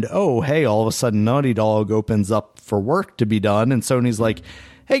out, and hey, all of a sudden Naughty Dog opens up for work to be done. And Sony's like,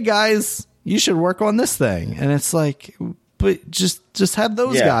 hey guys, you should work on this thing. And it's like, but just have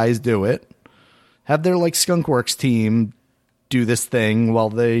those guys do it. Have their like Skunkworks team do this thing while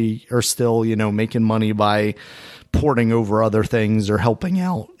they are still, you know, making money by porting over other things or helping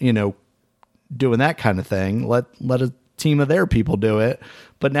out, you know, doing that kind of thing. Let a team of their people do it.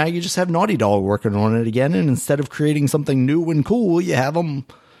 But now you just have Naughty Dog working on it again. And instead of creating something new and cool, you have them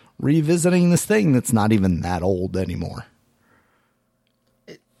revisiting this thing that's not even that old anymore.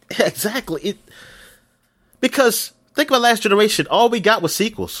 Exactly. Because think about Last Generation. All we got was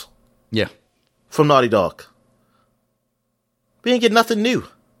sequels. Yeah. From Naughty Dog. We didn't get nothing new.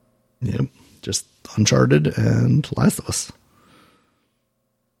 Yep. Just Uncharted and Last of Us.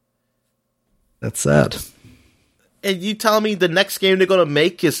 That's sad. And you tell me the next game they're going to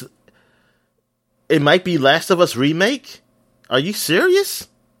make it might be Last of Us remake? Are you serious?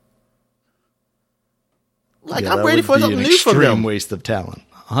 Like, I'm ready for something new from them. Extreme waste of talent.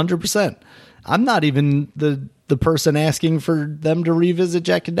 100%. I'm not even the person asking for them to revisit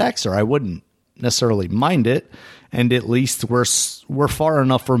Jak and Daxter. I wouldn't necessarily mind it, and at least we're far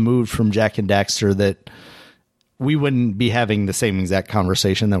enough removed from Jak and Daxter that we wouldn't be having the same exact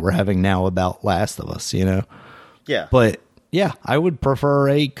conversation that we're having now about Last of Us, you know? Yeah. But yeah, I would prefer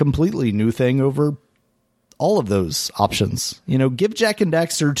a completely new thing over all of those options. You know, give Jak and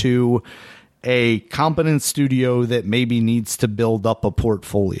Daxter to a competent studio that maybe needs to build up a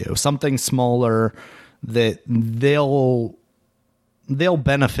portfolio, something smaller that they'll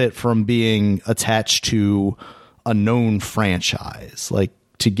benefit from being attached to a known franchise, like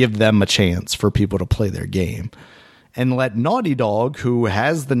to give them a chance for people to play their game. And let Naughty Dog, who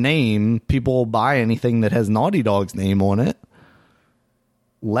has the name, people will buy anything that has Naughty Dog's name on it,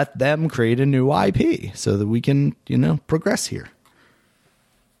 let them create a new IP so that we can, you know, progress here.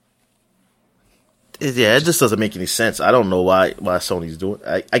 Yeah, it just doesn't make any sense. I don't know why Sony's doing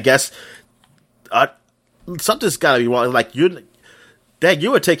it. I guess something's got to be wrong. Like, Dad,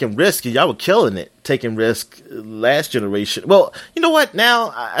 you were taking risk, and y'all were killing it, taking risk Last Generation. Well, you know what?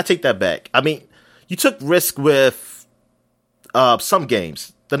 Now, I take that back. I mean, you took risk with some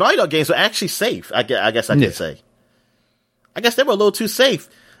games. The Naughty Dog games were actually safe, I guess I could say. I guess they were a little too safe.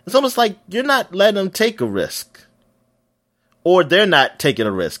 It's almost like you're not letting them take a risk. Or they're not taking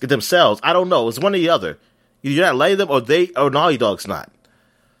a risk themselves. I don't know. It's one or the other. You're not letting them, or Naughty Dog's not.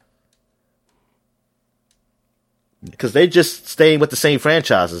 Because they're just staying with the same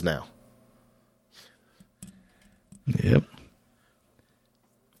franchises now. Yep.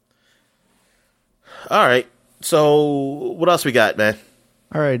 All right. So, what else we got, man?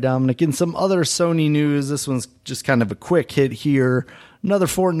 All right, Dominic. In some other Sony news, this one's just kind of a quick hit here. Another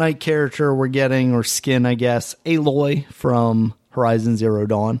Fortnite character we're getting, or skin, I guess. Aloy from Horizon Zero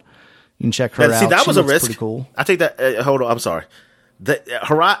Dawn. You can check her out. See, that was a risk. Pretty cool. I think that. Hold on, I'm sorry.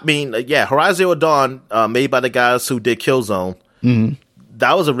 Horizon Zero Dawn, made by the guys who did Killzone. Mm-hmm.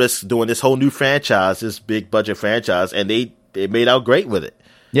 That was a risk doing this whole new franchise, this big budget franchise, and they made out great with it.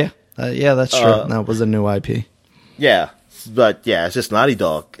 Yeah, that's true. That was a new IP. Yeah, but yeah, it's just Naughty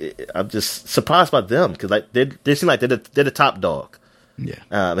Dog. I'm just surprised by them because like they seem like they're the top dog. Yeah,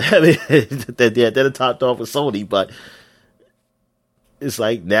 I mean, they're the top dog for Sony, but it's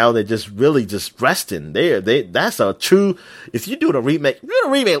like now they're just really just resting. That's a true. If you do a remake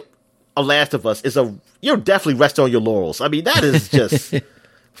of Last of Us, you're definitely resting on your laurels. I mean, that is just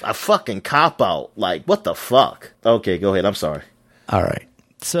a fucking cop out. Like, what the fuck? Okay, go ahead. I'm sorry. All right.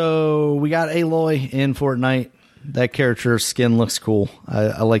 So we got Aloy in Fortnite. That character skin looks cool.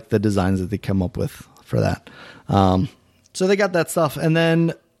 I like the designs that they come up with for that. So they got that stuff. And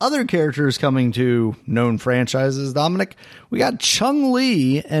then other characters coming to known franchises, Dominic. We got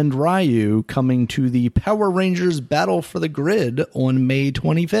Chun-Li and Ryu coming to the Power Rangers Battle for the Grid on May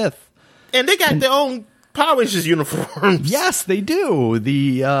 25th. And they got their own Power Rangers uniforms. Yes, they do.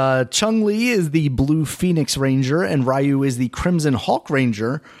 The Chun-Li is the Blue Phoenix Ranger and Ryu is the Crimson Hawk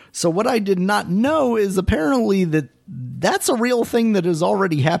Ranger. So what I did not know is apparently that's a real thing that has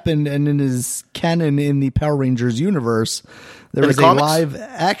already happened and it is canon in the Power Rangers universe. There was a live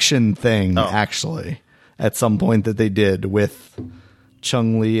action thing, actually, at some point that they did with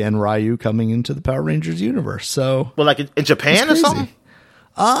Chun-Li and Ryu coming into the Power Rangers universe. So, well, like in Japan or something?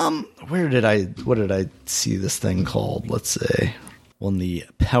 What did I see this thing called? Let's say on the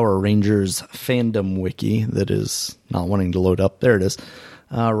Power Rangers fandom wiki that is not wanting to load up. There it is.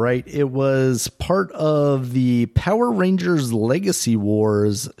 Right. It was part of the Power Rangers Legacy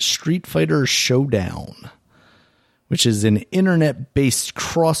Wars Street Fighter Showdown, which is an internet-based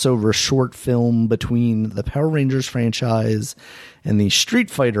crossover short film between the Power Rangers franchise and the Street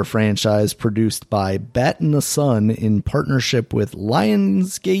Fighter franchise produced by Bat in the Sun in partnership with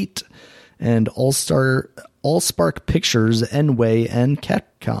Lionsgate and Allspark Pictures, Enway, and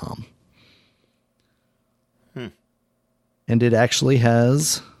Capcom. And it actually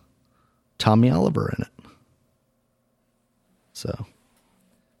has Tommy Oliver in it. So,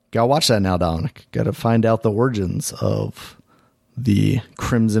 gotta watch that now, Dominic. Gotta find out the origins of the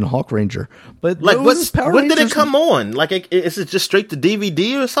Crimson Hawk Ranger. But like, when did it come on? Like, is it just straight to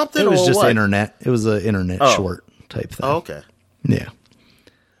DVD or something? It was just what? internet. It was an internet short type thing. Oh, okay. Yeah.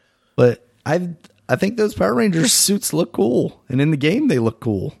 But I think those Power Rangers suits look cool, and in the game they look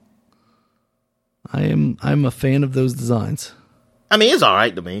cool. I'm a fan of those designs. I mean, it's all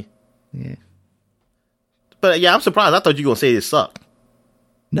right to me. Yeah. But yeah, I'm surprised. I thought you were gonna say it sucked.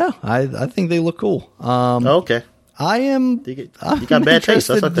 No, I think they look cool. Okay. You got bad taste.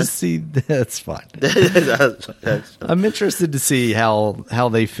 That's okay. That's fine. I'm interested to see how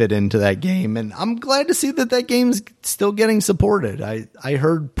they fit into that game, and I'm glad to see that game's still getting supported. I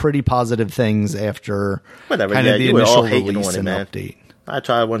heard pretty positive things after kind of the initial release and update. I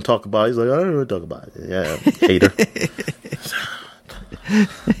tried to talk about it. He's like, I don't want to talk about it. Yeah, hater.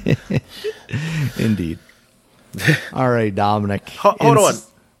 Indeed. All right, Dominic. Hold on.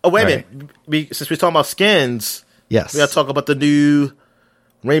 Oh, wait a minute. Since we're talking about skins, yes, we got to talk about the new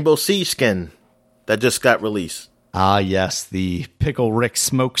Rainbow Siege skin that just got released. Yes, the Pickle Rick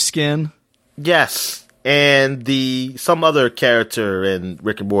smoke skin. Yes, and some other character in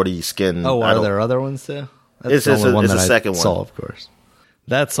Rick and Morty skin. Oh, are there other ones too? That's the only one that I saw, of course.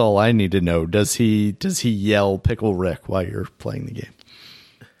 That's all I need to know. Does he yell Pickle Rick while you're playing the game?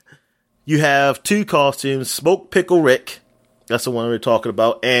 You have two costumes: Smoke Pickle Rick, that's the one we're talking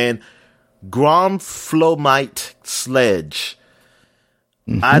about, and Gromflomite Sledge.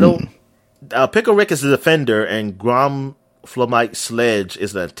 Mm-hmm. Pickle Rick is the defender, and Gromflomite Sledge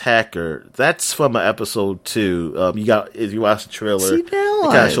is the attacker. That's from episode 2. If you watch the trailer, it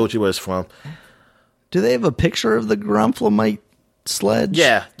kind of shows you where it's from. Do they have a picture of the Gromflomite Sledge?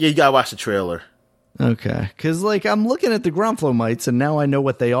 Yeah, you gotta watch the trailer. Okay, because I'm looking at the Gromflomites and now I know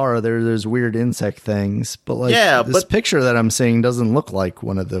what they are. There's weird insect things, but this picture that I'm seeing doesn't look like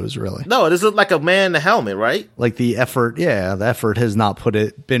one of those really. No, it does look like a man in a helmet, right? Like the effort has not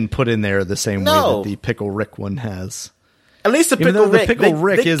been put in there the same way that the Pickle Rick one has. At least the Pickle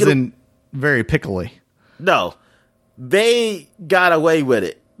Rick isn't very pickly. No, they got away with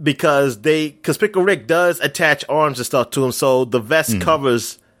it because Pickle Rick does attach arms and stuff to him, so the vest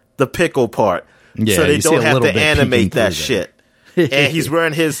covers the pickle part. Yeah, so they don't have to animate that shit. And he's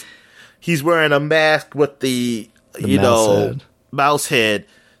wearing a mask with the mouse head,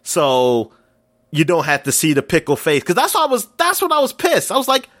 so you don't have to see the pickle face. Because that's when I was pissed. I was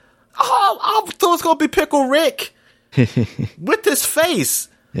like, I thought it was gonna be Pickle Rick with this face.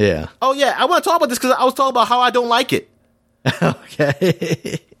 Yeah. Oh yeah, I want to talk about this because I was talking about how I don't like it.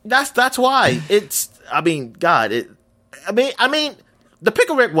 Okay. That's why I mean, the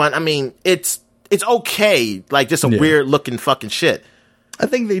Pickle Rick one. I mean, it's okay, like just a weird looking fucking shit. I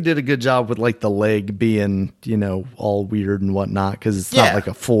think they did a good job with the leg being, all weird and whatnot, because it's not like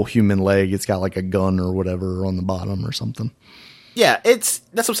a full human leg. It's got a gun or whatever on the bottom or something. Yeah, that's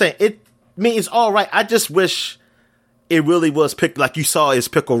what I'm saying. It's all right. I just wish it really was like you saw is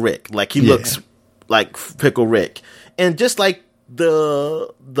Pickle Rick. Like he looks like Pickle Rick. And just like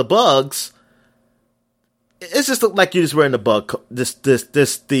the bugs, it's just like you're just wearing the bug,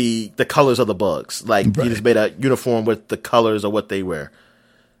 the colors of the bugs. Like you just made a uniform with the colors of what they wear.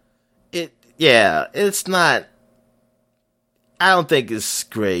 It's not, I don't think it's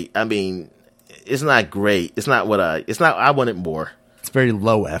great. I mean, it's not great. I wanted more. It's very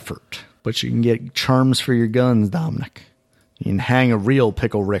low effort, but you can get charms for your guns, Dominic. You can hang a real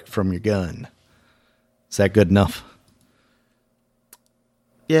Pickle Rick from your gun. Is that good enough?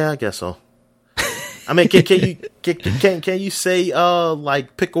 Yeah, I guess so. I mean, can you say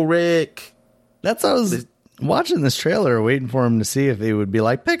like Pickle Rick? That's what I was watching this trailer, waiting for him to see if they would be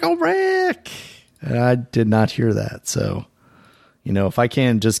like Pickle Rick. I did not hear that, so if I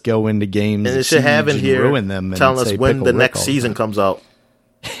can just go into games and it should have in here ruin them, and telling us when Pickle the Rick next season comes out.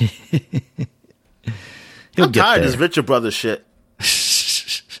 I'm tired of this Richard Brothers shit.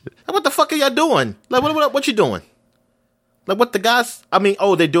 What the fuck are y'all doing? Like, what you doing? Like, what the guys? I mean,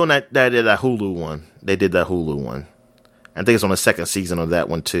 they're doing that Hulu one. They did that Hulu one. I think it's on the second season of that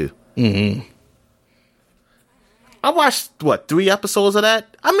one too. Mm-hmm. I watched 3 episodes of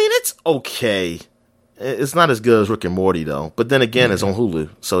that. I mean, it's okay. It's not as good as Rick and Morty though. But then again, it's on Hulu,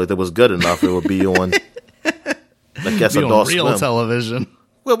 so if it was good enough, it would be on. I guess on Adult real Swim television.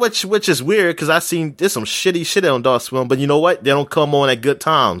 Well, which is weird because I've seen there's some shitty shit on Adult Swim, but you know what? They don't come on at good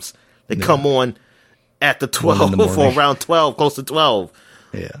times. They come on at the 12 or around 12, close to 12.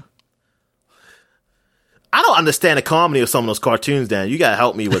 Yeah. I don't understand the comedy of some of those cartoons, Dan. You gotta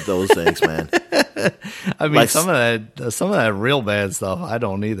help me with those things, man. I mean, like, some of that real bad stuff, I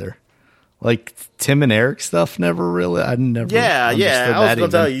don't either. Like Tim and Eric stuff, I never. Yeah. I was gonna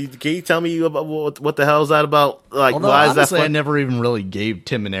tell you. Can you tell me about what the hell is that about? Like, why is that fun? I never even really gave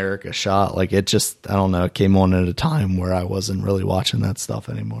Tim and Eric a shot. Like, it just, I don't know, it came on at a time where I wasn't really watching that stuff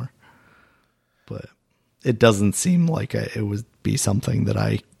anymore. But it doesn't seem like it would be something that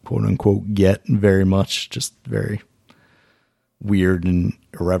I quote unquote get very much. Just very weird and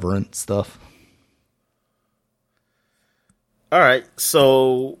irreverent stuff. All right,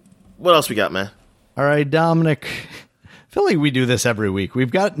 so what else we got, man? All right, Dominic. I feel like we do this every week.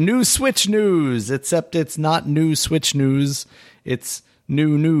 We've got new Switch news, except it's not new Switch news. It's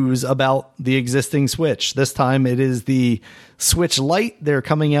new news about the existing Switch. This time it is the Switch Lite. They're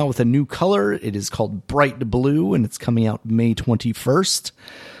coming out with a new color. It is called Bright Blue, and it's coming out May 21st.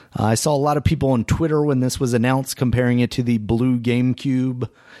 I saw a lot of people on Twitter when this was announced comparing it to the blue GameCube,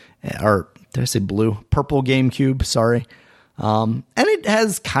 or did I say blue? Purple GameCube, sorry. And it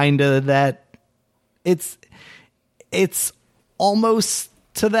has kind of that, it's almost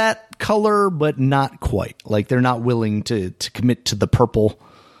to that color, but not quite. Like, they're not willing to commit to the purple.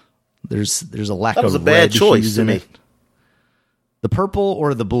 There's a lack of red. That was a bad choice to me. The purple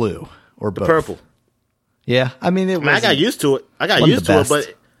or the blue or both? The purple. Yeah, I mean, I got used to it.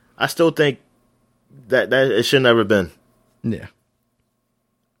 But I still think that it should never have been. Yeah.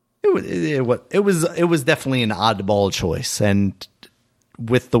 It was definitely an oddball choice, and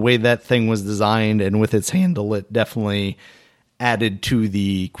with the way that thing was designed and with its handle, it definitely added to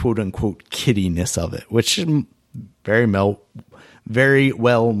the quote unquote kiddiness of it, which very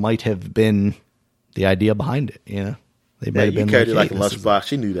well might have been the idea behind it. You know, you carried it like a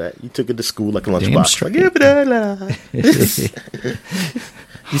lunchbox. You knew that. You took it to school like a lunchbox.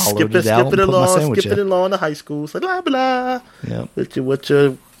 You skip it along to high school. It's like blah blah. Yeah. What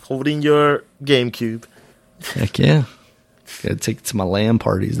you're holding your GameCube. Heck yeah. Gotta take it to my LAN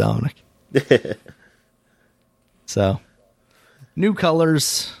parties, Dominic. So, new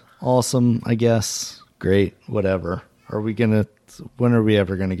colors. Awesome, I guess. Great. Whatever. When are we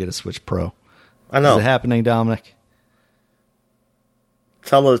ever gonna get a Switch Pro? I know. Is it happening, Dominic?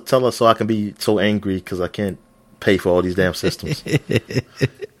 Tell us so I can be so angry because I can't pay for all these damn systems.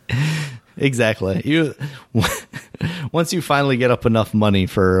 Exactly. Once you finally get up enough money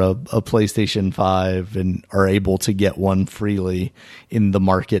for a PlayStation 5 and are able to get one freely in the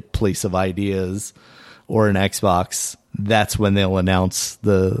marketplace of ideas, or an Xbox, that's when they'll announce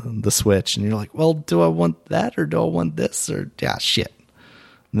the Switch. And you're like, well, do I want that or do I want this? Or, yeah, shit.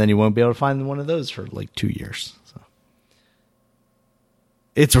 And then you won't be able to find one of those for like 2 years. So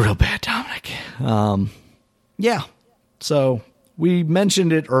it's real bad, Dominic. Yeah. So we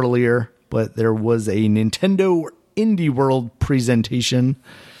mentioned it earlier, but there was a Nintendo Indie World presentation,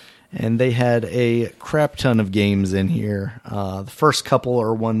 and they had a crap ton of games in here. The first couple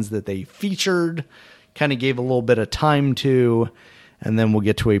are ones that they featured, kind of gave a little bit of time to, and then we'll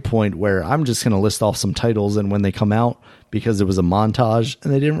get to a point where I'm just going to list off some titles and when they come out, because it was a montage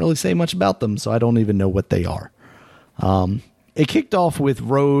and they didn't really say much about them, so I don't even know what they are. It kicked off with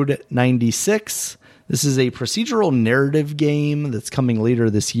Road 96. This is a procedural narrative game that's coming later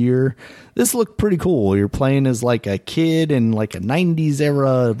this year. This looked pretty cool. You're playing as like a kid in like a 90s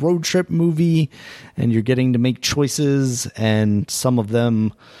era road trip movie, and you're getting to make choices, and some of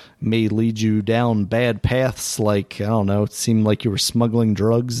them may lead you down bad paths. Like, I don't know, it seemed like you were smuggling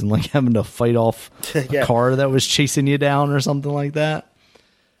drugs and like having to fight off a car that was chasing you down or something like that.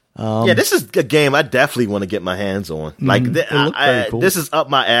 Yeah, this is a game I definitely want to get my hands on. Like, cool. This is up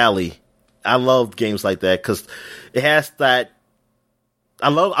my alley. I love games like that because it has that. I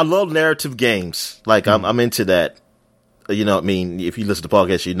love narrative games. Like I'm into that. You know what I mean? If you listen to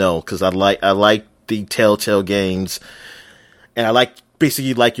podcasts, you know, because I like the Telltale games, and I like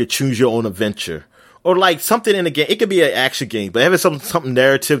basically like your choose your own adventure or like something in a game. It could be an action game, but having something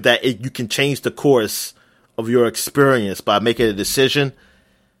narrative that you can change the course of your experience by making a decision.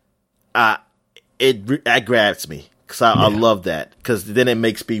 That grabs me. Because I love that. Because then it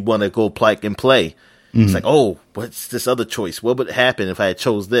makes me want to go play. It's like, oh, what's this other choice? What would happen if I had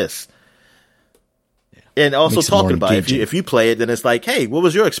chose this? Yeah. And also Makes talking about it. If you play it, then it's like, hey, what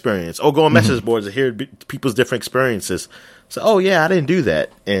was your experience? Or go on message boards and hear people's different experiences. So, oh, yeah, I didn't do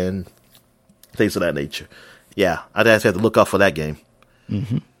that. And things of that nature. Yeah, I'd have to look out for that game.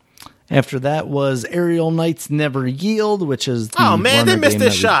 Mm-hmm. After that was Aerial Knights Never Yield, which is the oh, man, they missed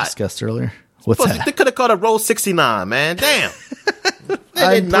this shot. Discussed earlier. What's that? They could have called it Road 69, man. Damn.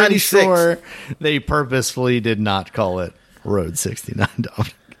 I'm pretty sure they purposefully did not call it Road 69,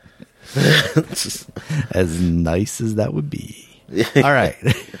 Dominic. As nice as that would be. All right.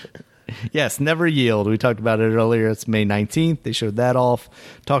 Yes, Never Yield. We talked about it earlier. It's May 19th. They showed that off.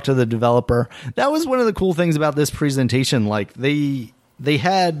 Talked to the developer. That was one of the cool things about this presentation. Like, they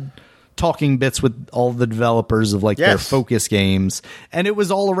had talking bits with all the developers of like their focus games, and it was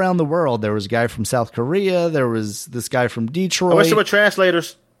all around the world. There was a guy from South Korea, there was this guy from Detroit. I wish there were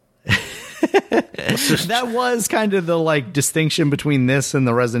translators. That was kind of the like distinction between this and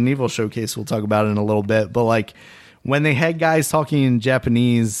the Resident Evil showcase we'll talk about in a little bit. But like when they had guys talking in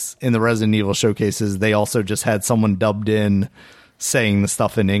Japanese in the Resident Evil showcases, they also just had someone dubbed in saying the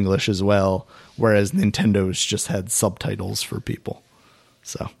stuff in English as well, whereas Nintendo's just had subtitles for people.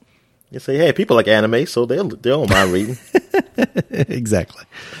 So you say, hey, people like anime, so they don't mind reading. Exactly.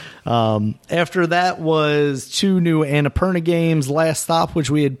 After that was 2 new Annapurna games, Last Stop, which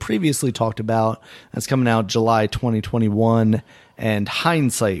we had previously talked about. That's coming out July 2021, and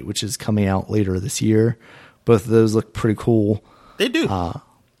Hindsight, which is coming out later this year. Both of those look pretty cool. They do.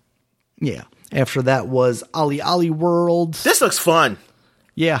 Yeah. After that was Ali Ali World. This looks fun.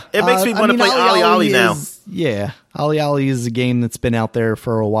 Yeah. It makes me want to play Ali Ali now. Yeah. Ali Ali is a game that's been out there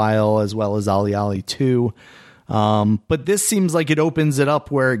for a while, as well as Ali Ali 2. But this seems like it opens it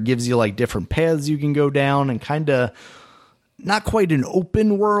up where it gives you like different paths you can go down, and kind of not quite an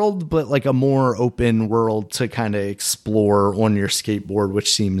open world, but like a more open world to kind of explore on your skateboard,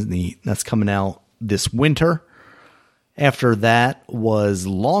 which seems neat. That's coming out this winter. After that was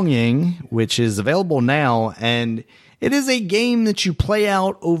Longing, which is available now, and it is a game that you play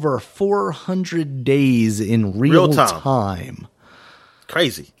out over 400 days in real time.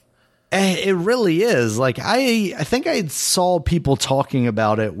 Crazy. It really is. Like I think I saw people talking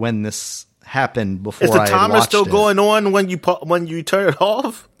about it when this happened before. Is the timer still going on when you turn it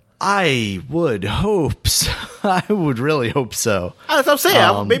off? I would hope so. I would really hope so. That's what I'm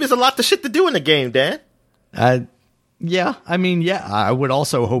saying. Maybe there's a lot of shit to do in the game, Dan. Yeah, I mean, yeah, I would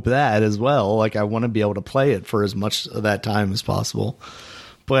also hope that as well. Like, I want to be able to play it for as much of that time as possible.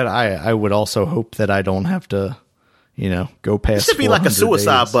 But I would also hope that I don't have to, go past. It should be like a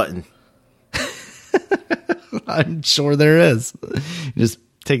suicide button. I'm sure there is. Just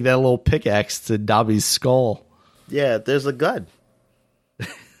take that little pickaxe to Dobby's skull. Yeah, there's a gun.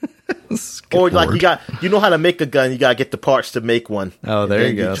 Or like you know how to make a gun, you gotta get the parts to make one. Oh, there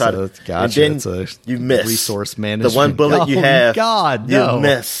you go. So gotcha. And then you miss resource management. The one bullet you have, you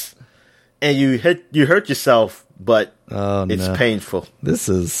miss, and you hurt yourself, but it's painful. This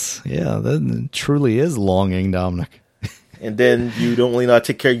is that truly is Longing, Dominic. And then you don't really know how to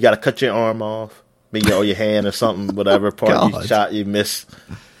take care. You gotta cut your arm off, maybe your hand or something, whatever part you shot, you miss,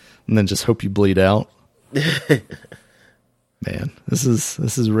 and then just hope you bleed out. Man, this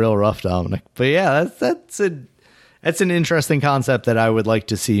is real rough, Dominic. But yeah, that's an interesting concept that I would like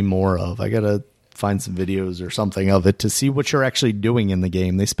to see more of. I gotta find some videos or something of it to see what you're actually doing in the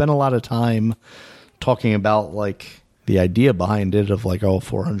game. They spend a lot of time talking about like the idea behind it of like,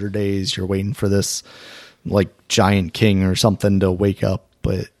 400 days, you're waiting for this like giant king or something to wake up,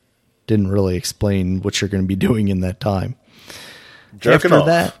 but didn't really explain what you're going to be doing in that time. Jerking After off.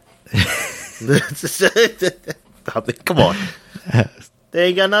 that. I mean, come on. They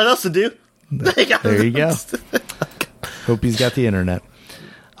ain't got nothing else to do. There you go. Hope he's got the internet.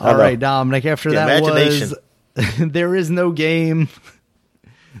 All right, Dominic, after that was There Is No Game.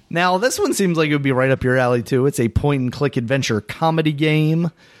 Now, this one seems like it would be right up your alley, too. It's a point-and-click adventure comedy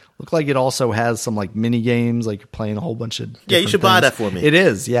game. Look like it also has some like mini games, like you're playing a whole bunch of Yeah, you should buy that for me. It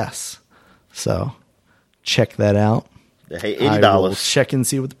is, yes. So, check that out. Hey, $80. I will check and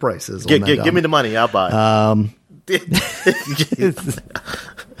see what the price is. Give me the money. I'll buy it.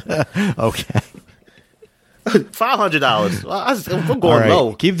 Okay. $500. I'm going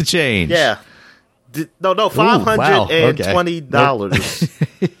low. Keep the change. Yeah. No, $520.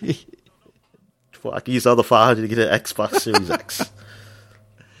 I can use the other $500 to get an Xbox Series X.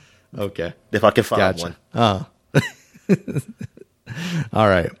 Okay. If I can find one. All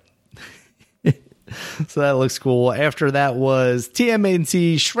right. So that looks cool. After that was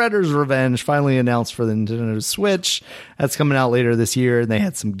TMNT Shredder's Revenge, finally announced for the Nintendo Switch. That's coming out later this year, and they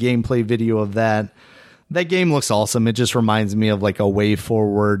had some gameplay video of that. That game looks awesome. It just reminds me of like a Way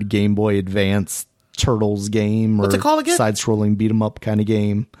Forward Game Boy Advance Turtles game, or what's it called again? Side-scrolling beat-em-up kind of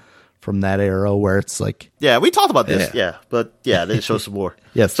game from that era where it's like... Yeah, we talked about this. Yeah, but yeah, they show some more.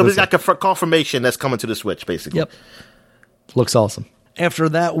 Yes. So we got confirmation that's coming to the Switch, basically. Yep. Looks awesome. After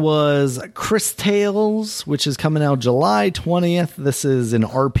that was Chris Tales, which is coming out July 20th. This is an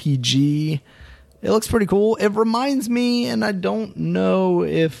RPG. It looks pretty cool. It reminds me, and I don't know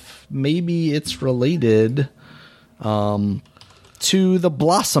if maybe it's related to the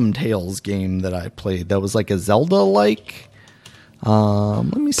Blossom Tales game that I played. That was like a Zelda-like. Let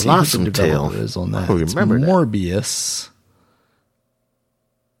me see Blossom who the developer Tale. is on that. Oh, It's remember that. Morbius.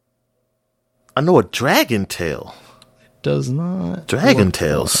 I know a Dragon Tale. Does not. Dragon look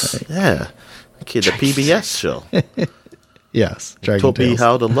Tales. like- Yeah. Okay, the PBS show. Yes, Dragon Taught me Tales.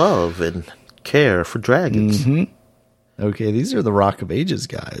 how to love and care for dragons. Okay, these are the Rock of Ages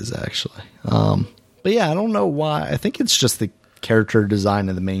guys, actually. But yeah, I don't know why. I think it's just the character design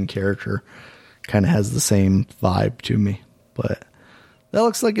of the main character kind of has the same vibe to me. But that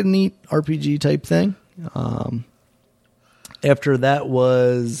looks like a neat RPG type thing. After that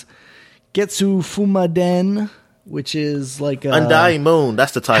was Getsu Fumaden, which is like a Undying Moon,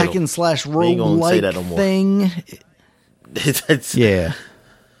 that's the title. hack and slash We ain't gonna say that roguelike no more. thing. It's, Yeah.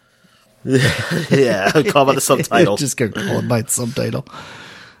 yeah, call by the subtitle. Just gonna call it by its subtitle.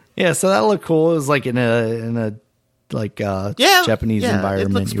 Yeah, so that looked cool. It was like in a Japanese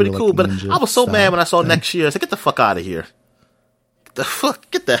environment. It looks You pretty were, cool, like, but ninja I was so style mad when I saw thing. next year. I said, get the fuck out of here.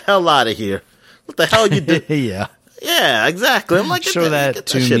 Get the hell out of here. What the hell you do? Yeah. Yeah, exactly. I'm like, Show that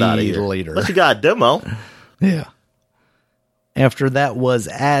to shit out of me here. later. Unless you got a demo. Yeah. After that was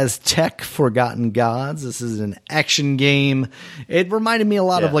Aztec Forgotten Gods. This is an action game. It reminded me a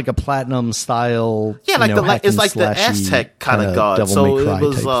lot of Yeah. like a Platinum style. Yeah, like hack it's and like the slashy Aztec kind of god. Devil So May Cry it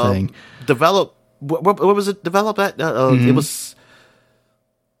was type thing. developed. Where was it developed at? It was.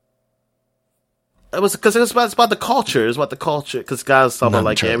 It was because it's about the culture. It's about the culture because guys talking about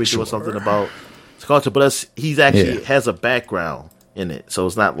like everything was something about the culture, but he's actually has a background in it, so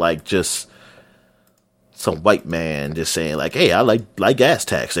it's not like just some white man just saying like, "Hey, I like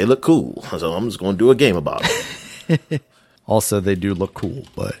Aztecs. They look cool, so I'm just going to do a game about it." Also, they do look cool,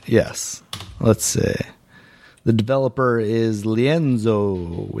 but yes. Let's see. The developer is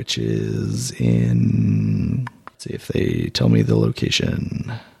Lienzo, which is in... Let's see if they tell me the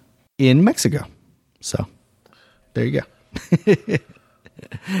location. In Mexico. So, there you go.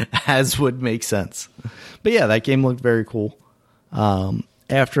 As would make sense. But yeah, that game looked very cool.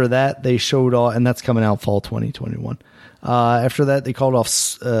 After that, they showed off... And that's coming out fall 2021. After that, they showed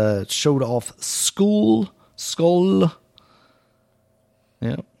off Skull.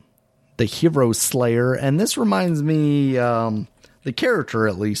 Yeah. The Hero Slayer. And this reminds me, the character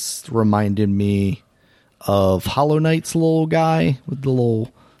at least reminded me of Hollow Knight's little guy with the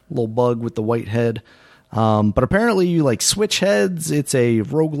little bug with the white head. But apparently you like switch heads. It's a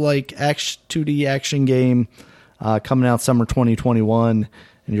roguelike 2D action game coming out summer 2021.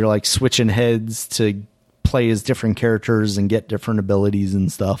 And you're like switching heads to play as different characters and get different abilities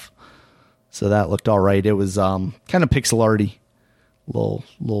and stuff. So that looked all right. It was kind of pixel arty.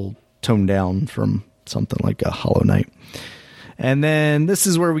 Little toned down from something like a Hollow Knight. And then this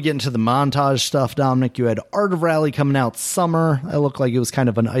is where we get into the montage stuff, Dominic. You had Art of Rally coming out summer. It looked like it was kind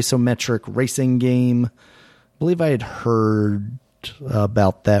of an isometric racing game. I believe I had heard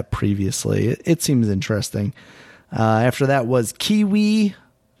about that previously. It seems interesting. After that was Kiwi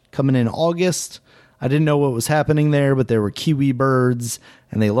coming in August. I didn't know what was happening there, but there were kiwi birds,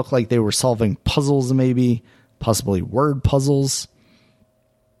 and they looked like they were solving puzzles maybe, possibly word puzzles.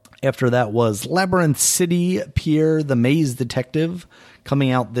 After that was Labyrinth City, Pierre the Maze Detective,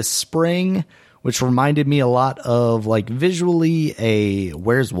 coming out this spring, which reminded me a lot of, like, visually a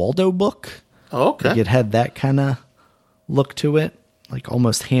Where's Waldo book. Oh, okay. Like, it had that kind of look to it, like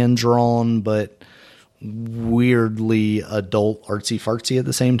almost hand-drawn, but weirdly adult artsy-fartsy at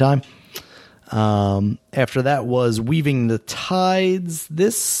the same time. After that was Weaving the Tides.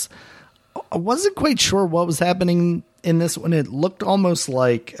 This, I wasn't quite sure what was happening in this one. It looked almost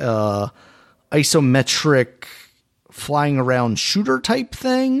like isometric flying around shooter type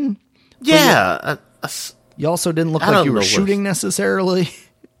thing. Yeah. You also didn't look like you were shooting necessarily.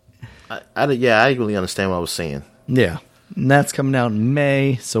 I didn't really understand what I was saying. Yeah. And that's coming out in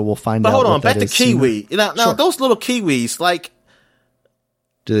May, so we'll find out. But hold on, what back that to is soon. kiwi. Now Sure. those little kiwis, like,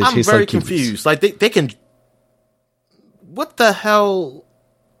 Do they I'm taste very like kiwis? confused. Like, they can. What the hell?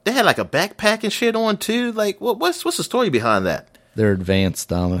 They had like a backpack and shit on too. Like, what's the story behind that? They're advanced,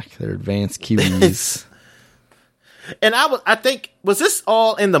 Dominic. They're advanced kiwis. And I think, was this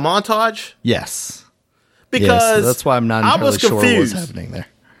all in the montage? Yes. Because Yes, so that's why I'm not entirely sure what was confused. happening there.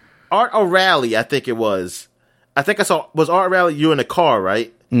 Art O'Reilly, I think it was. I think I saw, was Art O'Reilly you in the car,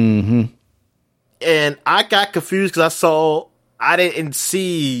 right? Mm-hmm. And I got confused because I didn't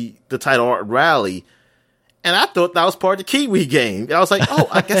see the title Art O'Reilly. And I thought that was part of the Kiwi game. And I was like, oh,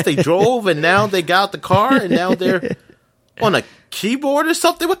 I guess they drove and now they got out the car and now they're on a keyboard or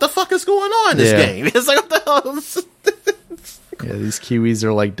something. What the fuck is going on in this game? It's like, what the hell? Yeah, these kiwis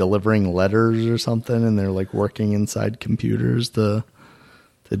are like delivering letters or something, and they're like working inside computers to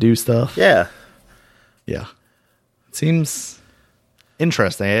do stuff. Yeah. Yeah. It seems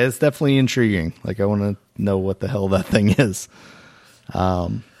interesting. It's definitely intriguing. Like, I want to know what the hell that thing is.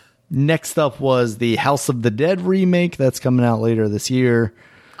 Next up was the House of the Dead remake that's coming out later this year.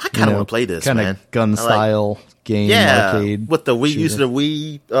 I kind of want to play this, man. Kind of gun style game, arcade. With the Wii, shooter. using the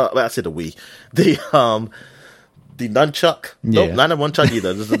Wii. I said the Wii. The nunchuck. Yeah. Nope, not the nunchuck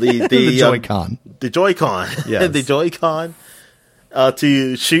either. This is the The Joy-Con. The Joy-Con. Yes. The Joy-Con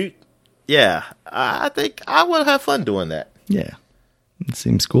to shoot. Yeah, I think I would have fun doing that. Yeah, it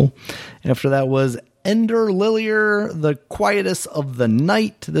seems cool. After that was Ender Lilier, The Quietest of the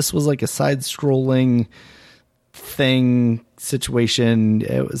Night. This was like a side-scrolling thing situation.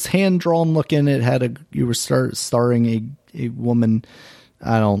 It was hand-drawn looking. It had you were starring a woman.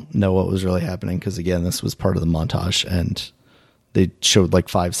 I don't know what was really happening because, again, this was part of the montage, and they showed like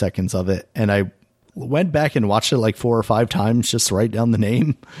 5 seconds of it. And I went back and watched it like 4 or 5 times just to write down the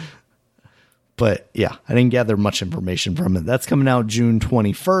name. But yeah, I didn't gather much information from it. That's coming out June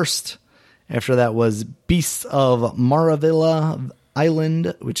 21st. After that was Beasts of Maravilla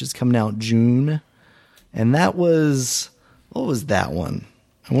Island, which is coming out June. And that was, what was that one?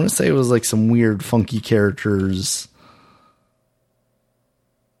 I want to say it was like some weird funky characters.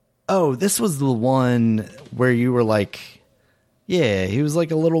 Oh, this was the one where you were like, yeah, he was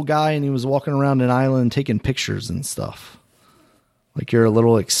like a little guy and he was walking around an island taking pictures and stuff. Like you're a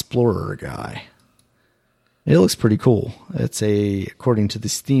little explorer guy. It looks pretty cool. It's according to the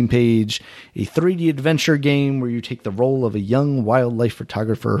Steam page, a 3D adventure game where you take the role of a young wildlife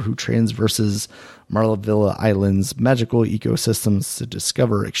photographer who traverses Maravilla Island's magical ecosystems to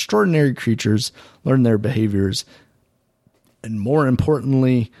discover extraordinary creatures, learn their behaviors, and most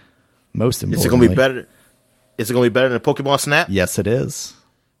importantly, Is it going to be better? Is it going to be better than Pokemon Snap? Yes, it is.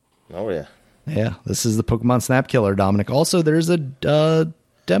 Oh yeah. Yeah, this is the Pokemon Snap Killer, Dominic. Also, there's a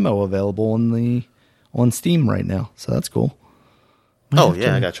demo available on Steam right now, so that's cool. Oh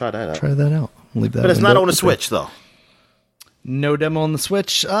yeah, I gotta try that out. Try that out. Leave that. But it's not window on the open. Switch though. No demo on the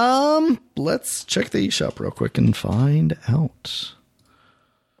Switch. Let's check the eShop real quick and find out.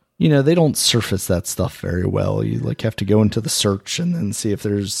 You know, they don't surface that stuff very well. You like have to go into the search and then see if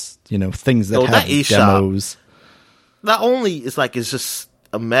there's, things that have that eShop, demos. Not only it's just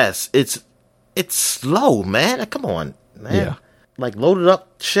a mess. It's slow, man. Come on, man. Yeah. Like loaded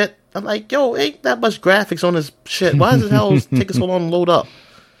up shit. I'm like, yo, ain't that much graphics on this shit. Why does the hell taking so long to load up?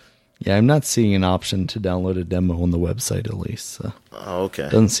 Yeah, I'm not seeing an option to download a demo on the website at least. So. Oh, okay.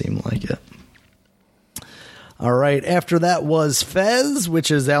 Doesn't seem like it. All right. After that was Fez,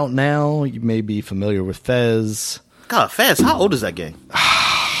 which is out now. You may be familiar with Fez. God, Fez, how old is that game?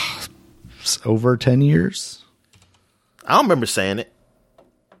 It's over 10 years. I don't remember saying it.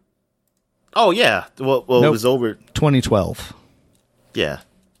 Oh, yeah. Well, Nope. It was over. 2012. Yeah.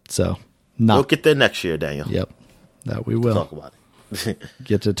 So, We'll not. get there next year, Daniel. Yep. That we will. Talk about it.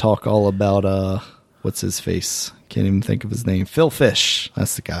 Get to talk all about, what's his face? Can't even think of his name. Phil Fish.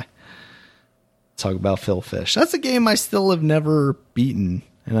 That's the guy. Talk about Phil Fish. That's a game I still have never beaten.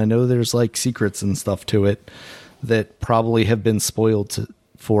 And I know there's like secrets and stuff to it that probably have been spoiled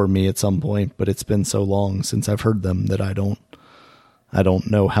for me at some point, but it's been so long since I've heard them that I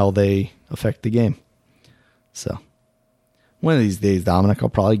don't know how they affect the game. So one of these days, Dominic, I'll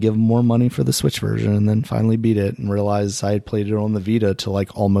probably give them more money for the Switch version and then finally beat it and realize I had played it on the Vita to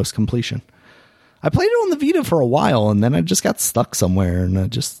like almost completion. I played it on the Vita for a while and then I just got stuck somewhere and I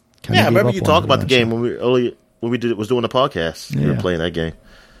just kind of I remember you talked about the game when we was doing the podcast. You were playing that game.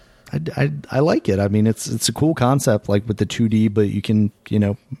 I like it. I mean, it's a cool concept, like with the 2D, but you can,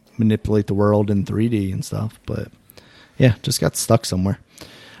 manipulate the world in 3D and stuff. But yeah, just got stuck somewhere.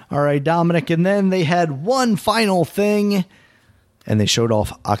 All right, Dominic. And then they had one final thing, and they showed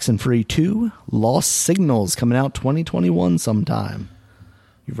off Oxenfree 2 Lost Signals coming out 2021 sometime.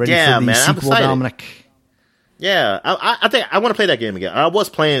 You ready for the sequel, Dominic? Yeah, I think I want to play that game again. I was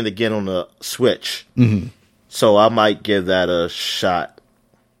playing it again on the Switch, so I might give that a shot.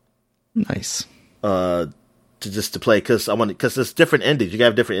 Nice. To play because there's different endings. You can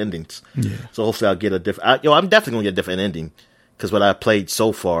have different endings. Yeah. So hopefully I'll get a different. I'm definitely gonna get a different ending because what I played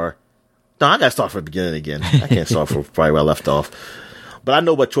so far. No, I gotta start from the beginning again. I can't start from probably where I left off. But I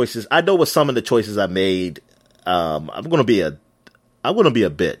know what choices. I know what some of the choices I made. I'm gonna be a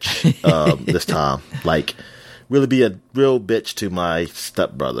bitch this time. Like really be a real bitch to my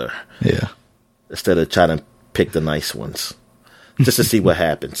stepbrother. Yeah. Instead of trying to pick the nice ones, just to see what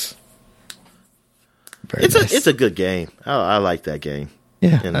happens. It's a good game. I like that game.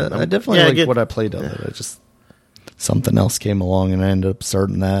 Yeah, and I definitely like what I played of it. I just something else came along and I ended up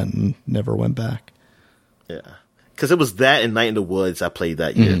starting that and never went back. Yeah, because it was that and Night in the Woods I played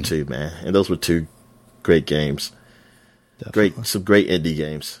that year too, man. And those were two great games. Definitely. Some great indie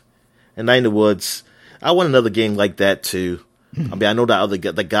games. And Night in the Woods, I want another game like that too. I mean, I know that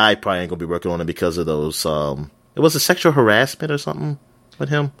the guy probably ain't gonna be working on it because of those. It was a sexual harassment or something with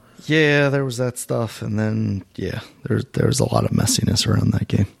him. Yeah, there was that stuff, and then there was a lot of messiness around that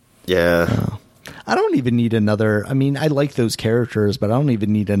game. Yeah, I don't even need another. I mean, I like those characters, but I don't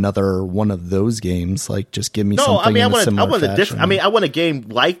even need another one of those games. Like, just give me something. I want a game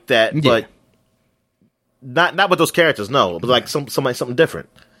like that, but not with those characters. No, but like something different.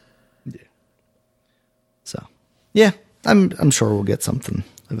 Yeah. So, yeah, I'm sure we'll get something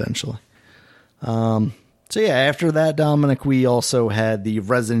eventually. So yeah, after that, Dominic, we also had the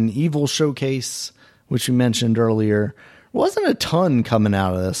Resident Evil showcase, which we mentioned earlier. Wasn't a ton coming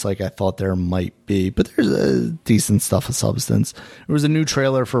out of this like I thought there might be, but there's a decent stuff of substance. There was a new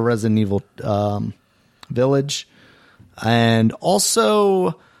trailer for Resident Evil Village, and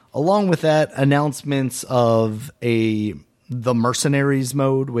also along with that, announcements of the Mercenaries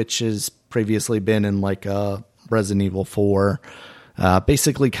mode, which has previously been in like Resident Evil 4.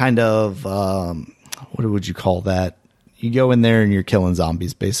 Basically, kind of. What would you call that? You go in there and you're killing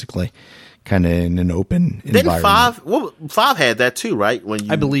zombies, basically, kind of in an open environment. Didn't 5 had that too, right?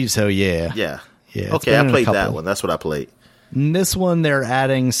 I believe so. Yeah. Okay, I played that one. That's what I played. And this one, they're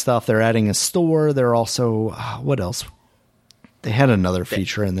adding stuff. They're adding a store. They're also what else? They had another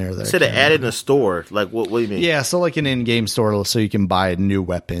feature in there. They added a store. Like what do you mean? Yeah, so like an in-game store, so you can buy new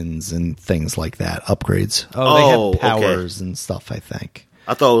weapons and things like that, upgrades. They have powers and stuff. I think.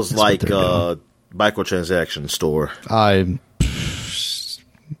 I thought it was like microtransaction store. I'm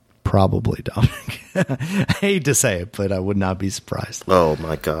probably Dominic. I hate to say it, but I would not be surprised. Oh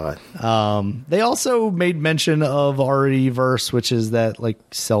my god. They also made mention of RE-verse, which is that like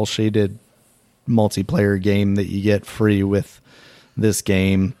cell shaded multiplayer game that you get free with this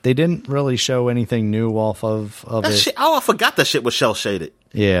game. They didn't really show anything new off of it. Shit, I forgot that shit was cell shaded.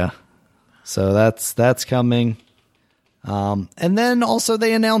 Yeah. So that's coming. And then also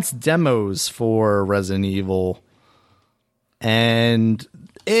they announced demos for Resident Evil, and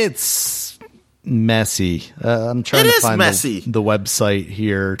it's messy. I'm trying to find the website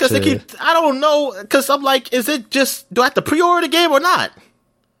here because I don't know, because I'm like, is it just, do I have to pre-order the game or not?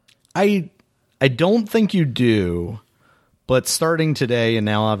 I don't think you do, but starting today, and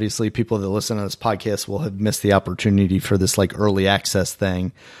now obviously people that listen to this podcast will have missed the opportunity for this like early access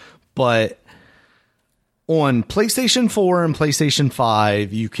thing, but on PlayStation 4 and PlayStation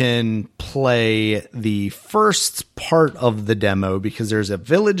 5, you can play the first part of the demo because there's a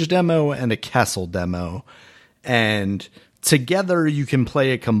village demo and a castle demo. And together you can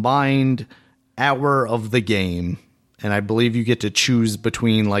play a combined hour of the game. And I believe you get to choose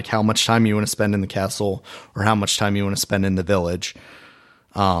between like how much time you want to spend in the castle or how much time you want to spend in the village.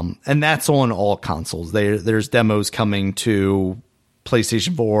 And that's on all consoles. There's demos coming to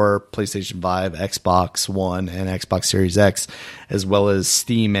PlayStation 4, PlayStation 5, Xbox One, and Xbox Series X, as well as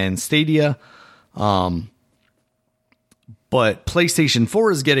Steam and Stadia. But PlayStation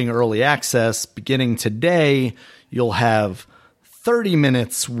 4 is getting early access. Beginning today, you'll have 30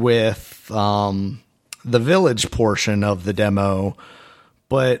 minutes with the village portion of the demo,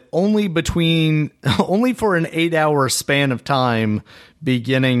 but only for an 8-hour span of time,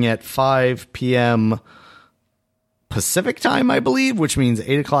 beginning at 5 p.m. Pacific time, I believe, which means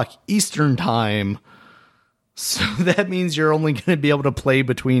 8 o'clock Eastern time. So that means you're only going to be able to play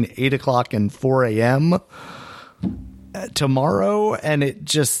between 8 o'clock and 4 a.m. tomorrow. And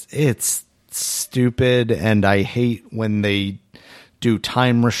it's stupid. And I hate when they do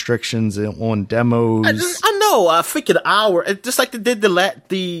time restrictions on demos. I know. I think an hour, just like they did the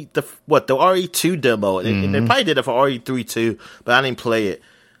RE2 demo. And they probably did it for RE3 too, but I didn't play it.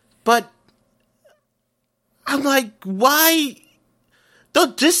 But I'm like, why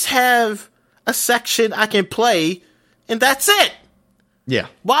don't just have a section I can play and that's it? Yeah.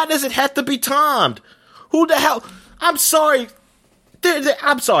 Why does it have to be timed? Who the hell? I'm sorry.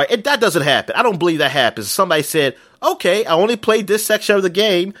 I'm sorry. That doesn't happen. I don't believe that happens. Somebody said, okay, I only played this section of the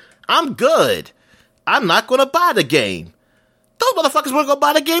game. I'm good. I'm not going to buy the game. Those motherfuckers weren't going to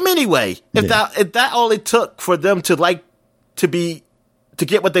buy the game anyway. If that all it took for them to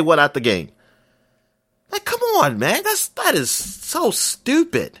get what they want out the game. Like, come on, man. That is so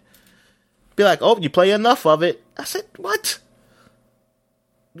stupid. Be like, oh, you play enough of it. I said, what?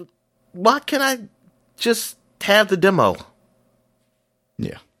 Why can't I just have the demo?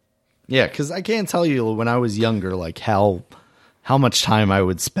 Yeah. Yeah, because I can't tell you when I was younger, like, how much time I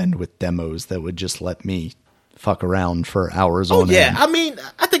would spend with demos that would just let me fuck around for hours on end. Yeah, I mean,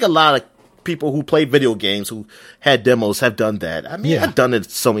 I think a lot of people who play video games who had demos have done that. I mean, I've done it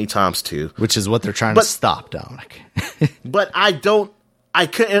so many times too. Which is what they're trying to stop, Dominic. But I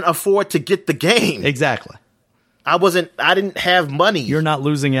couldn't afford to get the game. Exactly. I didn't have money. You're not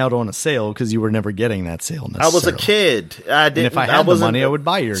losing out on a sale because you were never getting that sale necessarily. I was a kid. And if I had the money, I would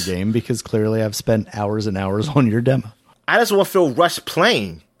buy your game because clearly I've spent hours and hours on your demo. I just want to feel rushed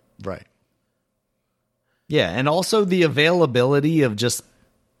playing. Right. Yeah, and also the availability of just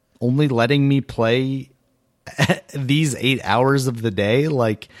only letting me play these 8 hours of the day,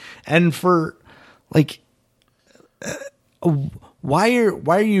 and for why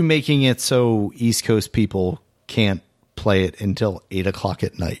are you making it so East Coast people can't play it until 8 o'clock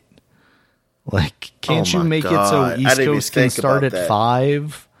at night? Like, can't you make it so East Coast can start at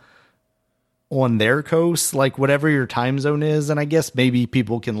 5 on their coast, like whatever your time zone is? And I guess maybe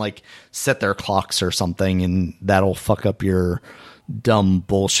people can set their clocks or something, and that'll fuck up your dumb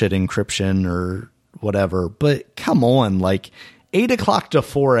bullshit encryption or whatever. But come on, 8 o'clock to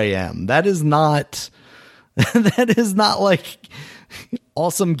 4 a.m. That is not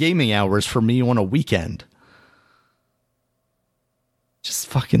awesome gaming hours for me on a weekend. Just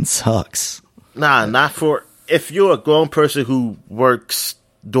fucking sucks. Nah, not for if you're a grown person who works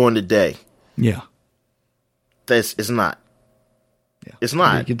during the day. Yeah. It's not. Yeah. It's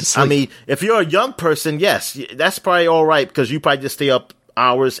not. I mean, if you're a young person, yes, that's probably all right because you probably just stay up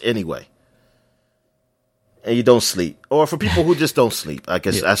hours anyway. And you don't sleep. Or for people who just don't sleep, I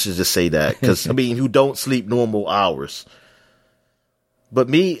guess I should just say that. Because, I mean, who don't sleep normal hours. But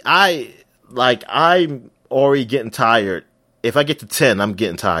me, I'm already getting tired. If I get to 10, I'm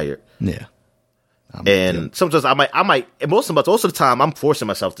getting tired. Yeah. And sometimes I might, and most of the time, I'm forcing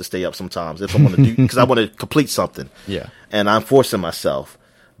myself to stay up sometimes if I want to do, because I want to complete something. Yeah. And I'm forcing myself.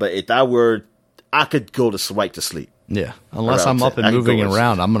 But if I could go right to sleep. Yeah. Unless I'm up and moving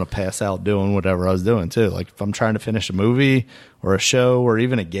around, I'm going to pass out doing whatever I was doing too. Like if I'm trying to finish a movie or a show or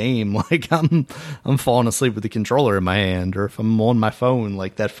even a game, I'm falling asleep with the controller in my hand. Or if I'm on my phone,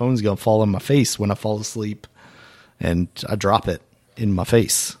 that phone's going to fall in my face when I fall asleep and I drop it in my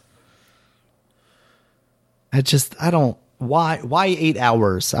face. Why 8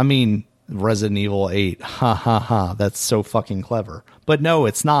 hours? I mean, Resident Evil 8, that's so fucking clever. But no,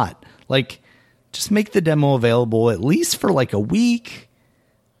 it's not. Just make the demo available at least for a week,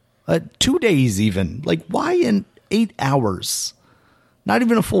 2 days even. Why in 8 hours? Not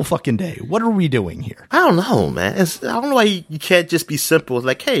even a full fucking day. What are we doing here? I don't know, man. I don't know why you can't just be simple.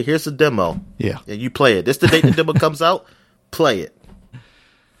 Hey, here's the demo. Yeah. And you play it. This the date the demo comes out. Play it.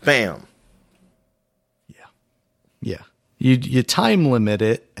 Bam. Yeah. You time limit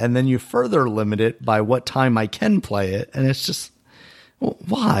it, and then you further limit it by what time I can play it, and it's just,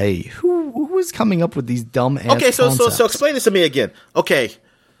 why? Who is coming up with these dumb ass concepts? So explain this to me again. Okay,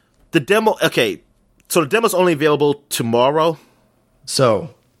 the demo. Okay, so the demo's only available tomorrow.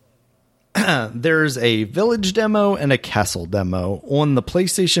 So there's a village demo and a castle demo on the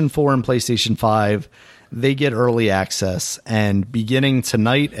PlayStation 4 and PlayStation 5. They get early access, and beginning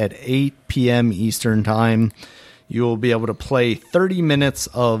tonight at 8 p.m. Eastern time, you will be able to play 30 minutes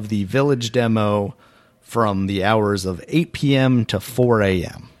of the village demo from the hours of 8 p.m. to 4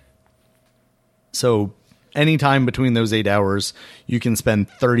 a.m. So anytime between those 8 hours, you can spend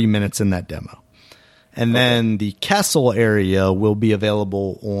 30 minutes in that demo. And then the castle area will be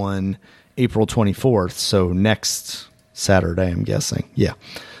available on April 24th. So next Saturday, I'm guessing. Yeah.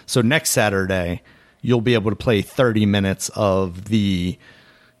 So next Saturday, you'll be able to play 30 minutes of the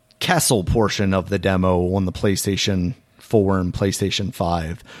castle portion of the demo on the PlayStation 4 and PlayStation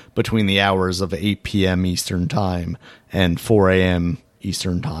 5 between the hours of 8 p.m. Eastern Time and 4 a.m.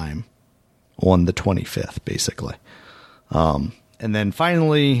 Eastern Time on the 25th, basically. And then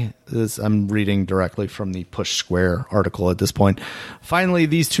finally, I'm reading directly from the Push Square article at this point. Finally,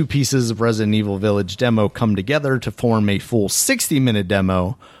 these two pieces of Resident Evil Village demo come together to form a full 60-minute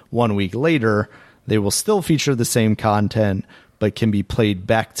demo 1 week later. They will still feature the same content, but can be played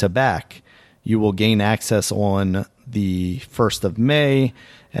back-to-back. You will gain access on the 1st of May,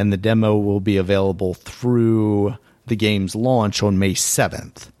 and the demo will be available through the game's launch on May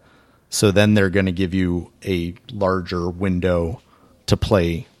 7th. So then they're going to give you a larger window to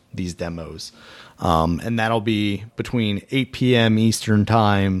play these demos. And that'll be between 8 p.m. Eastern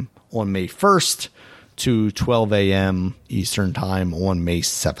Time on May 1st to 12 a.m. Eastern Time on May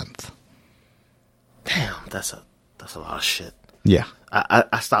 7th. Damn, that's a lot of shit. Yeah.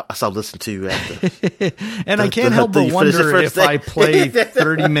 I stopped listening to you after. And I can't help but wonder if I play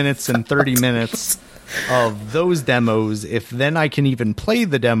 30 minutes and 30 minutes of those demos, if then I can even play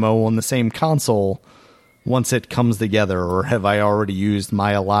the demo on the same console once it comes together, or have I already used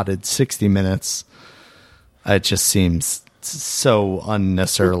my allotted 60 minutes? It just seems so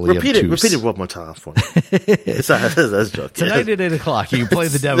unnecessarily obtuse. Repeat it one more time for me. That's a joke. Tonight at 8 o'clock, you play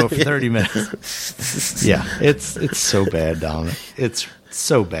the demo for 30 minutes. Yeah, it's so bad, Dominic. It's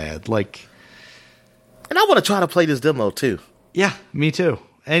so bad. Like, and I want to try to play this demo too. Yeah, me too.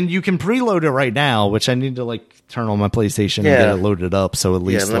 And you can preload it right now, which I need to like turn on my PlayStation and get it loaded up, so at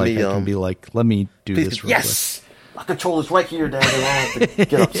least I can be like, let me do this real quick. My controller's right here, Dad. I don't have to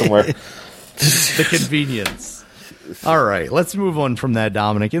get up somewhere. The convenience. All right, let's move on from that,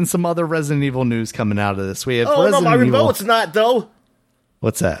 Dominic. And some other Resident Evil news coming out of this. We have Resident my Evil. remote's not, though.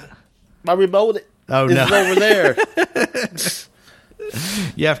 What's that? My remote is over there.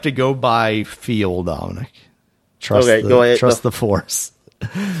 You have to go by feel, Dominic. Go ahead. Trust the Force.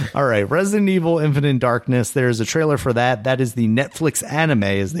 All right, Resident Evil Infinite Darkness. There's a trailer for that. That is the Netflix anime,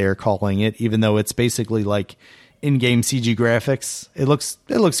 as they're calling it, even though it's basically like in-game CG graphics. It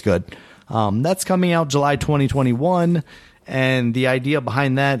looks good. That's coming out July 2021, and the idea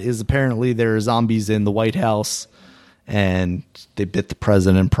behind that is apparently there are zombies in the White House, and they bit the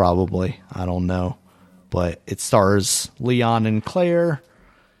president probably. I don't know. But it stars Leon and Claire,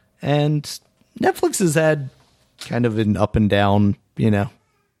 and Netflix has had kind of an up and down,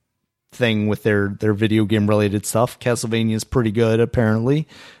 thing with their video game related stuff. Castlevania is pretty good, apparently,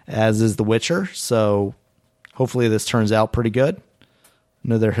 as is The Witcher. So hopefully this turns out pretty good. I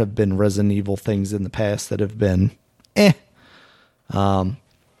know there have been Resident Evil things in the past that have been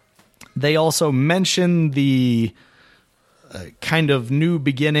They also mentioned the kind of new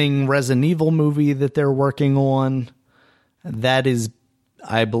beginning Resident Evil movie that they're working on. That is,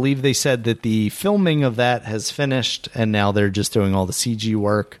 I believe they said that the filming of that has finished, and now they're just doing all the CG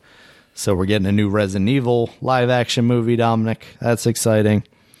work. So we're getting a new Resident Evil live action movie, Dominic. That's exciting.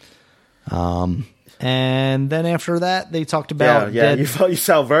 And then after that, they talked about... You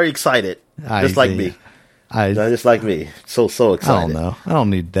sound very excited. Just like me. Just like me. So excited. I don't know. I don't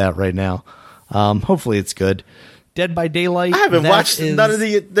need that right now. Hopefully it's good. Dead by Daylight. I haven't watched none of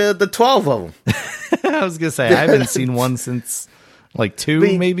the 12 of them. I was going to say, I haven't seen one since... Like two,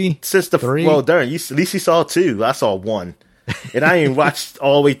 maybe? Since the 3? Well, darn, at least you saw 2. I saw 1. And I didn't watch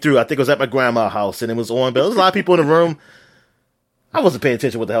all the way through. I think it was at my grandma's house, and it was on. But there was a lot of people in the room. I wasn't paying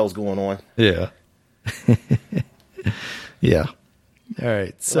attention to what the hell was going on. Yeah. Yeah. All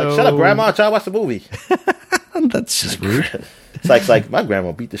right. So shut up, Grandma. I'm trying to watch the movie. That's just rude. It's like my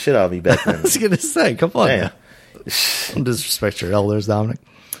grandma beat the shit out of me back then. I was going to say, come on. Damn. Don't disrespect your elders, Dominic.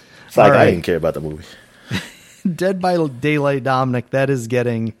 It's like I didn't care about the movie. Dead by Daylight, Dominic, that is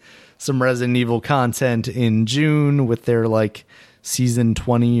getting some Resident Evil content in June with their like season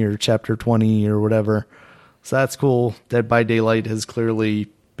 20 or chapter 20 or whatever. So that's cool. Dead by Daylight has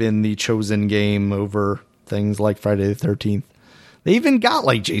clearly been the chosen game over things like Friday the 13th. They even got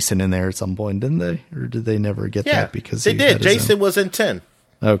like Jason in there at some point, didn't they? Or did they never get that? Because they did. Jason was in 10.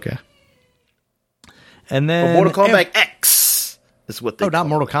 Okay. And then Mortal Kombat X is what they not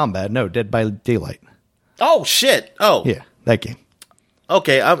Mortal Kombat. No, Dead by Daylight. Oh, shit. Oh. Yeah, that game.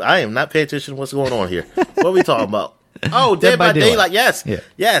 Okay, I am not paying attention to what's going on here. What are we talking about? Oh, Dead by Daylight. Yes. Yeah.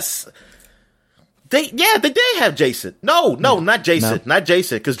 Yes. They did have Jason. No, not Jason. No. Not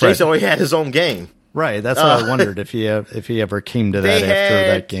Jason, because Jason already had his own game. Right, that's what I wondered if he ever came to that after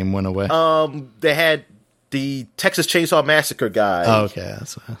that game went away. They had the Texas Chainsaw Massacre guy. Oh, okay,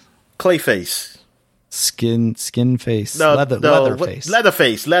 that's what, Clayface. Skin face. No, Leatherface.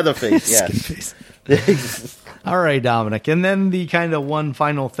 Leatherface, yeah. Skin face. All right, Dominic. And then the kind of one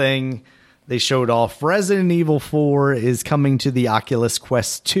final thing they showed off. Resident Evil 4 is coming to the Oculus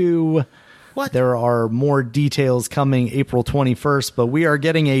Quest 2. What? There are more details coming April 21st, but we are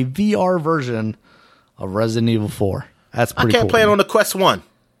getting a VR version of Resident Evil 4. That's pretty cool. I can't play it on the Quest 1.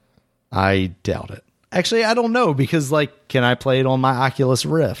 I doubt it. Actually, I don't know, because, like, can I play it on my Oculus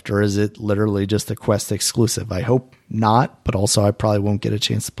Rift, or is it literally just a Quest exclusive? I hope not, but also I probably won't get a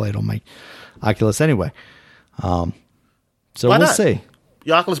chance to play it on my Oculus anyway. So Why we'll not? see.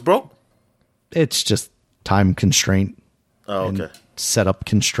 Your Oculus broke? It's just time constraint. Oh, okay. And setup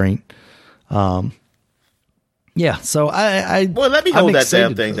constraint. Yeah, so Well, let me hold that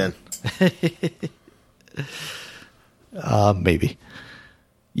damn thing then. Maybe.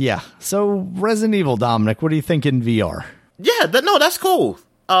 Yeah. So Resident Evil, Dominic, what do you think in VR? Yeah, that's cool.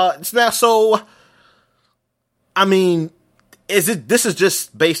 It's now so. I mean, this is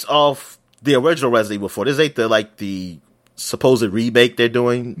just based off the original Resident Evil 4. This ain't the supposed remake they're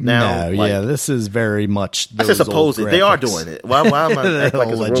doing now. No, yeah, this is very much. I said supposed. They are doing it. Why am I acting like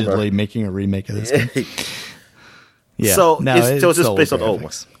it's allegedly making a remake of this game? Yeah. So no, it's just based on the old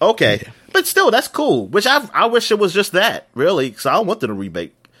one. Okay, yeah. But still, that's cool. Which I wish it was just that, really, because I don't want them to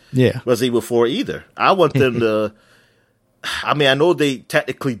remake. Yeah, Resident Evil 4 either. I want them to. I mean, I know they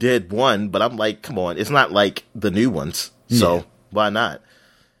technically did one, but I'm like, come on, it's not like the new ones, so why not?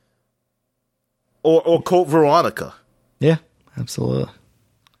 Or Code Veronica. Yeah, absolutely.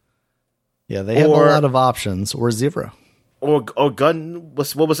 Yeah, they have a lot of options, or Zero. Or Gun,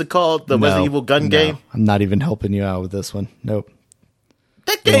 what was it called? The Resident Evil Gun game? I'm not even helping you out with this one. Nope.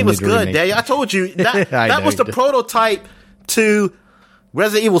 That game was good, Daniel. I told you. That was the prototype to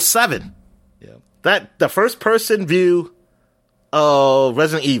Resident Evil 7. Yeah. The first person view of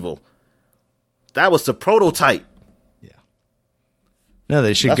Resident Evil. That was the prototype. Yeah. No,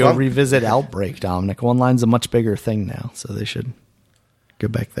 they should go revisit Outbreak, Dominic. Online's a much bigger thing now, so they should go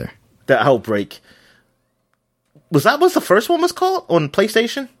back there. The Outbreak. Was that what the first one was called on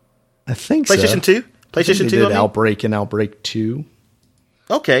PlayStation? I think PlayStation 2? PlayStation 2? They did Outbreak and Outbreak 2.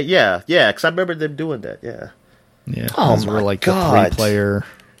 Okay, yeah, because I remember them doing that, yeah. Yeah, those were like the 3-player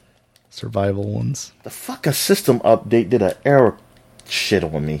survival ones. The fucking system update did an error shit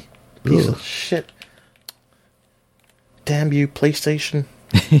on me. Piece of shit. Damn you, PlayStation.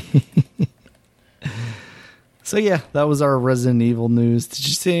 So yeah, that was our Resident Evil news. Did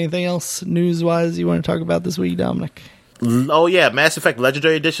you see anything else news-wise you want to talk about this week, Dominic? Oh yeah, Mass Effect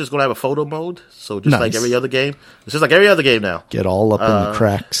Legendary Edition is going to have a photo mode. So just like every other game. It's just like every other game now. Get all up in the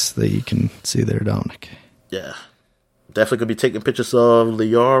cracks that you can see there, Dominic. Yeah. Definitely going to be taking pictures of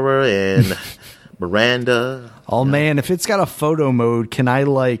Liara and Miranda. Oh man, if it's got a photo mode, can I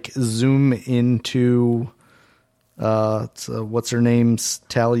like zoom into what's her name's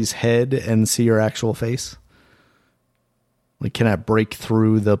Tally's head and see her actual face? Like, can I break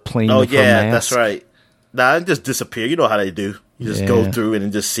through the plane of her mask? That's right. Nah, it just disappear. You know how they do. You just go through it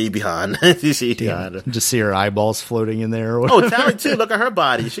and just see behind. You see behind her. Just see her eyeballs floating in there. Oh, Tally too. Look at her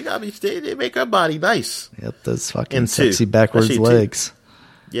body. She got me. They make her body nice. Yep, those fucking sexy backwards legs.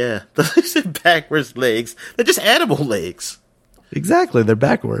 Yeah, those backwards legs. They're just animal legs. Exactly, they're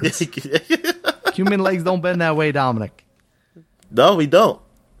backwards. Human legs don't bend that way, Dominic. No, we don't.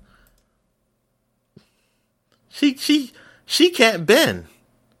 She can't bend.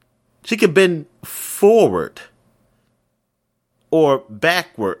 She can bend forward or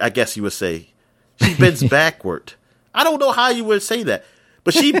backward, I guess you would say. She bends backward. I don't know how you would say that,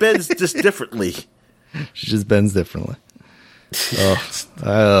 but she bends just differently. She just bends differently.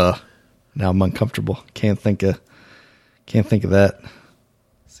 Now I'm uncomfortable. Can't think of that.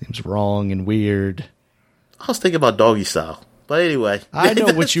 Seems wrong and weird. I was thinking about doggy style. But anyway. I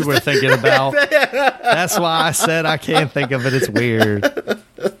know what you were thinking about. That's why I said I can't think of it. It's weird.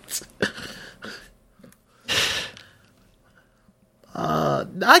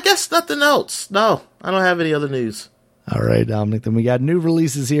 I guess nothing else. No, I don't have any other news. All right, Dominic. Then we got new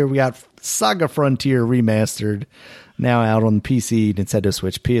releases here. We got Saga Frontier Remastered, now out on PC, Nintendo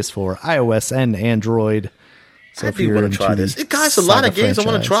Switch, PS4, iOS, and Android. So I do want to try this. Guys, a lot of games I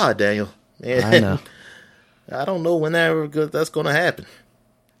want to try, Daniel. Yeah. I know. I don't know when that's going to happen.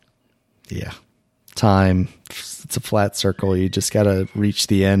 Yeah. Time. It's a flat circle. You just got to reach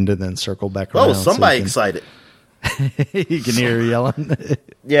the end and then circle back around. Oh, somebody excited. You can hear her yelling.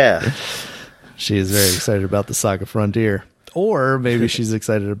 Yeah. she is very excited about the Saga Frontier. Or maybe she's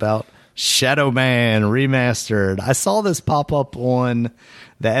excited about Shadow Man Remastered. I saw this pop up on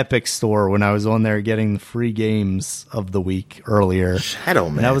the Epic Store when I was on there getting the free games of the week earlier. Shadow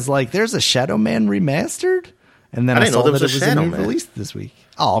Man. And I was like, there's a Shadow Man Remastered? And then I saw that it was a new release this week.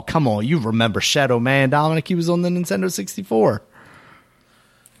 Oh, come on. You remember Shadow Man, Dominic. He was on the Nintendo 64.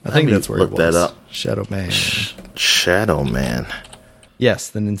 I think that's where it was. Look that up. Shadow Man. Shadow Man. Yes,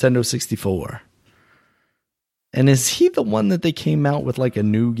 the Nintendo 64. And is he the one that they came out with like a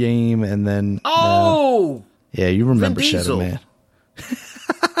new game and then... Oh! Yeah, you remember Shadow Man.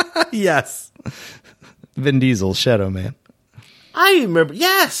 Yes. Vin Diesel, Shadow Man. I remember.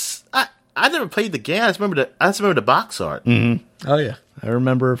 Yes. I never played the game. I just remember the box art. Mm-hmm. Oh, yeah. I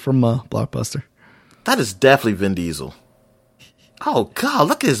remember from Blockbuster. That is definitely Vin Diesel. Oh, God.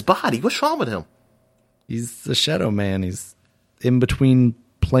 Look at his body. What's wrong with him? He's the Shadow Man. He's in between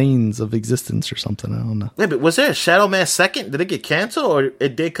planes of existence or something. I don't know. Yeah, but was there a Shadow Man 2nd? Did it get canceled or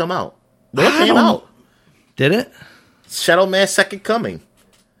it did come out? No, it came out. Did it? Shadow Man 2nd coming.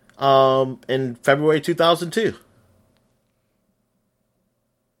 In February 2002.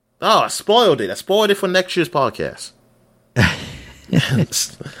 Oh, I spoiled it. I spoiled it for next year's podcast.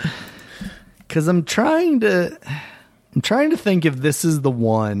 Because I'm trying to think if this is the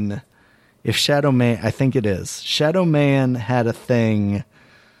one. If Shadow Man, I think it is. Shadow Man had a thing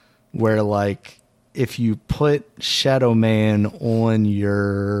where, like, if you put Shadow Man on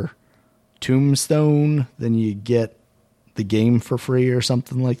your tombstone, then you get the game for free or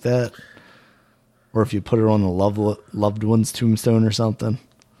something like that. Or if you put it on the loved one's tombstone or something.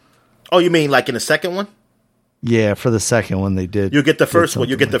 Oh, you mean like in the second one? Yeah, for the second one they did. You get the first one.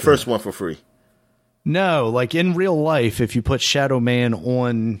 You get the first one for free. No, like in real life, if you put Shadow Man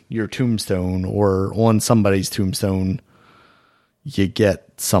on your tombstone or on somebody's tombstone, you get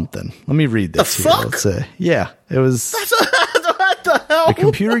something. Let me read this. The fuck? Let's say, yeah, it was. What the hell? The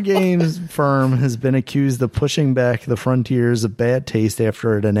computer games firm has been accused of pushing back the frontiers of bad taste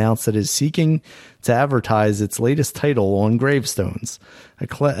after it announced that it is seeking to advertise its latest title on gravestones.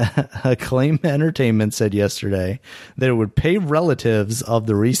 Acclaim Entertainment said yesterday that it would pay relatives of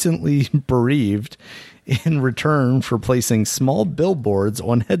the recently bereaved in return for placing small billboards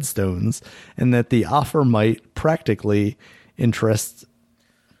on headstones, and that the offer might practically interest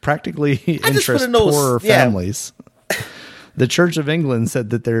poorer families. The Church of England said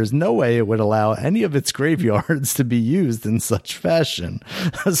that there is no way it would allow any of its graveyards to be used in such fashion.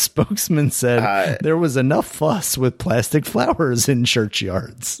 A spokesman said there was enough fuss with plastic flowers in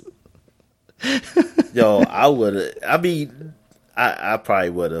churchyards. Yo, I probably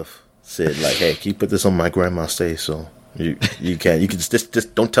would have said, like, hey, can you put this on my grandma's stage? So you can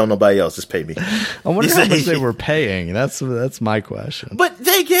just don't tell nobody else. Just pay me. I wonder how much they were paying. That's my question. But the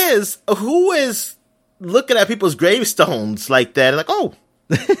thing is, who is looking at people's gravestones like that? Like, oh,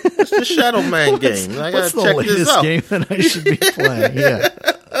 it's the Shadow Man game. I gotta check this out. Game that I should be playing? Yeah.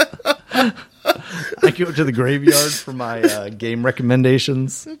 I go to the graveyard for my game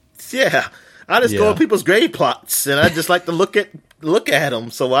recommendations. Yeah, I just go to people's grave plots, and I just like to look at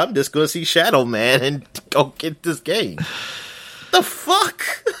them. So I'm just going to see Shadow Man and go get this game. The fuck?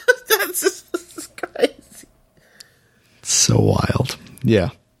 That's just crazy. So wild. Yeah.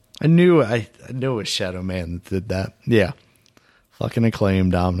 I knew it was Shadow Man that did that. Yeah. Fucking Acclaim,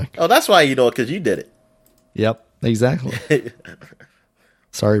 Dominic. Oh, that's why you know it, because you did it. Yep, exactly.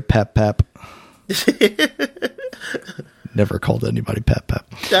 Sorry, Pep. Never called anybody Pep.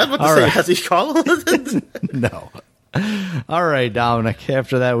 That's what to say. Has he called? No. All right, Dominic.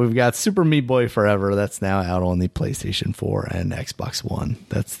 After that, we've got Super Meat Boy Forever. That's now out on the PlayStation 4 and Xbox One.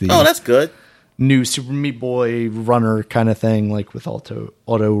 That's good. New Super Meat Boy runner kind of thing, like with auto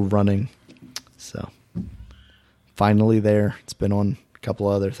running. So finally there. It's been on a couple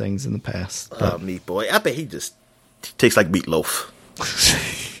other things in the past. Meat Boy. I bet he tastes like meatloaf.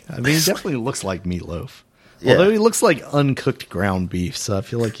 I mean, he definitely looks like meatloaf. Yeah. Although he looks like uncooked ground beef, so I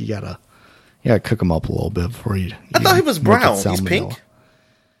feel like you gotta cook him up a little bit before you. I thought he was brown. He's pink.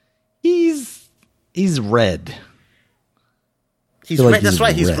 He's red. He's red. That's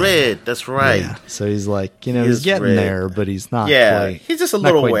right. He's red. That's right. Yeah. So he's like, he's getting red there, but he's not. Yeah, quite, he's just a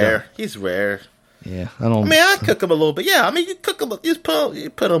little rare. Done. He's rare. Yeah, I cook him a little bit. Yeah, I mean, you cook him. You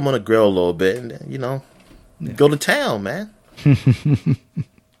put him on a grill a little bit, and go to town, man.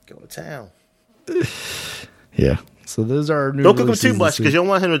 Go to town. Yeah. So those are new. Don't cook him too much because you don't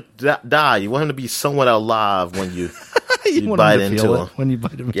want him to die. You want him to be somewhat alive when you bite into him. When you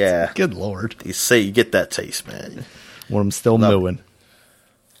bite him, yeah. Good Lord. You say you get that taste, man. Want him still mooing.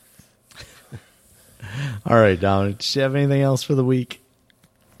 All right, Dominic. Do you have anything else for the week?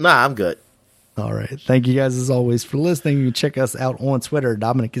 Nah, I'm good. All right. Thank you guys as always for listening. You can check us out on Twitter.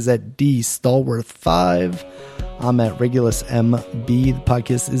 Dominic is at DStalworth5. I'm at Regulus MB. The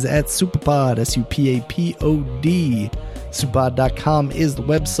podcast is at Supapod, SUPAPOD. Supapod.com is the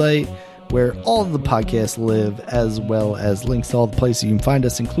website where all of the podcasts live, as well as links to all the places you can find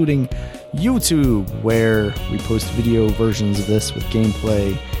us, including YouTube, where we post video versions of this with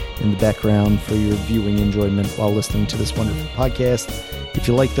gameplay in the background for your viewing enjoyment while listening to this wonderful podcast. If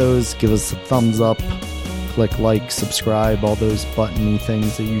you like those, give us a thumbs up, click like, subscribe, all those buttony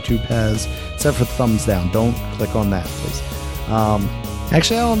things that YouTube has, except for thumbs down. Don't click on that, please.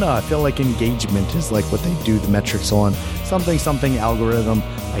 Actually, I don't know. I feel like engagement is like what they do the metrics on. Something algorithm.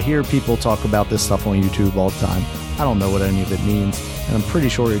 I hear people talk about this stuff on YouTube all the time. I don't know what any of it means, and I'm pretty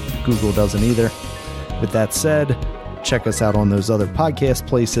sure Google doesn't either. With that said, check us out on those other podcast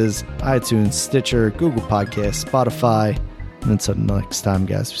places: iTunes, Stitcher, Google Podcasts, Spotify. And until next time,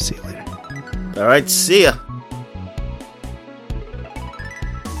 guys, we'll see you later. All right, see ya.